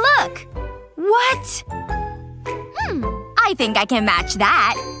 Take a look. What? I think I can match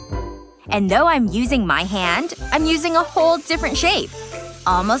that. And though I'm using my hand, I'm using a whole different shape.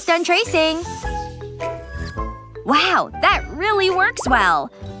 Almost done tracing. Wow, that really works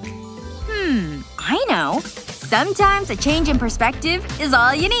well. I know. Sometimes a change in perspective is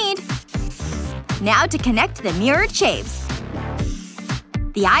all you need. Now to connect the mirrored shapes.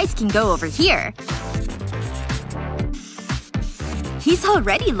 The eyes can go over here. He's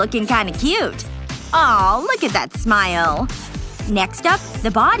already looking kinda cute. Aw, look at that smile. Next up,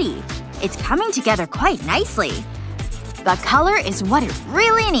 the body. It's coming together quite nicely. The color is what it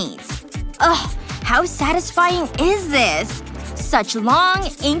really needs. Ugh, how satisfying is this? Such long,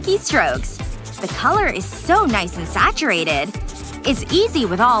 inky strokes. The color is so nice and saturated. It's easy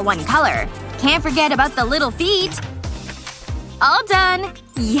with all one color. Can't forget about the little feet. All done!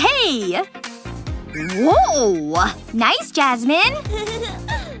 Yay! Whoa! Nice, Jasmine!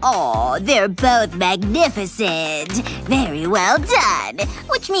 Oh, they're both magnificent. Very well done.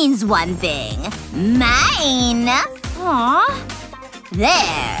 Which means one thing. Mine! Aw.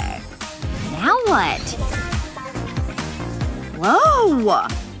 There. Now what? Whoa!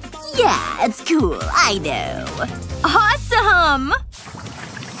 Yeah, it's cool. I know. Awesome!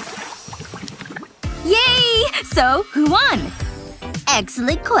 Yay! So, who won?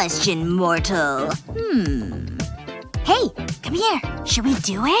 Excellent question, mortal. Hey, come here. Should we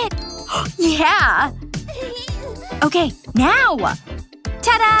do it? Yeah! Okay, now!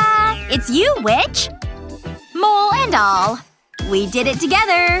 Ta-da! It's you, witch! Mole and all. We did it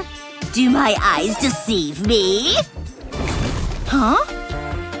together. Do my eyes deceive me? Huh?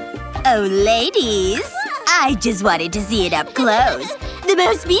 Oh, ladies. I just wanted to see it up close. The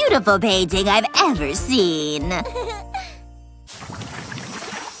most beautiful painting I've ever seen.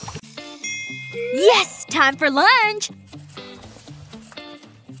 Yes! Time for lunch!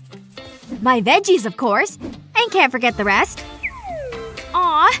 My veggies, of course. And can't forget the rest.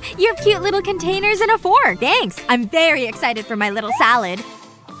 Aw, you have cute little containers and a fork. Thanks. I'm very excited for my little salad.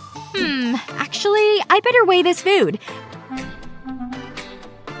 Actually, I better weigh this food.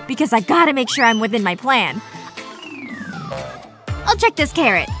 Because I gotta make sure I'm within my plan. I'll check this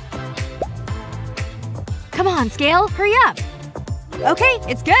carrot. Come on, scale. Hurry up. Okay,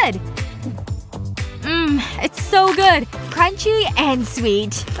 it's good. It's so good. Crunchy and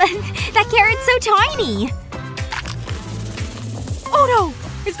sweet. That carrot's so tiny. Oh no!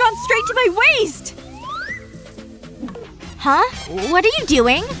 It's gone straight to my waist! Huh? What are you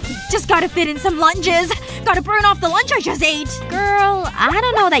doing? Just gotta fit in some lunges. Gotta burn off the lunch I just ate. Girl, I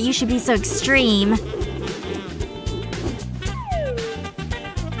don't know that you should be so extreme.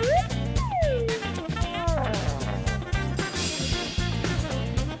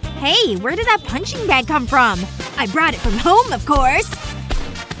 Hey, where did that punching bag come from? I brought it from home, of course.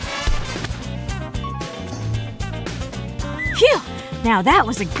 Phew! Now that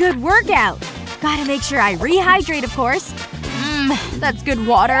was a good workout. Gotta make sure I rehydrate, of course. That's good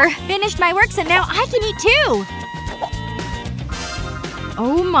water. Finished my work, so now I can eat too!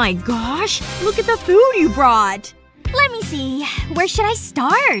 Oh my gosh. Look at the food you brought. Let me see. Where should I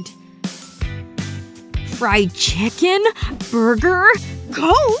start? Fried chicken? Burger?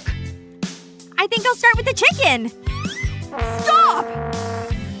 Coke? I think I'll start with the chicken. Stop!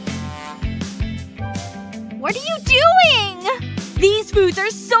 What are you doing? These foods are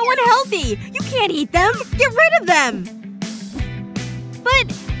so unhealthy! You can't eat them! Get rid of them!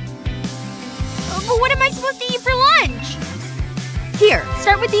 But what am I supposed to eat for lunch? Here,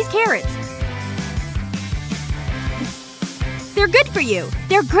 start with these carrots. they're good for you.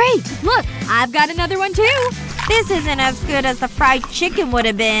 They're great. Look, I've got another one too. This isn't as good as the fried chicken would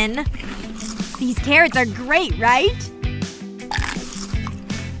have been. These carrots are great, right?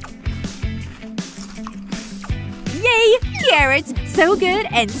 Yay! Carrots! So good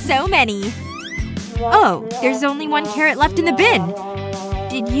and so many. Oh, there's only one carrot left in the bin.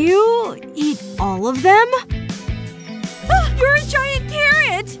 Did you eat all of them? Oh, you're a giant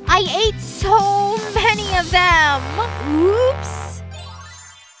carrot! I ate so many of them! Oops.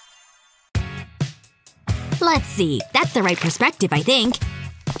 Let's see. That's the right perspective, I think.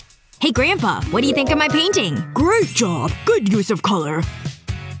 Hey, Grandpa, what do you think of my painting? Great job. Good use of color.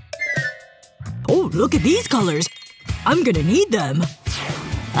 Oh, look at these colors. I'm gonna need them.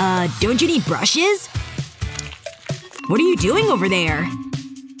 Don't you need brushes? What are you doing over there?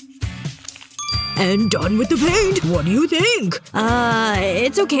 And done with the paint. What do you think?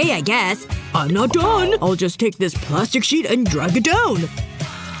 It's okay, I guess. I'm not done. I'll just take this plastic sheet and drag it down.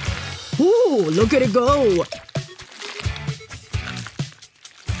 Ooh, look at it go.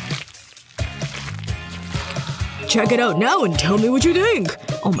 Check it out now and tell me what you think.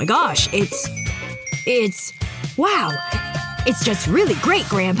 Oh my gosh, it's… wow. It's just really great,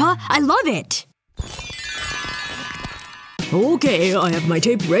 Grandpa. I love it. Okay, I have my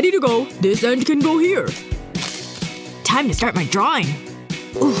tape ready to go. This end can go here. Time to start my drawing.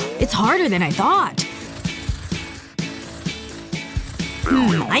 Ooh, it's harder than I thought.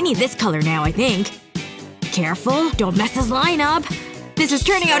 I need this color now, I think. Careful, don't mess this line up. This is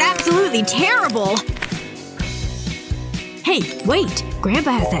turning out absolutely terrible. Hey, wait.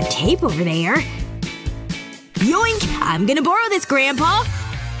 Grandpa has that tape over there. Yoink! I'm gonna borrow this, Grandpa!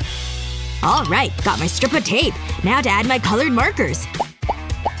 Alright, got my strip of tape. Now to add my colored markers.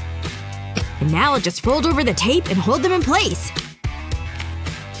 And now I'll just fold over the tape and hold them in place.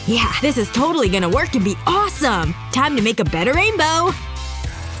 Yeah, this is totally gonna work and be awesome! Time to make a better rainbow!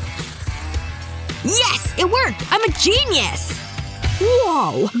 Yes! It worked! I'm a genius!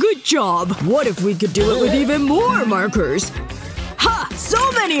 Wow! Good job! What if we could do it with even more markers? Ha!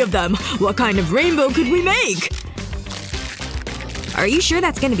 So many of them! What kind of rainbow could we make? Are you sure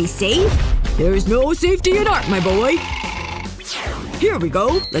that's gonna be safe? There's no safety in art, my boy. Here we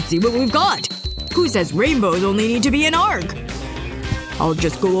go. Let's see what we've got. Who says rainbows only need to be an arc? I'll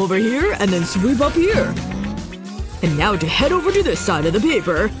just go over here and then sweep up here. And now to head over to this side of the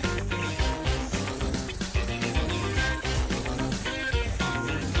paper.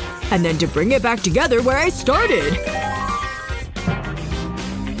 And then to bring it back together where I started.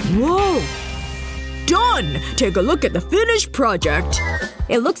 Whoa! Done! Take a look at the finished project.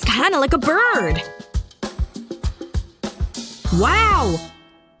 It looks kinda like a bird. Wow!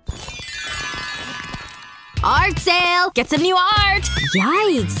 Art sale! Get some new art!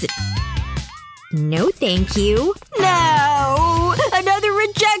 Yikes. No thank you. No! Another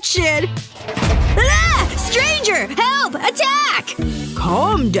rejection! Ah! Stranger! Help! Attack!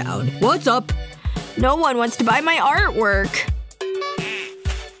 Calm down. What's up? No one wants to buy my artwork.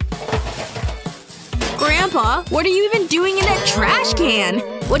 Grandpa, what are you even doing in that trash can?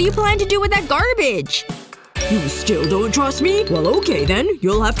 What do you plan to do with that garbage? You still don't trust me? Well, okay then.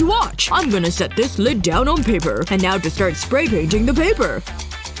 You'll have to watch. I'm gonna set this lid down on paper. And now to start spray painting the paper.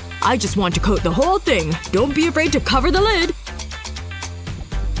 I just want to coat the whole thing. Don't be afraid to cover the lid.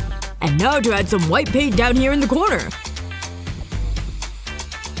 And now to add some white paint down here in the corner.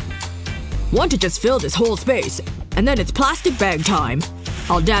 Want to just fill this whole space. And then it's plastic bag time.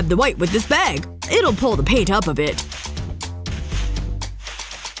 I'll dab the white with this bag. It'll pull the paint up a bit.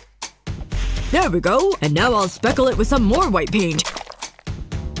 There we go. And now I'll speckle it with some more white paint.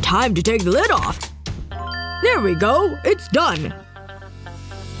 Time to take the lid off. There we go. It's done.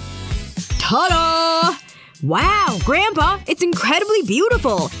 Ta-da! Wow, Grandpa! It's incredibly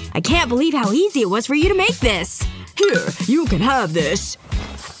beautiful! I can't believe how easy it was for you to make this. Here, you can have this.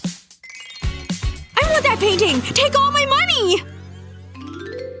 I want that painting! Take all my money!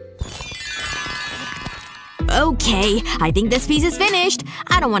 Okay, I think this piece is finished.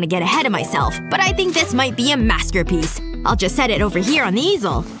 I don't want to get ahead of myself, but I think this might be a masterpiece. I'll just set it over here on the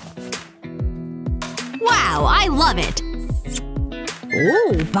easel. Wow, I love it!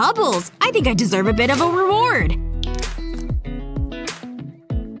 Ooh, bubbles! I think I deserve a bit of a reward.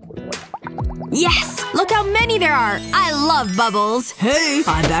 Yes! Look how many there are! I love bubbles! Hey,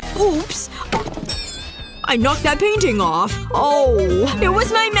 I'm back. Oops. I knocked that painting off. Oh. It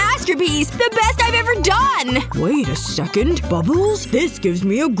was my masterpiece! The best I've ever done! Wait a second. Bubbles? This gives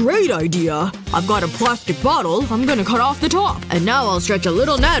me a great idea. I've got a plastic bottle. I'm gonna cut off the top. And now I'll stretch a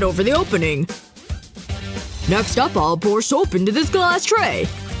little net over the opening. Next up, I'll pour soap into this glass tray.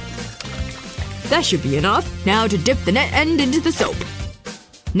 That should be enough. Now to dip the net end into the soap.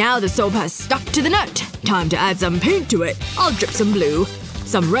 Now the soap has stuck to the nut. Time to add some paint to it. I'll drip some blue.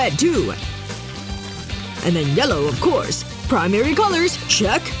 Some red, too. And then yellow, of course. Primary colors.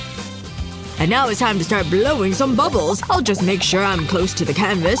 Check. And now it's time to start blowing some bubbles. I'll just make sure I'm close to the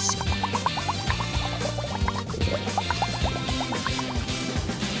canvas.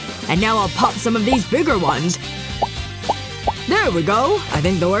 And now I'll pop some of these bigger ones. There we go. I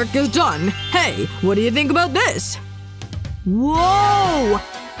think the work is done. Hey, what do you think about this? Whoa!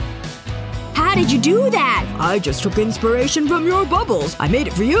 How did you do that? I just took inspiration from your bubbles. I made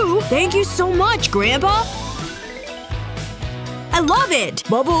it for you. Thank you so much, Grandpa. I love it!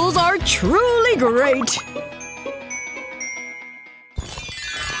 Bubbles are truly great.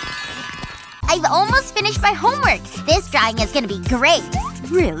 I've almost finished my homework. This drawing is gonna be great.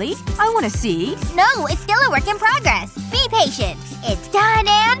 Really? I wanna see. No, it's still a work in progress. Be patient. It's done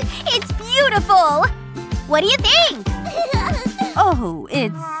and it's beautiful! What do you think? Oh,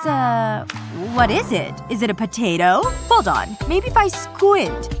 it's, what is it? Is it a potato? Hold on. Maybe if I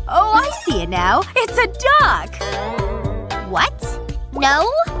squint. Oh, I see it now. It's a duck! What?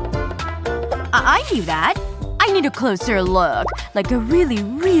 No? I knew that. I need a closer look. Like a really,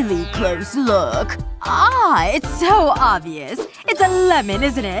 really close look. Ah, it's so obvious. It's a lemon,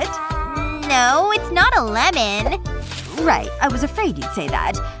 isn't it? No, it's not a lemon. Right. I was afraid you'd say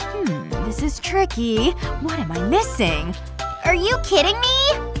that. This is tricky. What am I missing? Are you kidding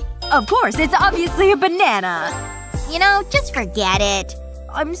me? Of course, it's obviously a banana. You know, just forget it.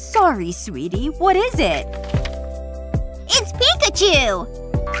 I'm sorry, sweetie. What is it? It's Pikachu!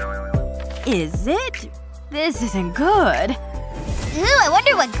 Is it? This isn't good. Ooh, I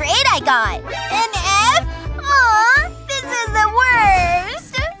wonder what grade I got. An F? Aw, this is the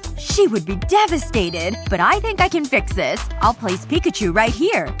worst! She would be devastated. But I think I can fix this. I'll place Pikachu right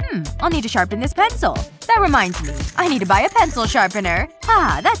here. I'll need to sharpen this pencil. That reminds me. I need to buy a pencil sharpener.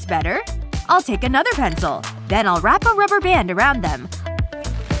 Ah, that's better. I'll take another pencil. Then I'll wrap a rubber band around them.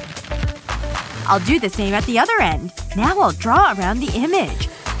 I'll do the same at the other end. Now I'll draw around the image.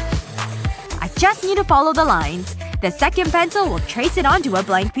 I just need to follow the lines. The second pencil will trace it onto a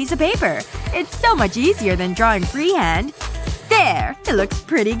blank piece of paper. It's so much easier than drawing freehand. There! It looks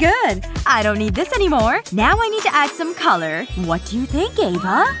pretty good. I don't need this anymore. Now I need to add some color. What do you think,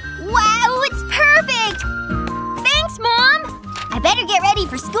 Ava? Wow, it's perfect! Thanks, Mom! I better get ready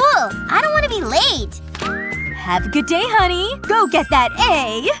for school. I don't want to be late. Have a good day, honey. Go get that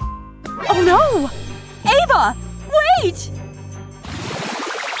A. Oh no! Ava! Wait!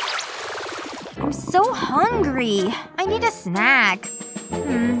 I'm so hungry. I need a snack.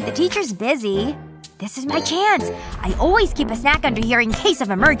 The teacher's busy. This is my chance. I always keep a snack under here in case of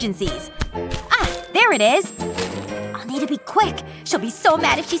emergencies. Ah, there it is. I'll need to be quick. She'll be so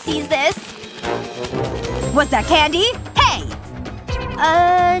mad if she sees this. Was that candy? Hey!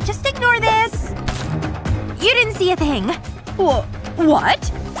 Just ignore this. You didn't see a thing.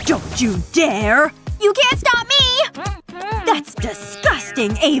 What? Don't you dare! You can't stop me! That's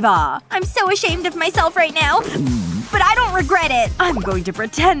disgusting, Ava! I'm so ashamed of myself right now. But I don't regret it. I'm going to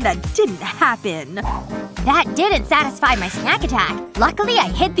pretend that didn't happen. That didn't satisfy my snack attack. Luckily, I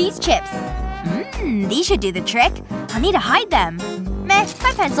hid these chips. These should do the trick. I'll need to hide them. Meh,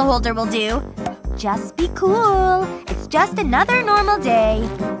 my pencil holder will do. Just be cool. It's just another normal day.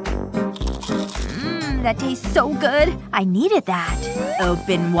 That tastes so good. I needed that.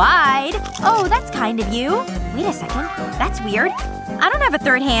 Open wide. Oh, that's kind of you. Wait a second. That's weird. I don't have a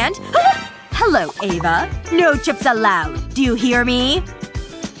third hand. Hello, Ava. No chips allowed. Do you hear me?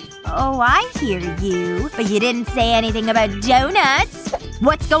 Oh, I hear you. But you didn't say anything about donuts.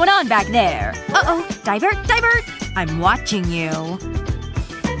 What's going on back there? Uh-oh. Divert, divert. I'm watching you.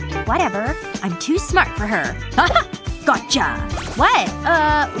 Whatever. I'm too smart for her. Haha! Gotcha! What?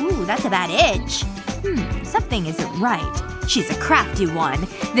 Ooh, that's a bad itch. Something isn't right. She's a crafty one.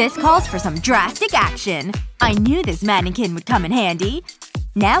 This calls for some drastic action. I knew this mannequin would come in handy.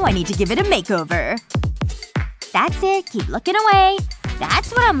 Now I need to give it a makeover. That's it. Keep looking away.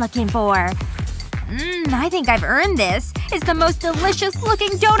 That's what I'm looking for. I think I've earned this. It's the most delicious looking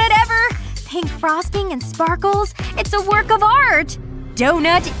donut ever! Pink frosting and sparkles. It's a work of art!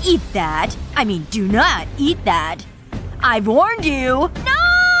 Donut, eat that. I mean, do not eat that. I've warned you!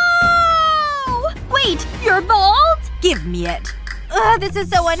 No! Wait! You're bald? Give me it. Ugh, this is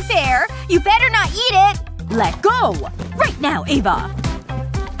so unfair. You better not eat it! Let go! Right now, Ava!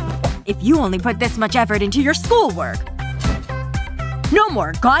 If you only put this much effort into your schoolwork. No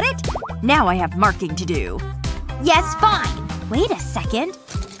more, got it? Now I have marking to do. Yes, fine. Wait a second.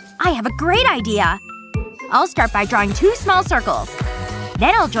 I have a great idea. I'll start by drawing 2 small circles.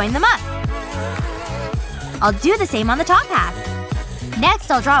 Then I'll join them up. I'll do the same on the top half. Next,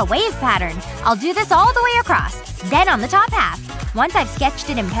 I'll draw a wave pattern. I'll do this all the way across. Then on the top half. Once I've sketched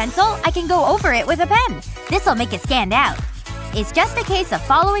it in pencil, I can go over it with a pen. This'll make it stand out. It's just a case of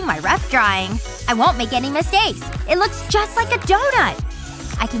following my rough drawing. I won't make any mistakes. It looks just like a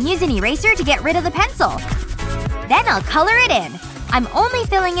donut. I can use an eraser to get rid of the pencil. Then I'll color it in. I'm only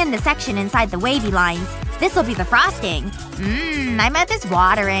filling in the section inside the wavy lines. This'll be the frosting. My mouth is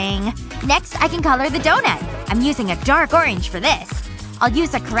watering. Next, I can color the donut. I'm using a dark orange for this. I'll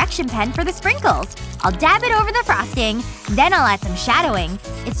use a correction pen for the sprinkles. I'll dab it over the frosting. Then I'll add some shadowing.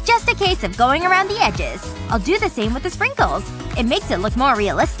 It's just a case of going around the edges. I'll do the same with the sprinkles. It makes it look more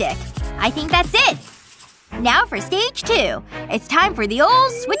realistic. I think that's it. Now for stage 2. It's time for the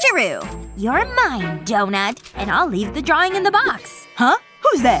old switcheroo. You're mine, donut. And I'll leave the drawing in the box. Huh?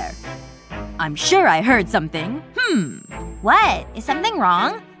 Who's there? I'm sure I heard something. What? Is something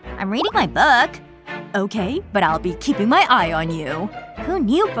wrong? I'm reading my book. Okay, but I'll be keeping my eye on you. Who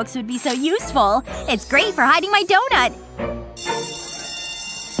knew books would be so useful? It's great for hiding my donut.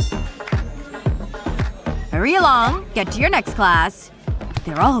 Hurry along. Get to your next class.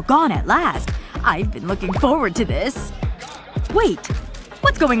 They're all gone at last. I've been looking forward to this. Wait.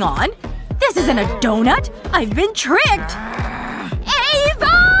 What's going on? This isn't a donut! I've been tricked!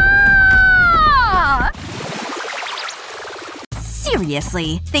 Ava!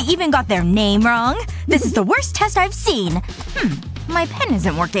 Seriously? They even got their name wrong? This is the worst test I've seen. My pen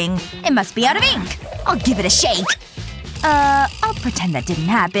isn't working. It must be out of ink. I'll give it a shake. I'll pretend that didn't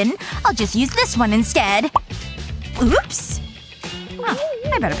happen. I'll just use this one instead. Oops.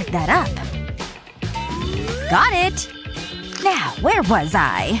 I better pick that up. Got it. Now, where was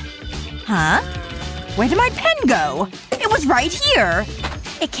I? Huh? Where did my pen go? It was right here.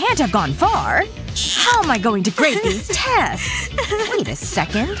 It can't have gone far. How am I going to grade these tests? Wait a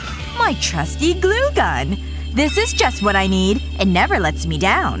second. My trusty glue gun. This is just what I need. It never lets me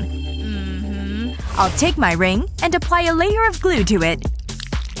down. I'll take my ring and apply a layer of glue to it.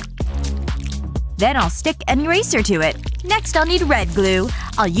 Then I'll stick an eraser to it. Next I'll need red glue.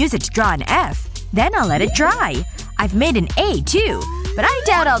 I'll use it to draw an F. Then I'll let it dry. I've made an A too. But I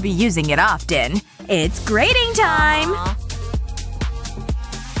doubt I'll be using it often. It's grading time!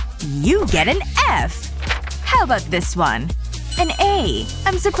 You get an F. How about this one? An A.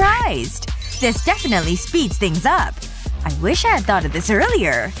 I'm surprised. This definitely speeds things up. I wish I had thought of this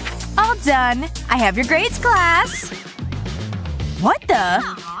earlier. All done. I have your grades, class. What the?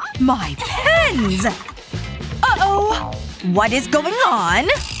 My pens! Uh-oh! What is going on?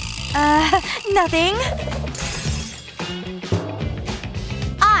 Nothing.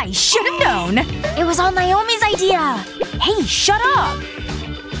 I should have known! It was all Naomi's idea! Hey, shut up!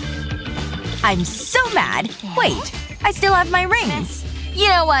 I'm so mad. Wait. I still have my rings. You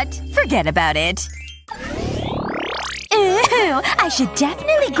know what? Forget about it. Ooh, I should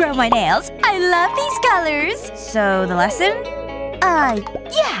definitely grow my nails. I love these colors. So, the lesson?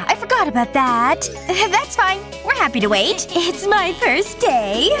 Yeah, I forgot about that. That's fine. We're happy to wait. It's my first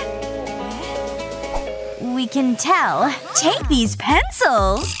day. We can tell. Take these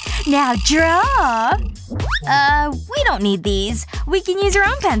pencils. Now draw. We don't need these. We can use our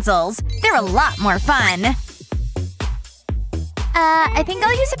own pencils. They're a lot more fun. I think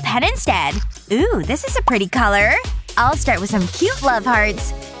I'll use a pen instead. Ooh, this is a pretty color. I'll start with some cute love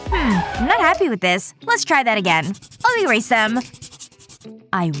hearts. I'm not happy with this. Let's try that again. I'll erase them.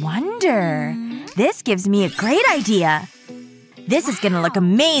 I wonder… This gives me a great idea. This is gonna look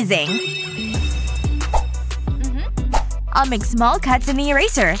amazing. I'll make small cuts in the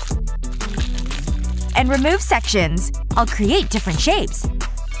eraser. And remove sections. I'll create different shapes.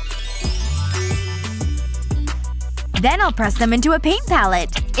 Then I'll press them into a paint palette.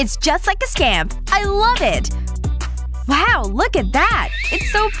 It's just like a stamp. I love it! Wow, look at that!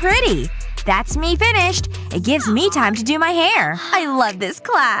 It's so pretty! That's me finished. It gives me time to do my hair. I love this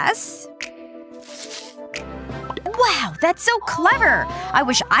class. Wow, that's so clever! I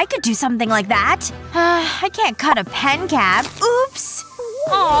wish I could do something like that. I can't cut a pen cap. Oops!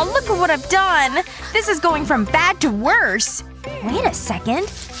 Aw, look at what I've done! This is going from bad to worse. Wait a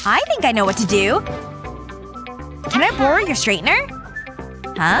second. I think I know what to do. Can I borrow your straightener?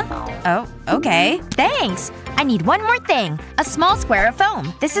 Huh? Oh, okay. Thanks! I need one more thing. A small square of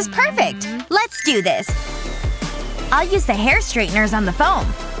foam. This is perfect. Let's do this. I'll use the hair straighteners on the foam.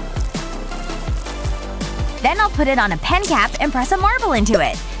 Then I'll put it on a pen cap and press a marble into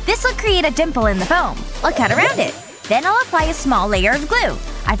it. This will create a dimple in the foam. I'll cut around it. Then I'll apply a small layer of glue.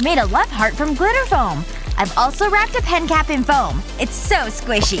 I've made a love heart from glitter foam. I've also wrapped a pen cap in foam. It's so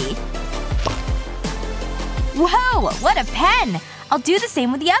squishy. Whoa! What a pen! I'll do the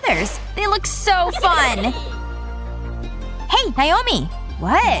same with the others. They look so fun! Hey, Naomi!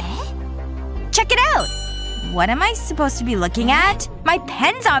 What? Check it out! What am I supposed to be looking at? My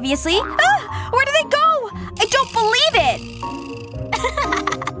pens, obviously! Ah! Where did they go? I don't believe it!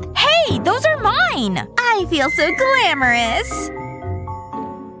 Hey! Those are mine! I feel so glamorous.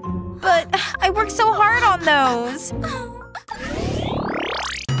 But I worked so hard on those.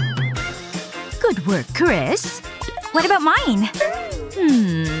 Good work, Chris. What about mine?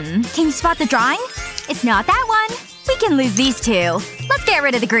 Can you spot the drawing? It's not that one. We can lose these two. Let's get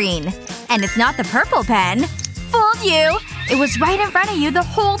rid of the green. And it's not the purple pen. Fooled you! It was right in front of you the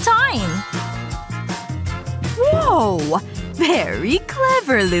whole time. Whoa! Very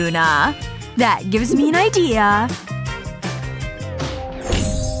clever, Luna. That gives me an idea.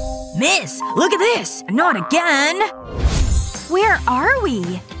 Miss! Look at this! Not again! Where are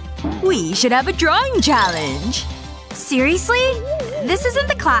we? We should have a drawing challenge. Seriously? This isn't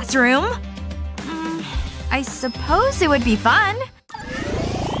the classroom. I suppose it would be fun.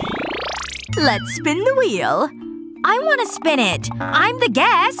 Let's spin the wheel. I want to spin it. I'm the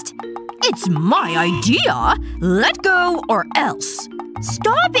guest. It's my idea. Let go or else.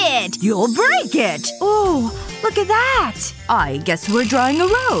 Stop it! You'll break it! Oh, look at that! I guess we're drawing a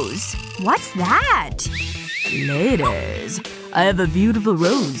rose. What's that? Ladies, I have a beautiful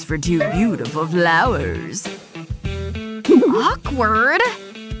rose for two beautiful flowers. Awkward.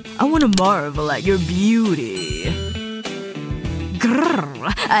 I want to marvel at your beauty.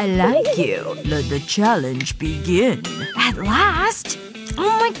 Grrr, I like you. Let the challenge begin. At last?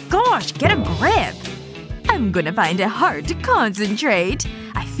 Oh my gosh, get a grip. I'm gonna find it hard to concentrate.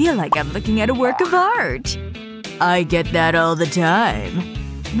 I feel like I'm looking at a work of art. I get that all the time.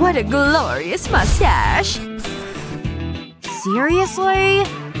 What a glorious mustache. Seriously?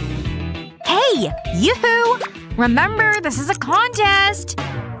 Hey! Yoo-hoo! Remember, this is a contest!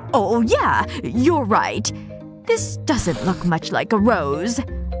 Oh yeah, you're right. This doesn't look much like a rose.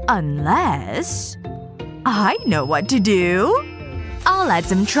 Unless… I know what to do. I'll add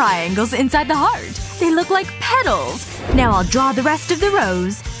some triangles inside the heart. They look like petals. Now I'll draw the rest of the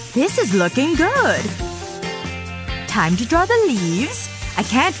rose. This is looking good. Time to draw the leaves. I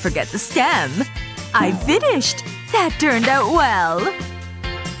can't forget the stem. I finished. That turned out well.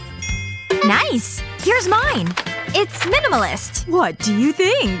 Nice! Here's mine. It's minimalist. What do you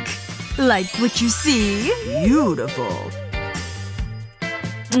think? Like what you see? Beautiful.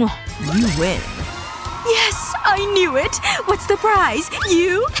 You win. Yes! I knew it! What's the prize?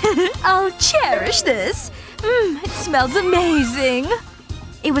 You? I'll cherish this. It smells amazing.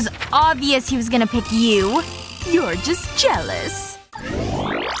 It was obvious he was gonna pick you. You're just jealous.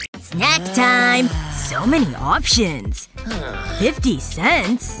 Snack time! So many options. 50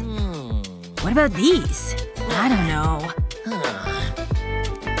 cents? What about these? I don't know.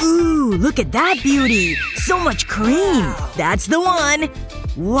 Ooh, look at that beauty! So much cream! That's the one!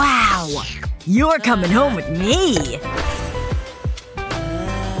 Wow! You're coming home with me!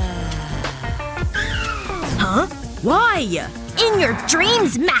 Huh? Why? In your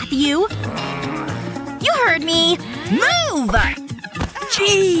dreams, Matthew! You heard me! Move!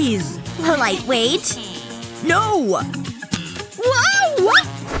 Jeez! Lightweight. No! Whoa!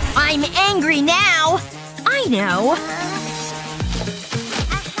 I'm angry now! I know.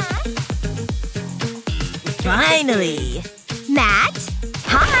 Finally! Matt?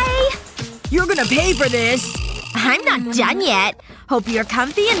 Hi! You're gonna pay for this! I'm not done yet. Hope you're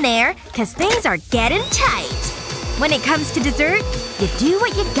comfy in there, cause things are getting tight. When it comes to dessert, you do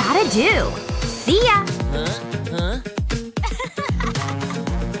what you gotta do. See ya!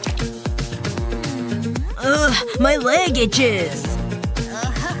 Ugh, my leg itches.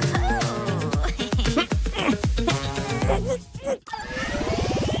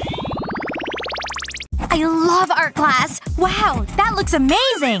 I love art class! Wow, that looks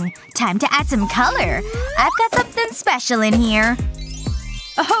amazing! Time to add some color. I've got something special in here.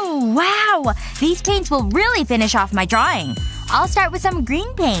 Oh, wow! These paints will really finish off my drawing. I'll start with some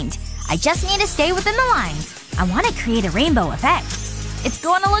green paint. I just need to stay within the lines. I want to create a rainbow effect. It's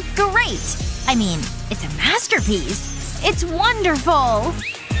going to look great! I mean, it's a masterpiece. It's wonderful!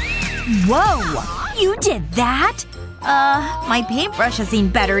 Whoa! You did that? My paintbrush has seen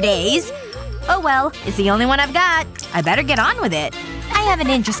better days. Oh well, it's the only one I've got. I better get on with it. I have an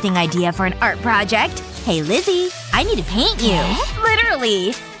interesting idea for an art project. Hey Lizzie, I need to paint you.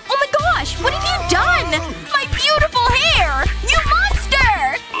 Literally. Oh my gosh, what have you done? My beautiful hair! You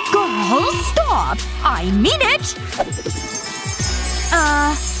monster! Girl, stop! I mean it!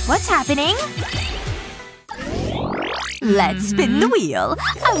 What's happening? Let's spin the wheel.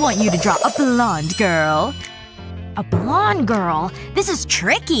 I want you to draw a blonde girl. A blonde girl. This is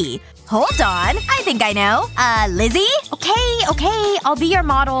tricky. Hold on. I think I know. Lizzie? Okay. I'll be your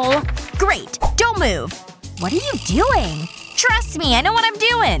model. Great. Don't move. What are you doing? Trust me, I know what I'm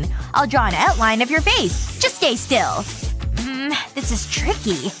doing. I'll draw an outline of your face. Just stay still. This is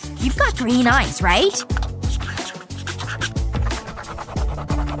tricky. You've got green eyes, right?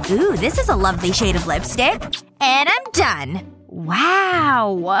 Ooh, this is a lovely shade of lipstick. And I'm done.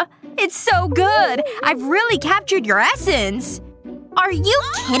 Wow. It's so good. I've really captured your essence. Are you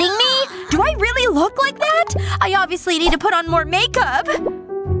kidding me? Do I really look like that? I obviously need to put on more makeup.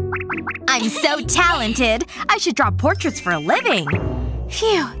 I'm so talented. I should draw portraits for a living.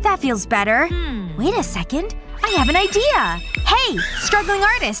 Phew, that feels better. Wait a second. I have an idea. Hey, struggling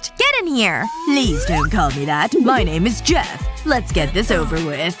artist, get in here. Please don't call me that. My name is Jeff. Let's get this over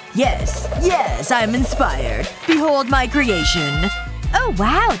with. Yes, I'm inspired. Behold my creation. Oh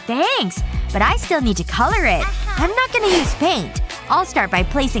wow, thanks. But I still need to color it. I'm not gonna use paint. I'll start by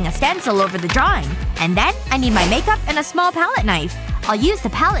placing a stencil over the drawing. And then, I need my makeup and a small palette knife. I'll use the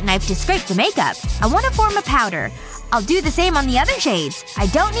palette knife to scrape the makeup. I want to form a powder. I'll do the same on the other shades. I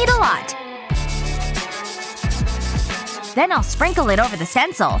don't need a lot. Then I'll sprinkle it over the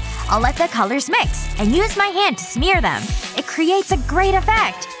stencil. I'll let the colors mix, and use my hand to smear them. It creates a great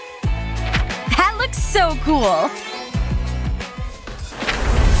effect. That looks so cool!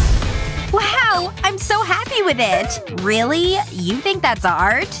 Wow! I'm so happy with it! Really? You think that's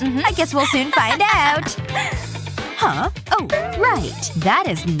art? I guess we'll soon find out. Huh? Oh, right. That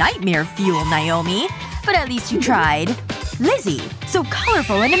is nightmare fuel, Naomi. But at least you tried. Lizzie, so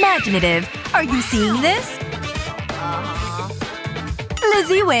colorful and imaginative. Are you seeing this?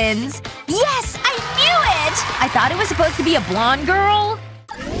 Lizzie wins. Yes! I knew it! I thought it was supposed to be a blonde girl.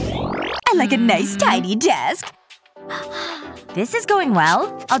 I like a nice tidy desk. This is going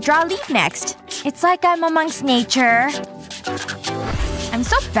well. I'll draw a leaf next. It's like I'm amongst nature. I'm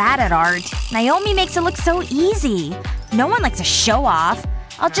so bad at art. Naomi makes it look so easy. No one likes to show off.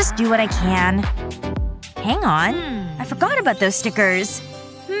 I'll just do what I can. Hang on. I forgot about those stickers.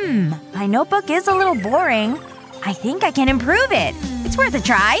 My notebook is a little boring. I think I can improve it. It's worth a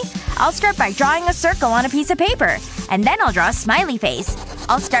try. I'll start by drawing a circle on a piece of paper. And then I'll draw a smiley face.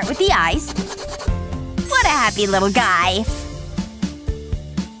 I'll start with the eyes. What a happy little guy.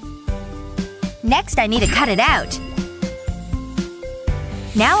 Next, I need to cut it out.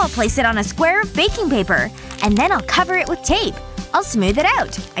 Now I'll place it on a square of baking paper. And then I'll cover it with tape. I'll smooth it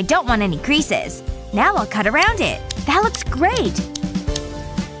out. I don't want any creases. Now I'll cut around it. That looks great.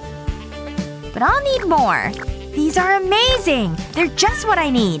 But I'll need more. These are amazing! They're just what I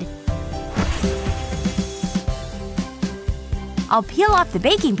need. I'll peel off the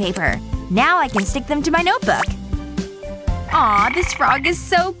baking paper. Now I can stick them to my notebook. Aw, this frog is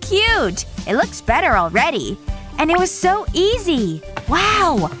so cute! It looks better already. And it was so easy!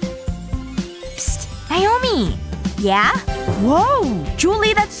 Wow! Psst! Naomi! Yeah? Whoa!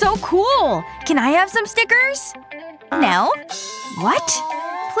 Julie, that's so cool! Can I have some stickers? No? What?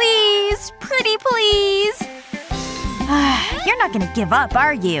 Please! Pretty please! You're not gonna give up,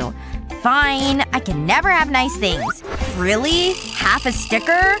 are you? Fine. I can never have nice things. Really? Half a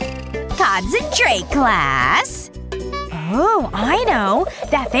sticker? Concentrate, class! Oh, I know.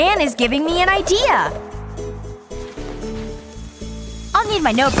 That fan is giving me an idea. I'll need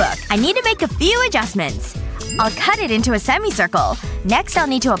my notebook. I need to make a few adjustments. I'll cut it into a semicircle. Next I'll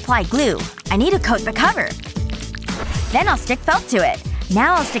need to apply glue. I need to coat the cover. Then I'll stick felt to it.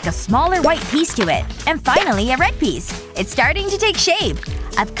 Now I'll stick a smaller white piece to it. And finally a red piece. It's starting to take shape.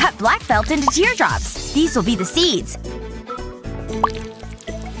 I've cut black felt into teardrops. These will be the seeds.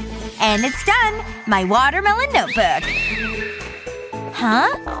 And it's done! My watermelon notebook. Huh?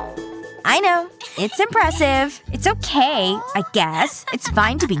 I know. It's impressive. It's okay, I guess. It's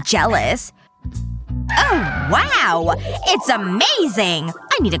fine to be jealous. Oh, wow! It's amazing!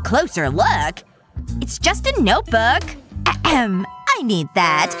 I need a closer look. It's just a notebook. Ahem. I need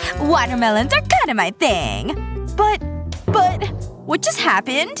that. Watermelons are kinda my thing. But… what just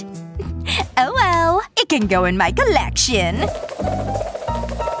happened? Oh well. It can go in my collection.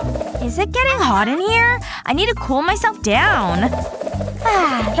 Is it getting hot in here? I need to cool myself down.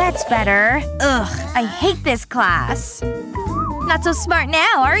 Ah, that's better. Ugh, I hate this class. Not so smart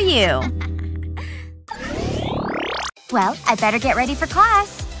now, are you? Well, I better get ready for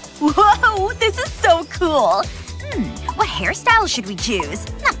class. Whoa! This is so cool! What hairstyle should we choose?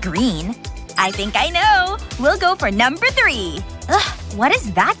 Not green. I think I know. We'll go for number 3. Ugh, what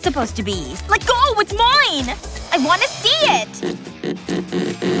is that supposed to be? Let go! It's mine! I want to see it!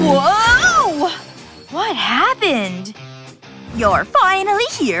 Whoa! What happened? You're finally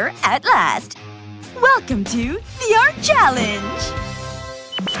here at last. Welcome to the Art Challenge!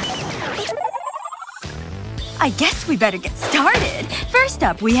 I guess we better get started. First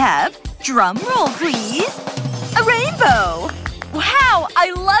up we have… drum roll, please. A rainbow! Wow,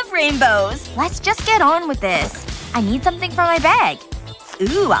 I love rainbows! Let's just get on with this. I need something for my bag.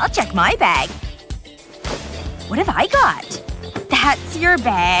 Ooh, I'll check my bag. What have I got? That's your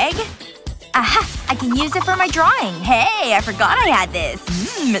bag? Aha! I can use it for my drawing. Hey, I forgot I had this.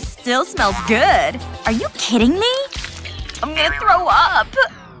 It still smells good. Are you kidding me? I'm gonna throw up.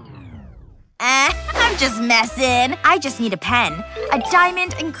 I'm just messing. I just need a pen. A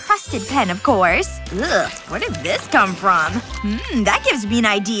diamond-encrusted pen, of course. Ugh, where did this come from? That gives me an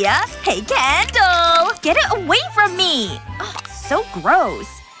idea. Hey, Candle! Get it away from me! Ugh, so gross.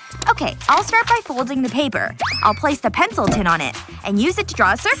 Okay, I'll start by folding the paper. I'll place the pencil tin on it and use it to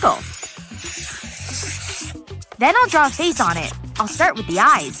draw a circle. Then I'll draw a face on it. I'll start with the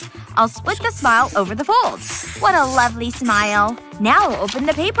eyes. I'll split the smile over the folds. What a lovely smile. Now I'll open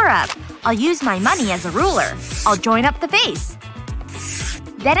the paper up. I'll use my money as a ruler. I'll join up the face.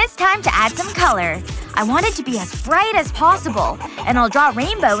 Then it's time to add some color. I want it to be as bright as possible. And I'll draw a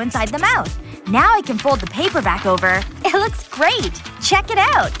rainbow inside the mouth. Now I can fold the paper back over. It looks great! Check it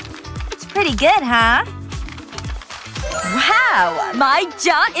out! It's pretty good, huh? Wow! My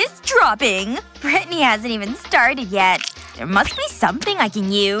jaw is dropping! Brittany hasn't even started yet. There must be something I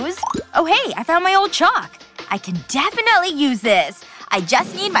can use. Oh hey, I found my old chalk. I can definitely use this. I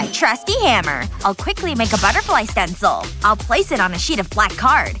just need my trusty hammer. I'll quickly make a butterfly stencil. I'll place it on a sheet of black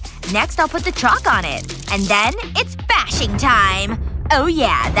card. Next I'll put the chalk on it. And then it's bashing time! Oh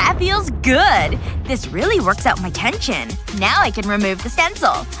yeah, that feels good! This really works out my tension. Now I can remove the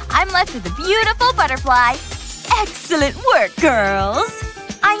stencil. I'm left with a beautiful butterfly. Excellent work, girls!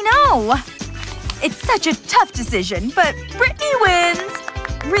 I know! It's such a tough decision, but Brittany wins!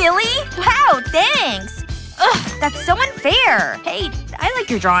 Really? Wow, thanks! Ugh, that's so unfair. Hey, I like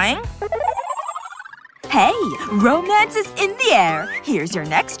your drawing. Hey, romance is in the air. Here's your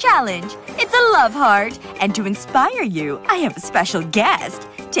next challenge. It's a love heart. And to inspire you, I have a special guest.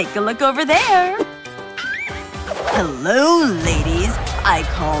 Take a look over there. Hello, ladies. I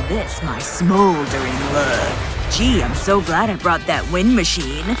call this my smoldering look. Gee, I'm so glad I brought that wind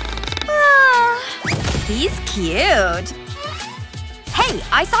machine. He's cute. Hey,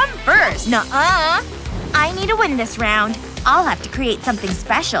 I saw him first. Nuh-uh. I need to win this round. I'll have to create something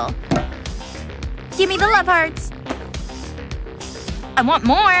special. Give me the love hearts. I want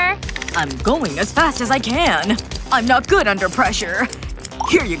more. I'm going as fast as I can. I'm not good under pressure.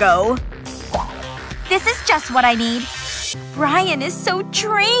 Here you go. This is just what I need. Brian is so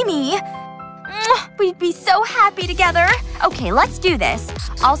dreamy. We'd be so happy together. Okay, let's do this.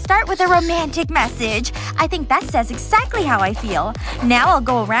 I'll start with a romantic message. I think that says exactly how I feel. Now I'll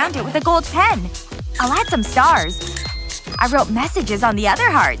go around it with a gold pen. I'll add some stars. I wrote messages on the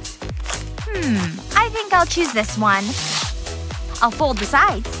other hearts. I think I'll choose this one. I'll fold the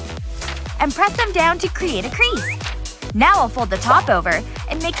sides. And press them down to create a crease. Now I'll fold the top over.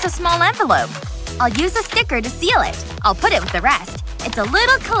 It makes a small envelope. I'll use a sticker to seal it. I'll put it with the rest. It's a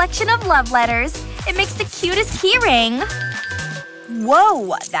little collection of love letters. It makes the cutest keyring.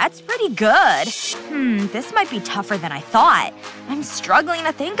 Whoa, that's pretty good. This might be tougher than I thought. I'm struggling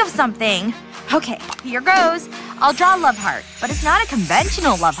to think of something. Okay, here goes. I'll draw a love heart. But it's not a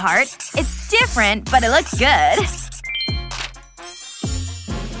conventional love heart. It's different, but it looks good.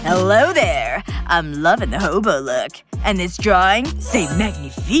 Hello there. I'm loving the hobo look. And this drawing? C'est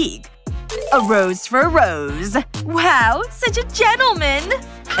magnifique. A rose for a rose. Wow, such a gentleman!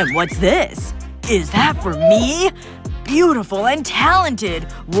 And what's this? Is that for me? Beautiful and talented.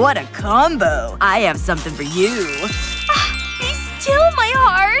 What a combo. I have something for you. Be still, my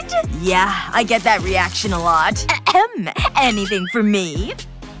heart! Yeah, I get that reaction a lot. Anything for me?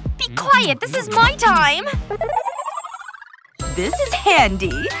 Be quiet, this is my time! This is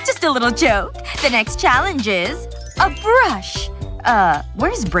handy. Just a little joke. The next challenge is… a brush.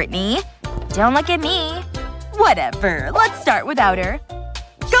 Where's Brittany? Don't look at me. Whatever. Let's start without her.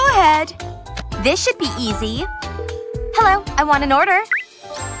 Go ahead. This should be easy. Hello, I want an order.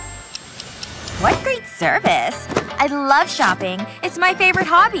 What great service. I love shopping. It's my favorite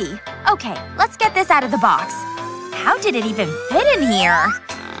hobby. Okay, let's get this out of the box. How did it even fit in here?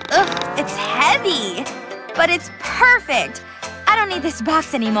 Ugh, it's heavy. But it's perfect. I don't need this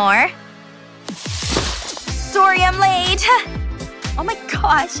box anymore. Sorry I'm late. Oh my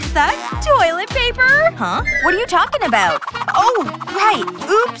gosh, is that toilet paper? Huh? What are you talking about? Oh, right.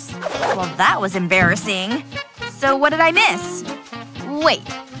 Oops. Well, that was embarrassing. So what did I miss? Wait.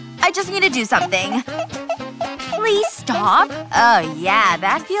 I just need to do something. Please stop. Oh yeah,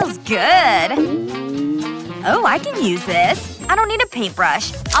 that feels good. Oh, I can use this. I don't need a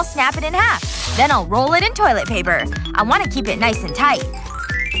paintbrush. I'll snap it in half. Then I'll roll it in toilet paper. I want to keep it nice and tight.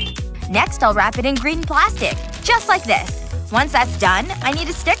 Next, I'll wrap it in green plastic. Just like this. Once that's done, I need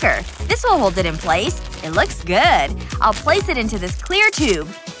a sticker. This will hold it in place. It looks good. I'll place it into this clear tube.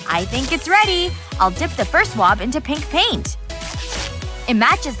 I think it's ready. I'll dip the first swab into pink paint. It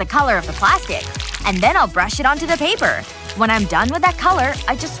matches the color of the plastic. And then I'll brush it onto the paper. When I'm done with that color,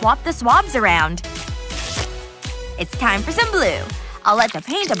 I just swap the swabs around. It's time for some blue. I'll let the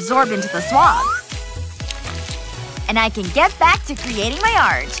paint absorb into the swab. And I can get back to creating my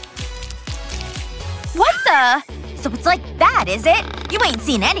art. What the? So it's like that, is it? You ain't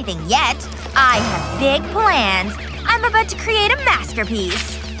seen anything yet. I have big plans. I'm about to create a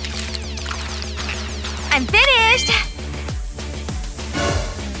masterpiece. I'm finished!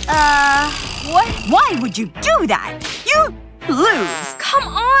 What? Why would you do that? You lose. Come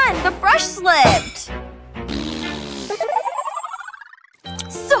on! The brush slipped!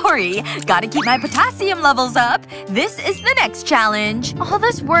 Sorry. Gotta keep my potassium levels up. This is the next challenge. All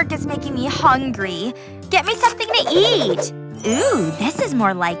this work is making me hungry. Get me something to eat. Ooh, this is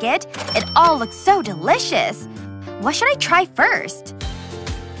more like it. It all looks so delicious. What should I try first?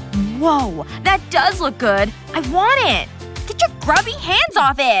 Whoa, that does look good. I want it. Get your grubby hands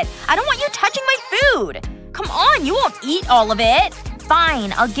off it. I don't want you touching my food. Come on, you won't eat all of it.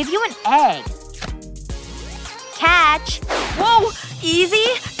 Fine, I'll give you an egg. Catch. Whoa,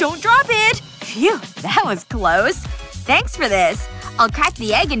 easy. Don't drop it. Phew, that was close. Thanks for this. I'll crack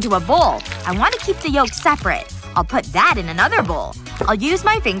the egg into a bowl. I want to keep the yolk separate. I'll put that in another bowl. I'll use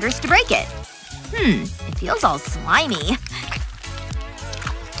my fingers to break it. It feels all slimy.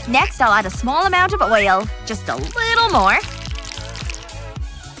 Next, I'll add a small amount of oil. Just a little more.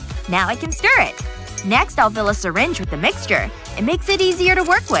 Now I can stir it. Next, I'll fill a syringe with the mixture. It makes it easier to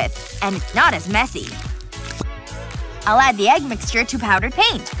work with. And it's not as messy. I'll add the egg mixture to powdered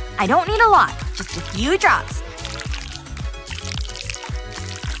paint. I don't need a lot. Just a few drops.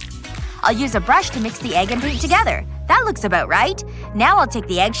 I'll use a brush to mix the egg and paint together. That looks about right. Now I'll take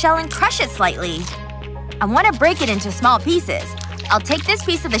the eggshell and crush it slightly. I want to break it into small pieces. I'll take this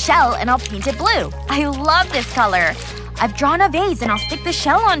piece of the shell and I'll paint it blue. I love this color. I've drawn a vase and I'll stick the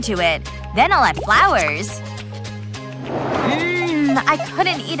shell onto it. Then I'll add flowers. I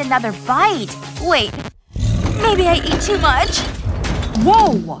couldn't eat another bite. Wait. Maybe I ate too much.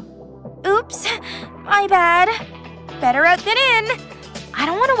 Whoa! Oops. My bad. Better out than in. I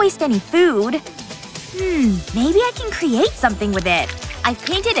don't want to waste any food. Maybe I can create something with it. I've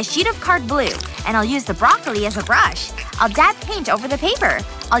painted a sheet of card blue. And I'll use the broccoli as a brush. I'll dab paint over the paper.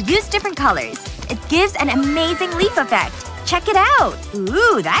 I'll use different colors. It gives an amazing leaf effect. Check it out!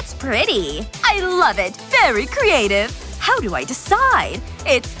 Ooh, that's pretty. I love it. Very creative. How do I decide?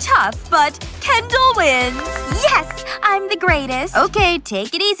 It's tough, but Kendall wins! Yes! I'm the greatest. Okay,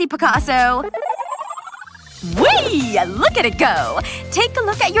 take it easy, Picasso. Whee! Look at it go! Take a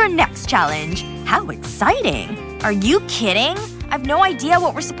look at your next challenge. How exciting. Are you kidding? I've no idea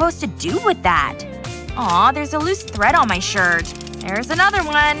what we're supposed to do with that. Aw, there's a loose thread on my shirt. There's another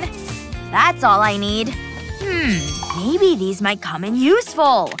one. That's all I need. Maybe these might come in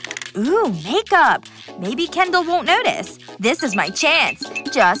useful. Ooh, makeup. Maybe Kendall won't notice. This is my chance.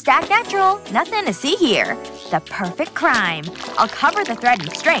 Just act natural. Nothing to see here. The perfect crime. I'll cover the thread in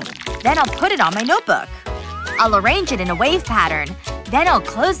string. Then I'll put it on my notebook. I'll arrange it in a wave pattern. Then I'll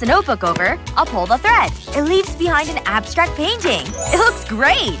close the notebook over. I'll pull the thread. It leaves behind an abstract painting. It looks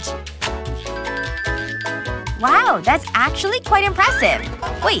great! Wow, that's actually quite impressive.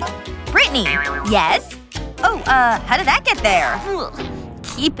 Wait. Brittany. Yes? Oh, how did that get there?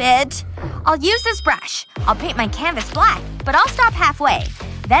 Keep it. I'll use this brush. I'll paint my canvas black, but I'll stop halfway.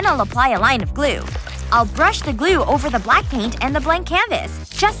 Then I'll apply a line of glue. I'll brush the glue over the black paint and the blank canvas.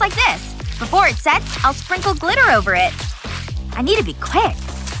 Just like this. Before it sets, I'll sprinkle glitter over it. I need to be quick.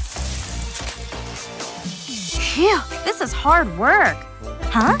 Phew, this is hard work.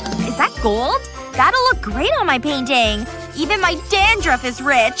 Huh? Is that gold? That'll look great on my painting. Even my dandruff is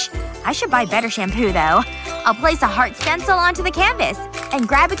rich. I should buy better shampoo, though. I'll place a heart stencil onto the canvas. And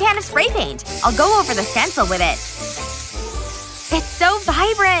grab a can of spray paint. I'll go over the stencil with it. It's so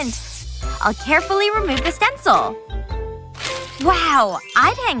vibrant! I'll carefully remove the stencil. Wow,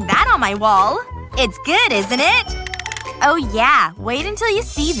 I'd hang that on my wall. It's good, isn't it? Oh yeah, wait until you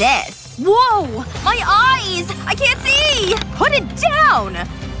see this. Whoa! My eyes! I can't see! Put it down!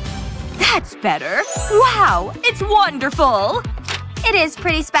 That's better. Wow, it's wonderful! It is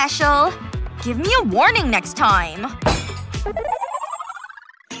pretty special. Give me a warning next time.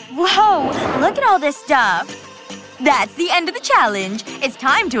 Whoa, look at all this stuff. That's the end of the challenge. It's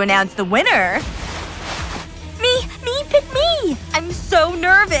time to announce the winner. Me, pick me! I'm so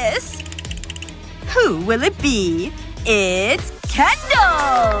nervous. Who will it be? It's Kendall!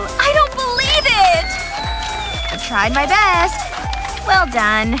 I don't believe it! I tried my best. Well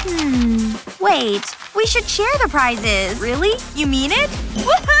done. Wait. We should share the prizes. Really? You mean it?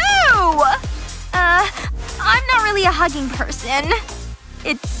 Woohoo! I'm not really a hugging person.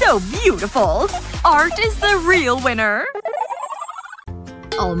 It's so beautiful. Art is the real winner.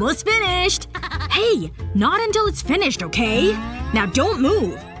 Almost finished. Hey, not until it's finished, okay? Now don't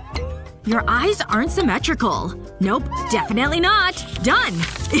move. Your eyes aren't symmetrical. Nope, definitely not. Done.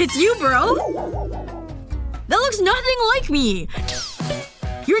 It's you, bro. That looks nothing like me.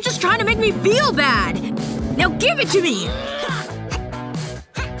 You're just trying to make me feel bad. Now give it to me.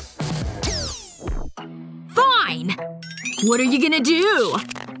 Fine. What are you gonna do?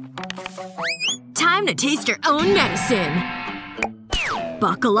 Time to taste your own medicine.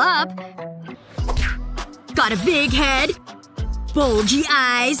 Buckle up. Got a big head. Bulgy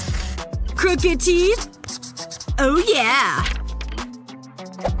eyes. Crooked teeth. Oh yeah.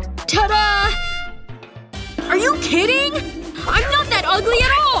 Ta-da! Are you kidding? I'm not that ugly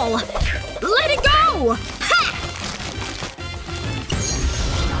at all! Let it go! Ha!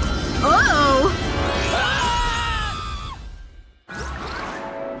 Uh-oh.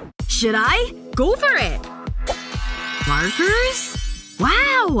 Should I? Go for it! Markers?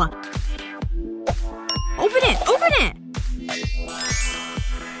 Wow! Open it! Open it!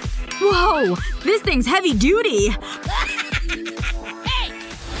 Whoa! This thing's heavy duty!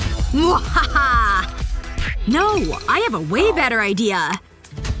 Mwahaha! No! I have a way better idea!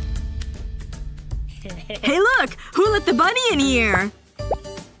 Hey look! Who let the bunny in here?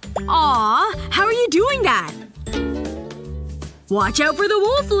 Aw, how are you doing that? Watch out for the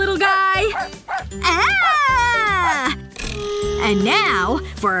wolf, little guy! Ah! And now,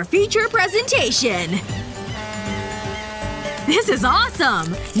 for our feature presentation. This is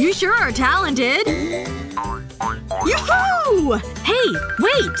awesome! You sure are talented. Yoo-hoo! Hey,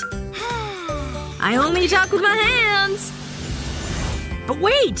 wait! I only talk with my hands. But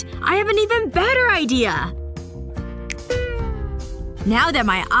wait! I have an even better idea! Now that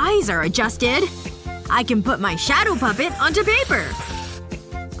my eyes are adjusted, I can put my shadow puppet onto paper.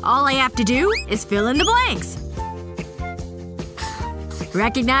 All I have to do is fill in the blanks.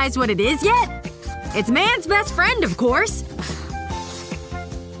 Recognize what it is yet? It's man's best friend, of course.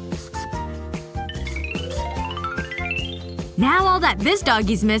 Now all that this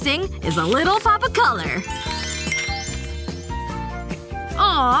doggie's missing is a little pop of color.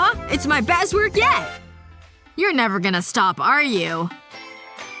 Aw, it's my best work yet! You're never gonna stop, are you?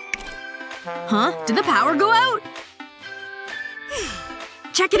 Huh? Did the power go out?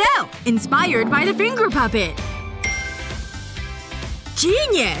 Check it out! Inspired by the finger puppet.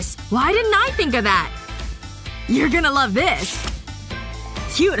 Genius! Why didn't I think of that? You're gonna love this.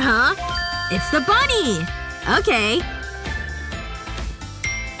 Cute, huh? It's the bunny! Okay.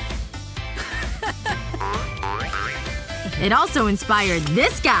 It also inspired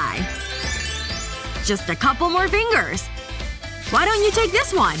this guy. Just a couple more fingers. Why don't you take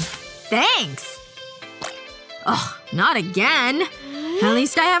this one? Thanks! Ugh, not again. At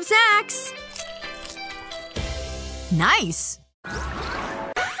least I have snacks. Nice.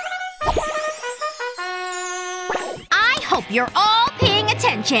 I hope you're all paying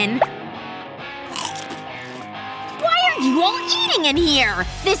attention. Why are you all eating in here?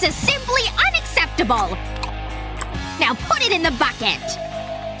 This is simply unacceptable. Now put it in the bucket.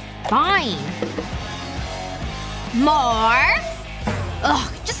 Fine. More?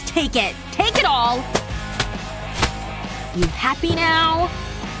 Ugh, just take it. Take it all. You happy now?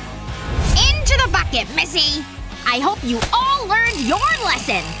 Into the bucket, Missy! I hope you all learned your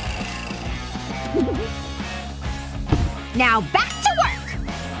lesson. Now back to work!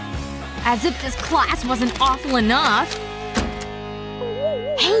 As if this class wasn't awful enough.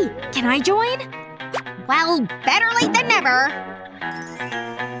 Hey, can I join? Well, better late than never.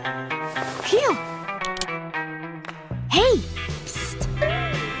 Phew. Hey! Psst.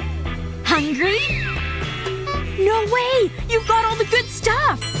 Hungry? No way! You've got all the good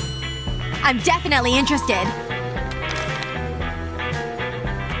stuff! I'm definitely interested.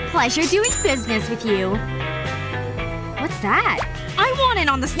 Pleasure doing business with you. What's that? I want in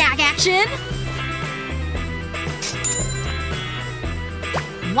on the snack action!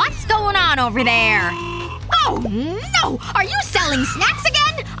 What's going on over there? Oh no! Are you selling snacks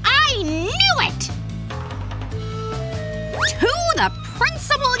again? I knew it! To the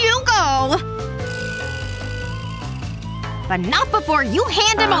principal you go! But not before you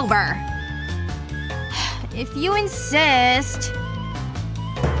hand him over. If you insist.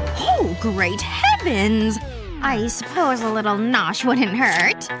 Oh, great heavens! I suppose a little nosh wouldn't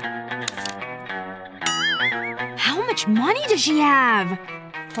hurt. How much money does she have?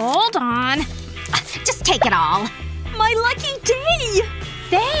 Hold on. Just take it all. My lucky day!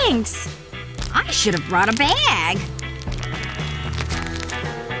 Thanks! I should have brought a bag.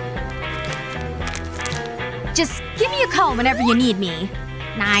 Just give me a call whenever you need me.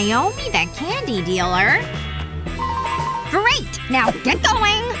 Naomi the candy dealer. Great! Now get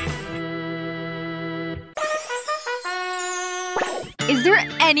going! Is there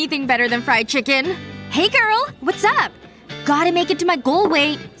anything better than fried chicken? Hey girl! What's up? Gotta make it to my goal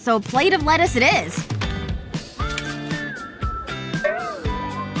weight, so a plate of lettuce it is.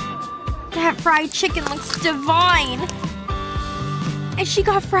 That fried chicken looks divine. And she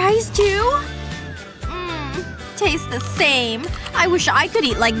got fries too? Tastes the same. I wish I could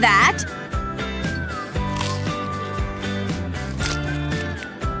eat like that.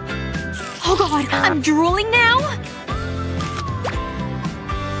 Oh god, I'm drooling now?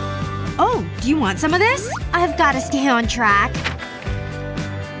 Oh, do you want some of this? I've gotta stay on track.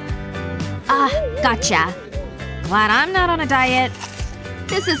 Gotcha. Glad I'm not on a diet.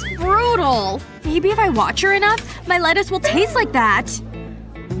 This is brutal. Maybe if I watch her enough, my lettuce will taste like that.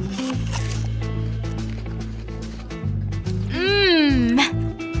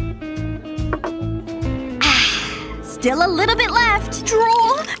 Still a little bit left.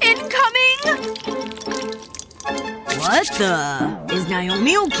 Drool incoming! What the? Is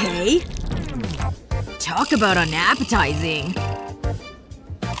Naomi okay? Talk about unappetizing.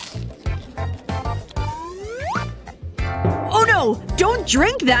 Oh no! Don't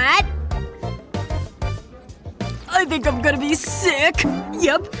drink that! I think I'm gonna be sick.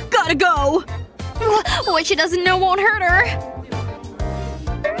 Yep, gotta go. What she doesn't know won't hurt her.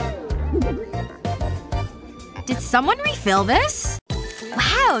 Did someone refill this?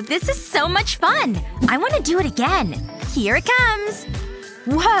 Wow, this is so much fun! I want to do it again. Here it comes.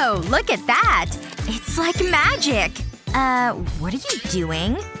 Whoa, look at that. It's like magic. What are you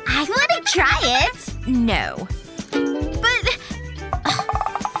doing? I want to try it. No. But…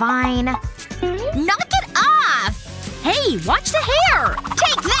 fine. Knock it off! Hey, watch the hair!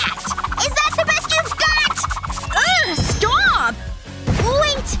 Take that! Is that the best you've got? Ugh, stop!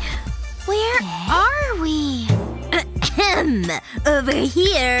 Wait! Where are we? Over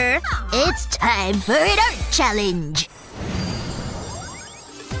here. It's time for an art challenge.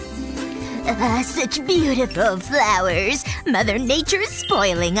 Such beautiful flowers. Mother Nature's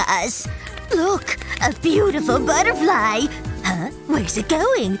spoiling us. Look, a beautiful butterfly. Huh? Where's it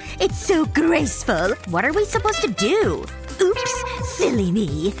going? It's so graceful. What are we supposed to do? Oops, silly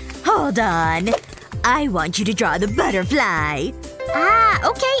me. Hold on. I want you to draw the butterfly.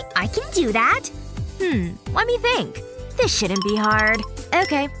 Okay, I can do that. Let me think. This shouldn't be hard.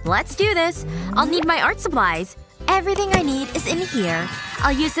 Okay, let's do this. I'll need my art supplies. Everything I need is in here.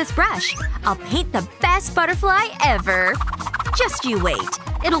 I'll use this brush. I'll paint the best butterfly ever. Just you wait.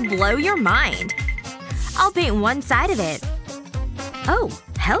 It'll blow your mind. I'll paint one side of it. Oh,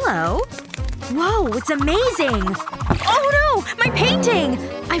 hello. Whoa, it's amazing! Oh no! My painting!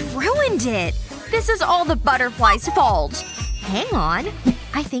 I've ruined it! This is all the butterfly's fault. Hang on.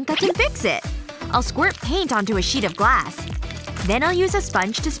 I think I can fix it. I'll squirt paint onto a sheet of glass. Then I'll use a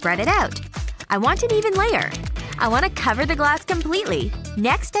sponge to spread it out. I want an even layer. I want to cover the glass completely.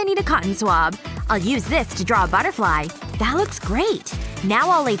 Next I need a cotton swab. I'll use this to draw a butterfly. That looks great. Now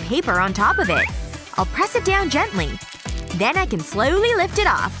I'll lay paper on top of it. I'll press it down gently. Then I can slowly lift it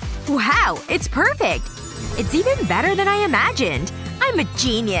off. Wow, it's perfect! It's even better than I imagined. I'm a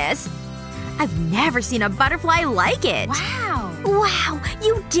genius. I've never seen a butterfly like it. Wow. Wow,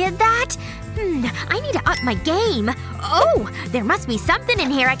 you did that? I need to up my game. Oh, there must be something in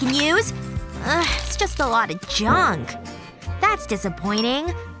here I can use. It's just a lot of junk. That's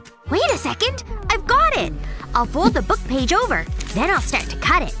disappointing. Wait a second. I've got it! I'll fold the book page over. Then I'll start to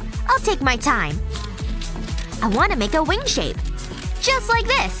cut it. I'll take my time. I want to make a wing shape. Just like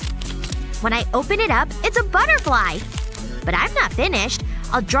this. When I open it up, it's a butterfly. But I'm not finished.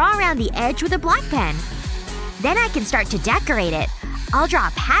 I'll draw around the edge with a black pen. Then I can start to decorate it. I'll draw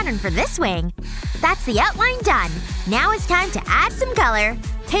a pattern for this wing. That's the outline done. Now it's time to add some color.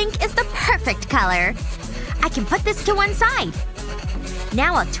 Pink is the perfect color. I can put this to one side.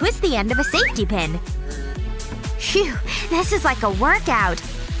 Now I'll twist the end of a safety pin. Phew, this is like a workout.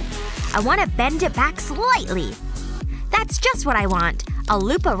 I want to bend it back slightly. That's just what I want. I'll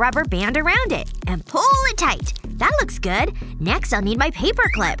loop a rubber band around it. And pull it tight. That looks good. Next I'll need my paper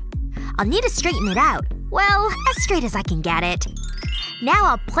clip. I'll need to straighten it out. Well, as straight as I can get it. Now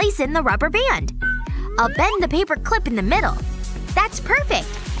I'll place in the rubber band. I'll bend the paper clip in the middle. That's perfect!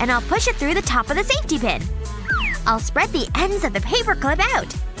 And I'll push it through the top of the safety pin. I'll spread the ends of the paper clip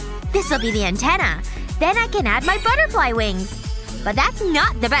out. This'll be the antenna. Then I can add my butterfly wings. But that's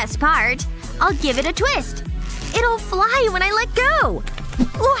not the best part. I'll give it a twist. It'll fly when I let go.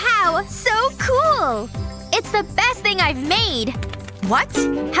 Wow! So cool! It's the best thing I've made! What?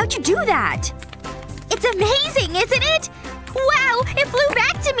 How'd you do that? It's amazing, isn't it? Wow! It flew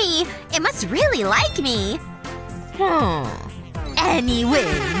back to me! It must really like me. Annie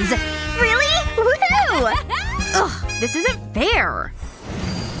wins. Really? Woohoo! Ugh, this isn't fair.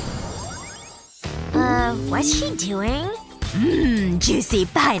 What's she doing? Juicy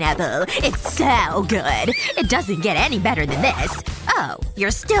pineapple. It's so good. It doesn't get any better than this. Oh,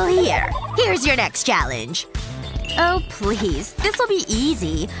 you're still here. Here's your next challenge. Oh, please. This'll be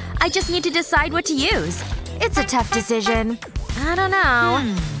easy. I just need to decide what to use. It's a tough decision. I don't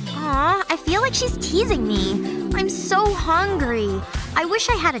know. Aw, I feel like she's teasing me. I'm so hungry. I wish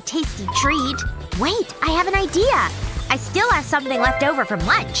I had a tasty treat. Wait, I have an idea. I still have something left over from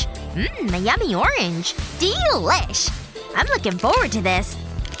lunch. A yummy orange. Delish! I'm looking forward to this.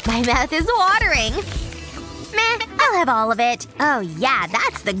 My mouth is watering. Meh, I'll have all of it. Oh yeah,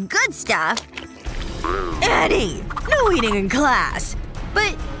 that's the good stuff. Annie! No eating in class!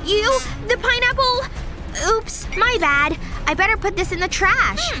 But you… the pineapple… Oops, my bad. I better put this in the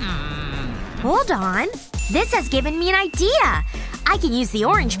trash. Hold on. This has given me an idea. I can use the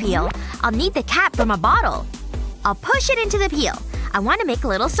orange peel. I'll need the cap from a bottle. I'll push it into the peel. I want to make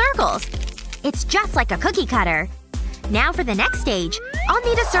little circles. It's just like a cookie cutter. Now for the next stage. I'll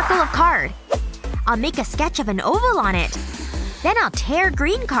need a circle of card. I'll make a sketch of an oval on it. Then I'll tear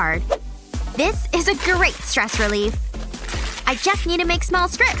green card. This is a great stress relief. I just need to make small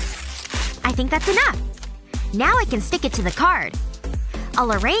strips. I think that's enough. Now I can stick it to the card.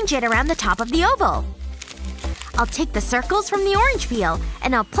 I'll arrange it around the top of the oval. I'll take the circles from the orange peel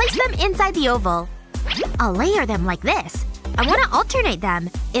and I'll place them inside the oval. I'll layer them like this. I want to alternate them.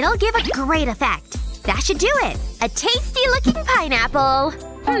 It'll give a great effect. That should do it. A tasty-looking pineapple.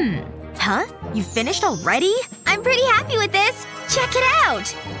 Huh? You finished already? I'm pretty happy with this. Check it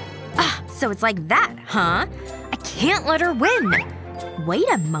out! Ah, so it's like that, huh? I can't let her win. Wait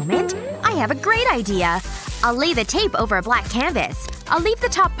a moment. I have a great idea. I'll lay the tape over a black canvas. I'll leave the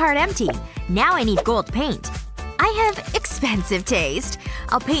top part empty. Now I need gold paint. I have expensive taste.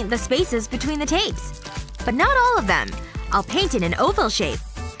 I'll paint the spaces between the tapes. But not all of them. I'll paint in an oval shape.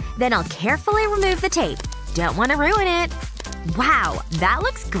 Then I'll carefully remove the tape. Don't want to ruin it. Wow, that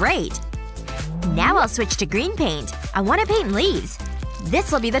looks great. Now I'll switch to green paint. I want to paint leaves.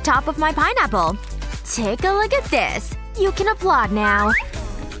 This'll be the top of my pineapple. Take a look at this. You can applaud now.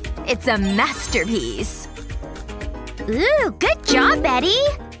 It's a masterpiece. Ooh, good job, Betty!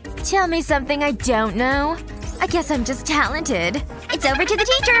 Tell me something I don't know. I guess I'm just talented. It's over to the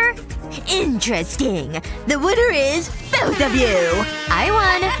teacher! Interesting. The winner is both of you! I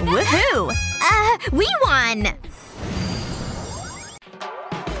won! Woohoo! We won!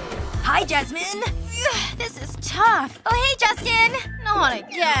 Hi, Jasmine! This is tough. Oh hey, Justin! Not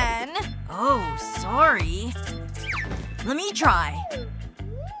again. Oh, sorry. Let me try.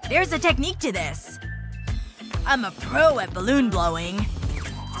 There's a technique to this. I'm a pro at balloon blowing.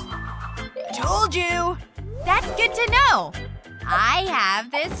 Told you! That's good to know. I have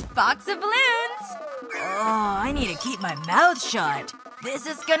this box of balloons. Oh, I need to keep my mouth shut. This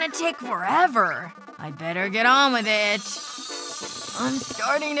is gonna take forever. I better get on with it. I'm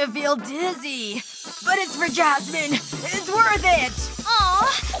starting to feel dizzy. But it's for Jasmine. It's worth it!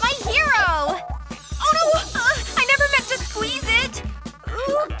 Aw, my hero! Oh no! I never meant to squeeze it!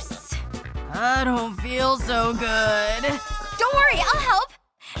 Oops. I don't feel so good. Don't worry, I'll help.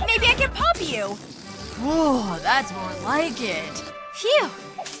 Maybe I can pop you. Whoa, that's more like it. Phew.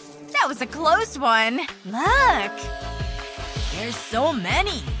 That was a close one. Look. There's so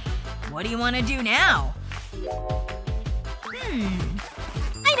many. What do you want to do now?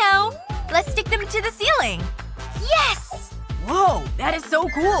 I know. Let's stick them to the ceiling. Yes! Whoa, that is so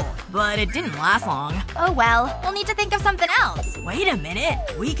cool. But it didn't last long. Oh well. We'll need to think of something else. Wait a minute.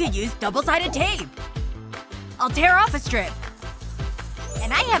 We could use double-sided tape. I'll tear off a strip.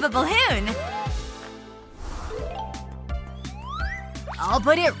 And I have a balloon. I'll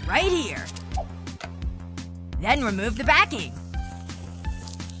put it right here. Then remove the backing.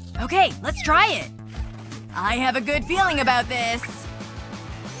 Okay, let's try it. I have a good feeling about this.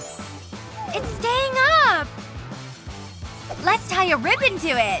 It's staying up! Let's tie a ribbon to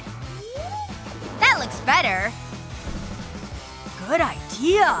it. That looks better. Good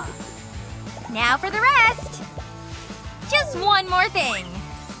idea. Now for the rest. Just one more thing.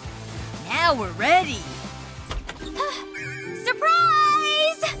 Now we're ready.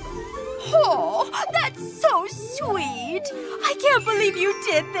 Surprise! Oh, that's so sweet. I can't believe you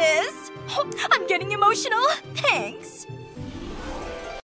did this. Oh, I'm getting emotional. Thanks.